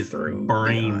 His through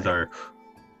brains the eye.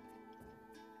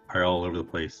 are all over the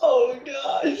place. Oh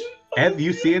gosh! Ev,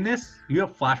 you seeing this? You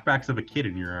have flashbacks of a kid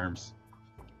in your arms.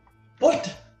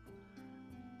 What?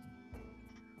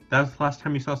 That was the last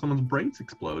time you saw someone's brains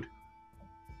explode.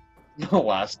 The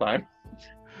last time.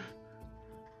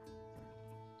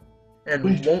 And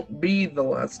Wait. won't be the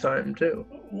last time, too.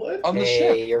 What? On the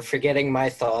Hey, ship. you're forgetting my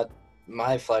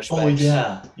flashbacks. Oh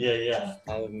yeah.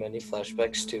 I have many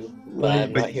flashbacks too, but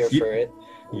I'm Wait, not here you- for it.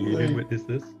 You didn't witness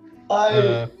this?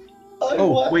 I Oh,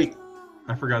 what? wait.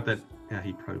 I forgot that. Yeah,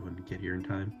 he probably wouldn't get here in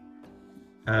time.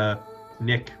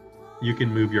 Nick, you can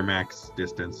move your max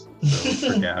distance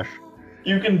so, for dash.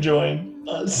 You can join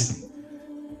us.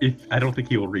 I don't think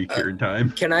he will reach here in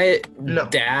time. Can I No.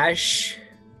 dash?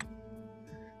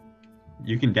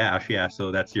 You can dash, yeah.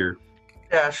 So that's your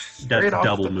Dash straight off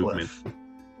double the movement. cliff.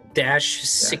 Dash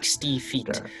 60 feet.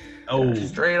 Dash. Oh,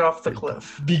 Straight off the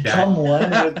cliff. Become one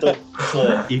with the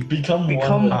cliff. Become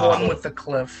Become one one with with the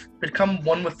cliff. Become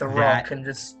one with the That- rock and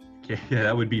just. yeah,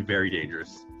 that would be very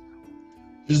dangerous.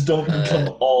 Just don't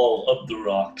become all of the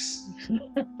rocks.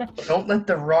 Don't let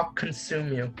the rock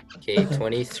consume you. Okay,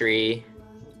 23.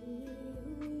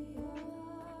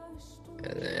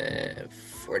 And then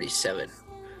 47.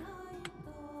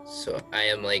 So I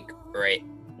am like right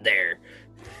there.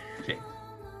 Okay.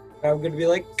 I'm gonna be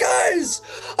like, guys,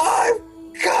 I'm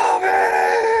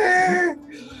coming!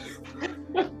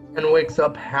 And wakes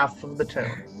up half of the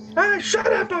town. Ah, shut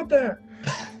up out there!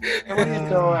 Hey, what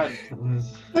are you doing?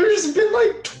 There's been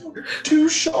like 2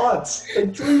 shots,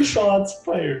 like 3 shots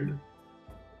fired.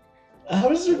 How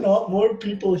is there not more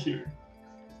people here?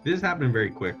 This is happening very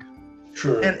quick.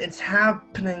 Sure. And it's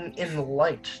happening in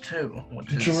light, too,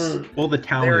 which is Sure. Well, the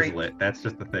town Very- is lit. That's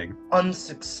just the thing.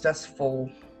 unsuccessful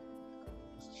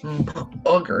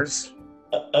buggers.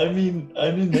 I mean,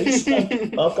 they snuck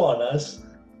up on us,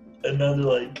 and now they're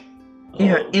like,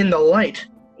 Yeah, oh, in the light.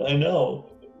 I know.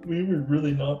 We were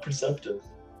really not perceptive.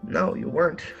 No, you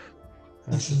weren't.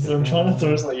 I'm trying to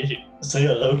throw say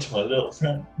hello to my little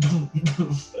friend.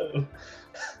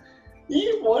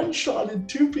 He one-shotted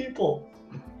 2 people.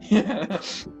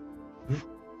 Yes, And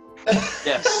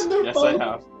they're yes, I both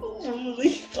have.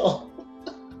 lethal.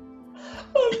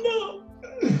 Oh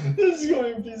no! There's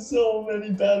going to be so many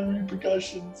bad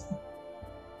repercussions.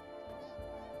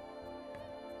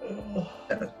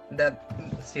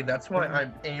 That's why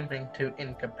I'm aiming to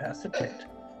incapacitate.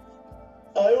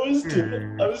 I was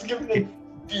giving them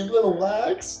a little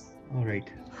lax. All right.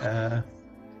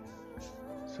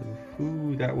 So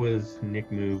who that was?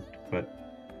 Nick moved, but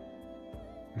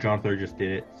Jonathan just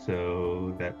did it.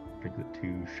 So that brings it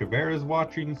to Shavera's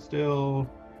watching still.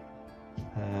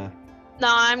 No,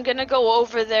 I'm gonna go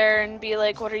over there and be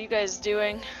like, what are you guys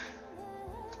doing?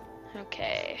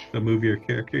 Okay, So move your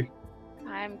character.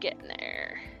 I'm getting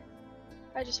there.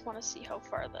 I just want to see how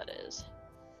far that is.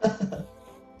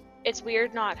 It's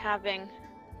weird not having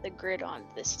the grid on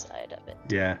this side of it.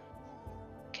 Yeah.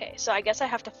 Okay, so I guess I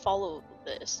have to follow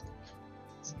this.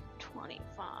 It's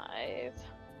 25.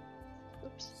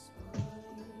 Oops.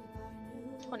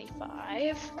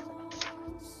 25.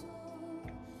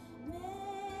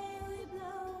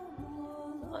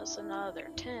 Plus another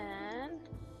 10.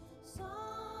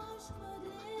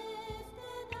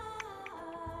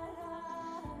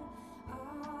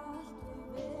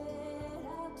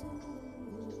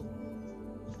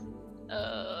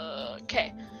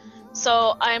 Okay,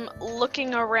 so I'm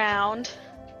looking around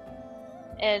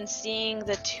and seeing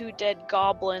the 2 dead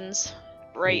goblins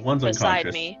right One's beside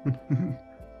unconscious. me.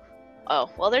 Oh,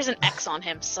 well, there's an X on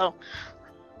him, so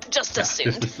just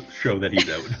assumed. Just to show that he's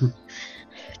out.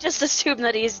 Just assume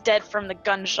that he's dead from the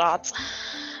gunshots.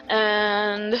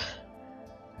 And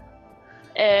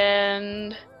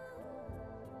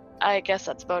I guess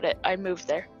that's about it. I moved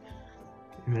there.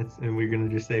 And we're gonna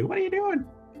just say, "What are you doing?"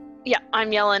 Yeah,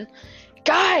 I'm yelling,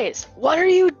 guys, what are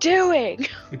you doing?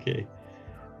 Okay.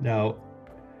 Now,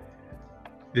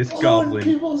 this Blowing goblin.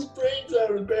 people's brains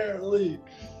out, apparently.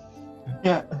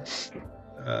 Yeah.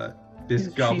 This Is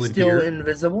goblin she still here.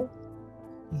 invisible?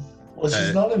 Well,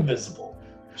 she's not invisible.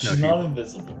 She's she- not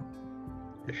invisible.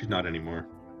 She's not anymore.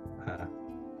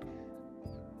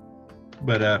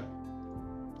 But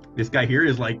this guy here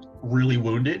is like really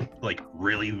wounded, like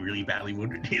really, really badly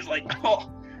wounded. He's like, "Oh,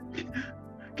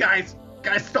 guys,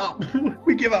 stop!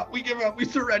 We give up! We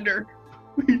surrender!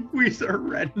 We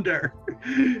surrender!"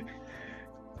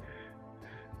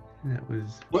 That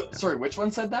was What? Sorry, which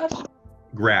one said that?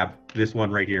 grab this one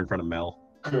right here in front of Mel.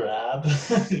 Grab.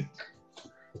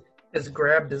 This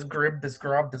grab, this grib, this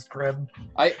grab, this grab.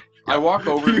 I walk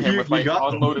over to him with You my got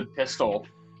them. unloaded pistol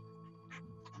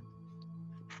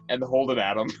and hold it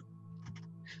at him.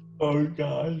 Oh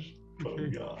gosh. Oh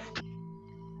god.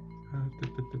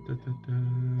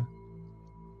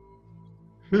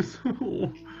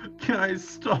 Guys,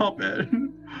 stop it.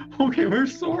 Okay, we're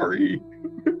sorry.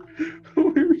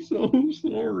 We're so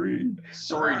sorry.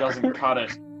 Sorry doesn't cut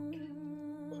it.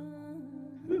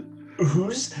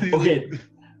 Who's okay?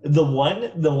 The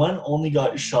one only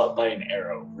got shot by an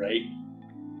arrow, right?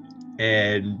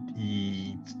 And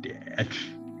he's dead.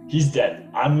 He's dead.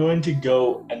 I'm going to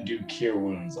go and do cure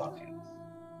wounds on him.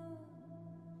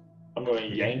 I'm going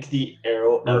to yank the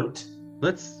arrow out.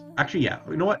 Let's actually, yeah.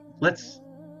 You know what? Let's.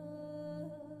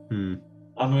 I'm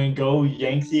going to go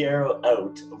yank the arrow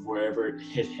out of wherever it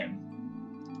hit him.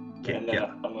 Okay, And then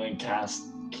yeah. I'm going to cast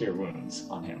cure wounds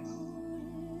on him.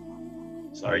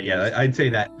 So All right, yeah. I'd say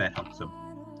that helps him,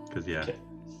 because yeah. Okay.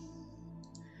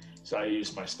 So I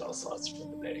use my spell slots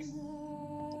for the day.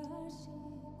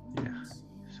 Yeah.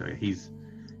 So yeah, he's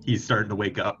starting to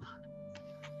wake up.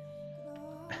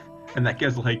 And that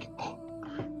guy's like,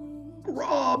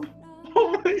 Rob!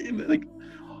 And like,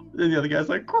 and the other guy's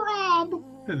like, Rob!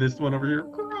 And this one over here,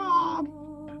 Rob!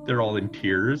 They're all in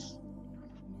tears.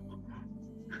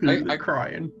 They're I-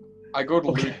 crying. I go to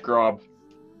Okay. loot Grob.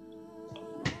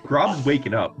 Grob's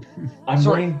waking up. I'm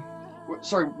Sorry. going.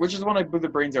 Sorry, which is the one I blew the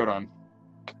brains out on?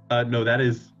 No, that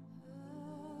is.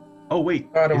 Oh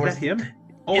wait, God, it is was that him?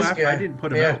 Oh, his I guy. didn't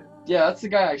put him Yeah. out. Yeah, that's the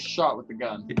guy I shot with the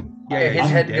gun. Yeah, his he's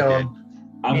head dead,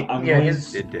 gone. I'm Yeah, going.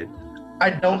 his. Dead. I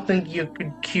don't think you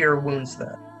could cure wounds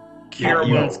that. Cure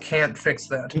you- wounds can't fix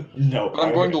that. No, But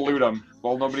I'm going to loot him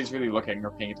while nobody's really looking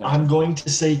or paying attention. I'm going to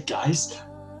say, guys,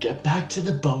 get back to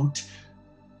the boat.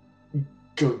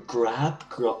 Go grab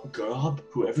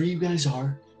whoever you guys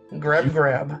are.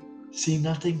 Grab. See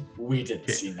nothing? We didn't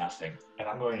Okay. see nothing. And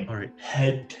I'm going All right.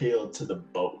 head tail to the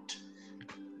boat.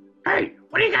 Hey,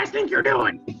 what do you guys think you're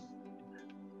doing?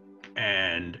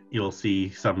 And you'll see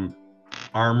some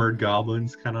armored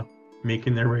goblins kind of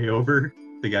making their way over.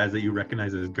 The guys that you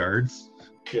recognize as guards.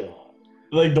 God.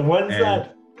 Like the ones And-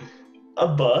 that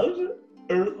above?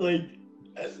 Or like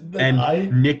that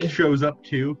And Nick shows up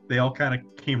too. They all kind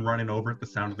of came running over at the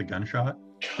sound of the gunshot.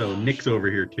 So Nick's over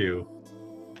here too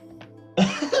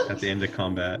at the end of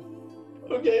combat.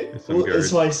 Okay. There's some guards.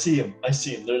 So I see him.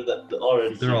 They're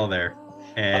already They're here. all there.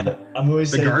 And I'm going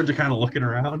to the say, guards are kind of looking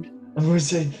around. I'm going to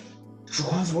say,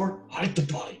 hide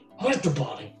the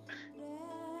body.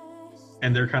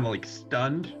 And they're kind of like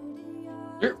stunned.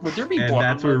 Would there be And blood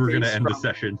that's on where my we're going to face end the from-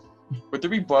 session. Would there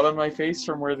be blood on my face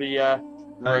from where the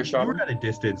where I You shot were him? at a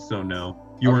distance, so no.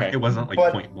 You weren't. Okay. It wasn't like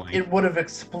But point blank. it would have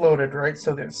exploded, right?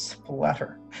 So there's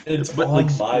splatter. It's But on like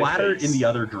my splatter face. in the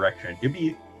other direction.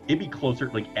 It'd be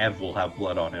closer. Like Ev will have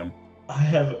blood on him. I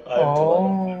have blood on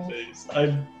Oh. my face.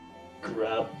 I've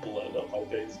grabbed blood on my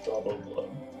face, drop of blood.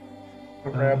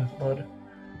 Grab blood.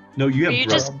 No, you have Are you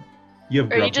grub. just- You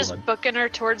have Are grub you just blood. booking her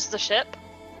towards the ship?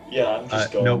 Yeah, I'm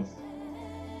just going. Nope.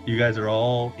 You guys are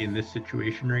all in this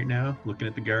situation right now, looking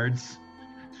at the guards.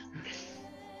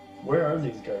 Where are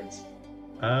these guards?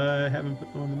 I haven't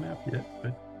put them on the map yet,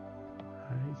 but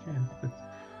I can.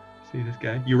 Let's see this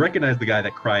guy. You recognize the guy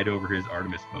that cried over his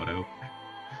Artemis photo.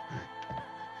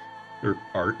 Or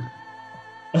art.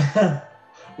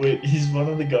 Wait, he's one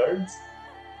of the guards?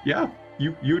 Yeah,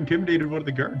 you intimidated one of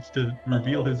the guards to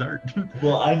reveal his art.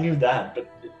 Well, I knew that,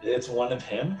 but it's one of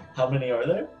him? How many are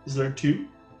there? Is there two?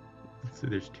 So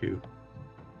there's two.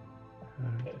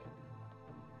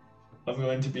 I'm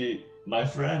going to be my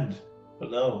friend.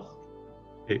 Hello.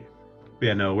 Okay.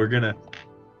 Yeah, no, we're gonna,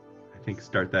 I think,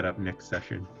 start that up next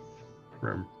session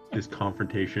from this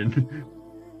confrontation.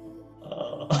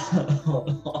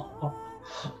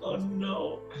 Oh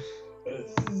no.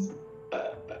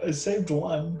 I saved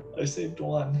one.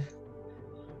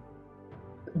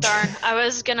 Darn, I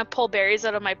was gonna pull berries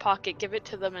out of my pocket, give it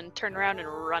to them, and turn around and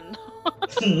run.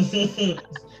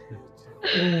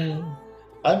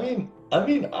 I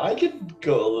mean, I could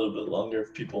go a little bit longer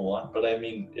if people want, but I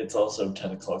mean, it's also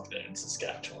 10 o'clock there in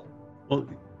Saskatchewan. Well,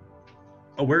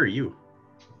 oh, where are you?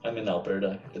 I'm in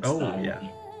Alberta. It's Oh, 9. yeah.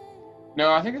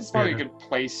 No, I think it's probably Yeah. a good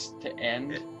place to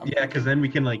end. Yeah, because then we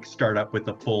can like start up with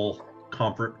the full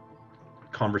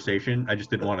conversation. I just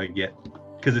didn't want to get,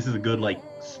 because this is a good like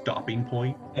stopping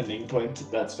point. Ending point.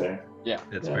 That's fair.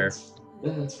 That's fair.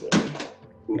 That's fair.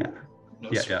 Ooh, Yeah. no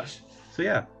Yeah. space. So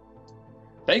yeah,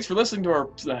 Thanks for listening to our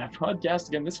podcast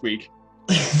again this week.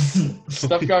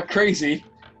 Stuff got crazy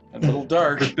and a little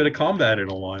dark. there's been a combat in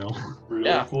a while, Real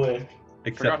Yeah. quick. Forgot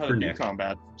except how for to do Nick.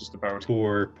 combat, just about.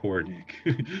 Poor Nick.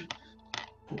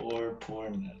 Poor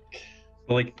Nick.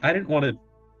 Like, I didn't want to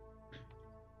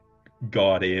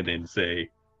God in and say,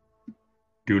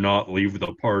 "Do not leave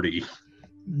the party."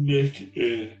 Nick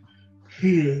is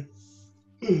here.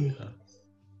 I don't know.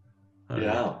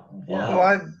 Yeah. Well, Wow.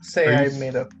 I'd say Are I you-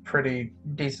 made a pretty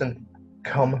decent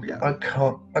Yeah.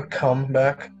 a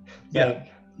comeback. Yeah.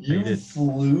 Like, you You did.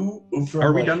 flew from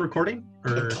Are we like, done recording?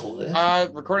 a Or cliff?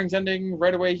 Recording's ending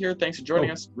right away here. Thanks for joining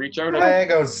Oh. us. Reach out. Bye,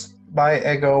 Eggos. Bye,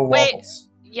 Eggo Wait. Waffles.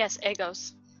 Yes,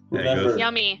 Eggos. There it Remember, goes.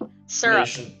 Yummy. Syrup.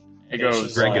 Nation, It goes.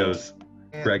 Nation's Greg Light goes.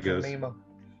 Greg goes. Mima.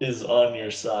 is on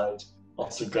your side.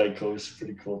 Also, Greg goes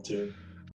pretty cool too.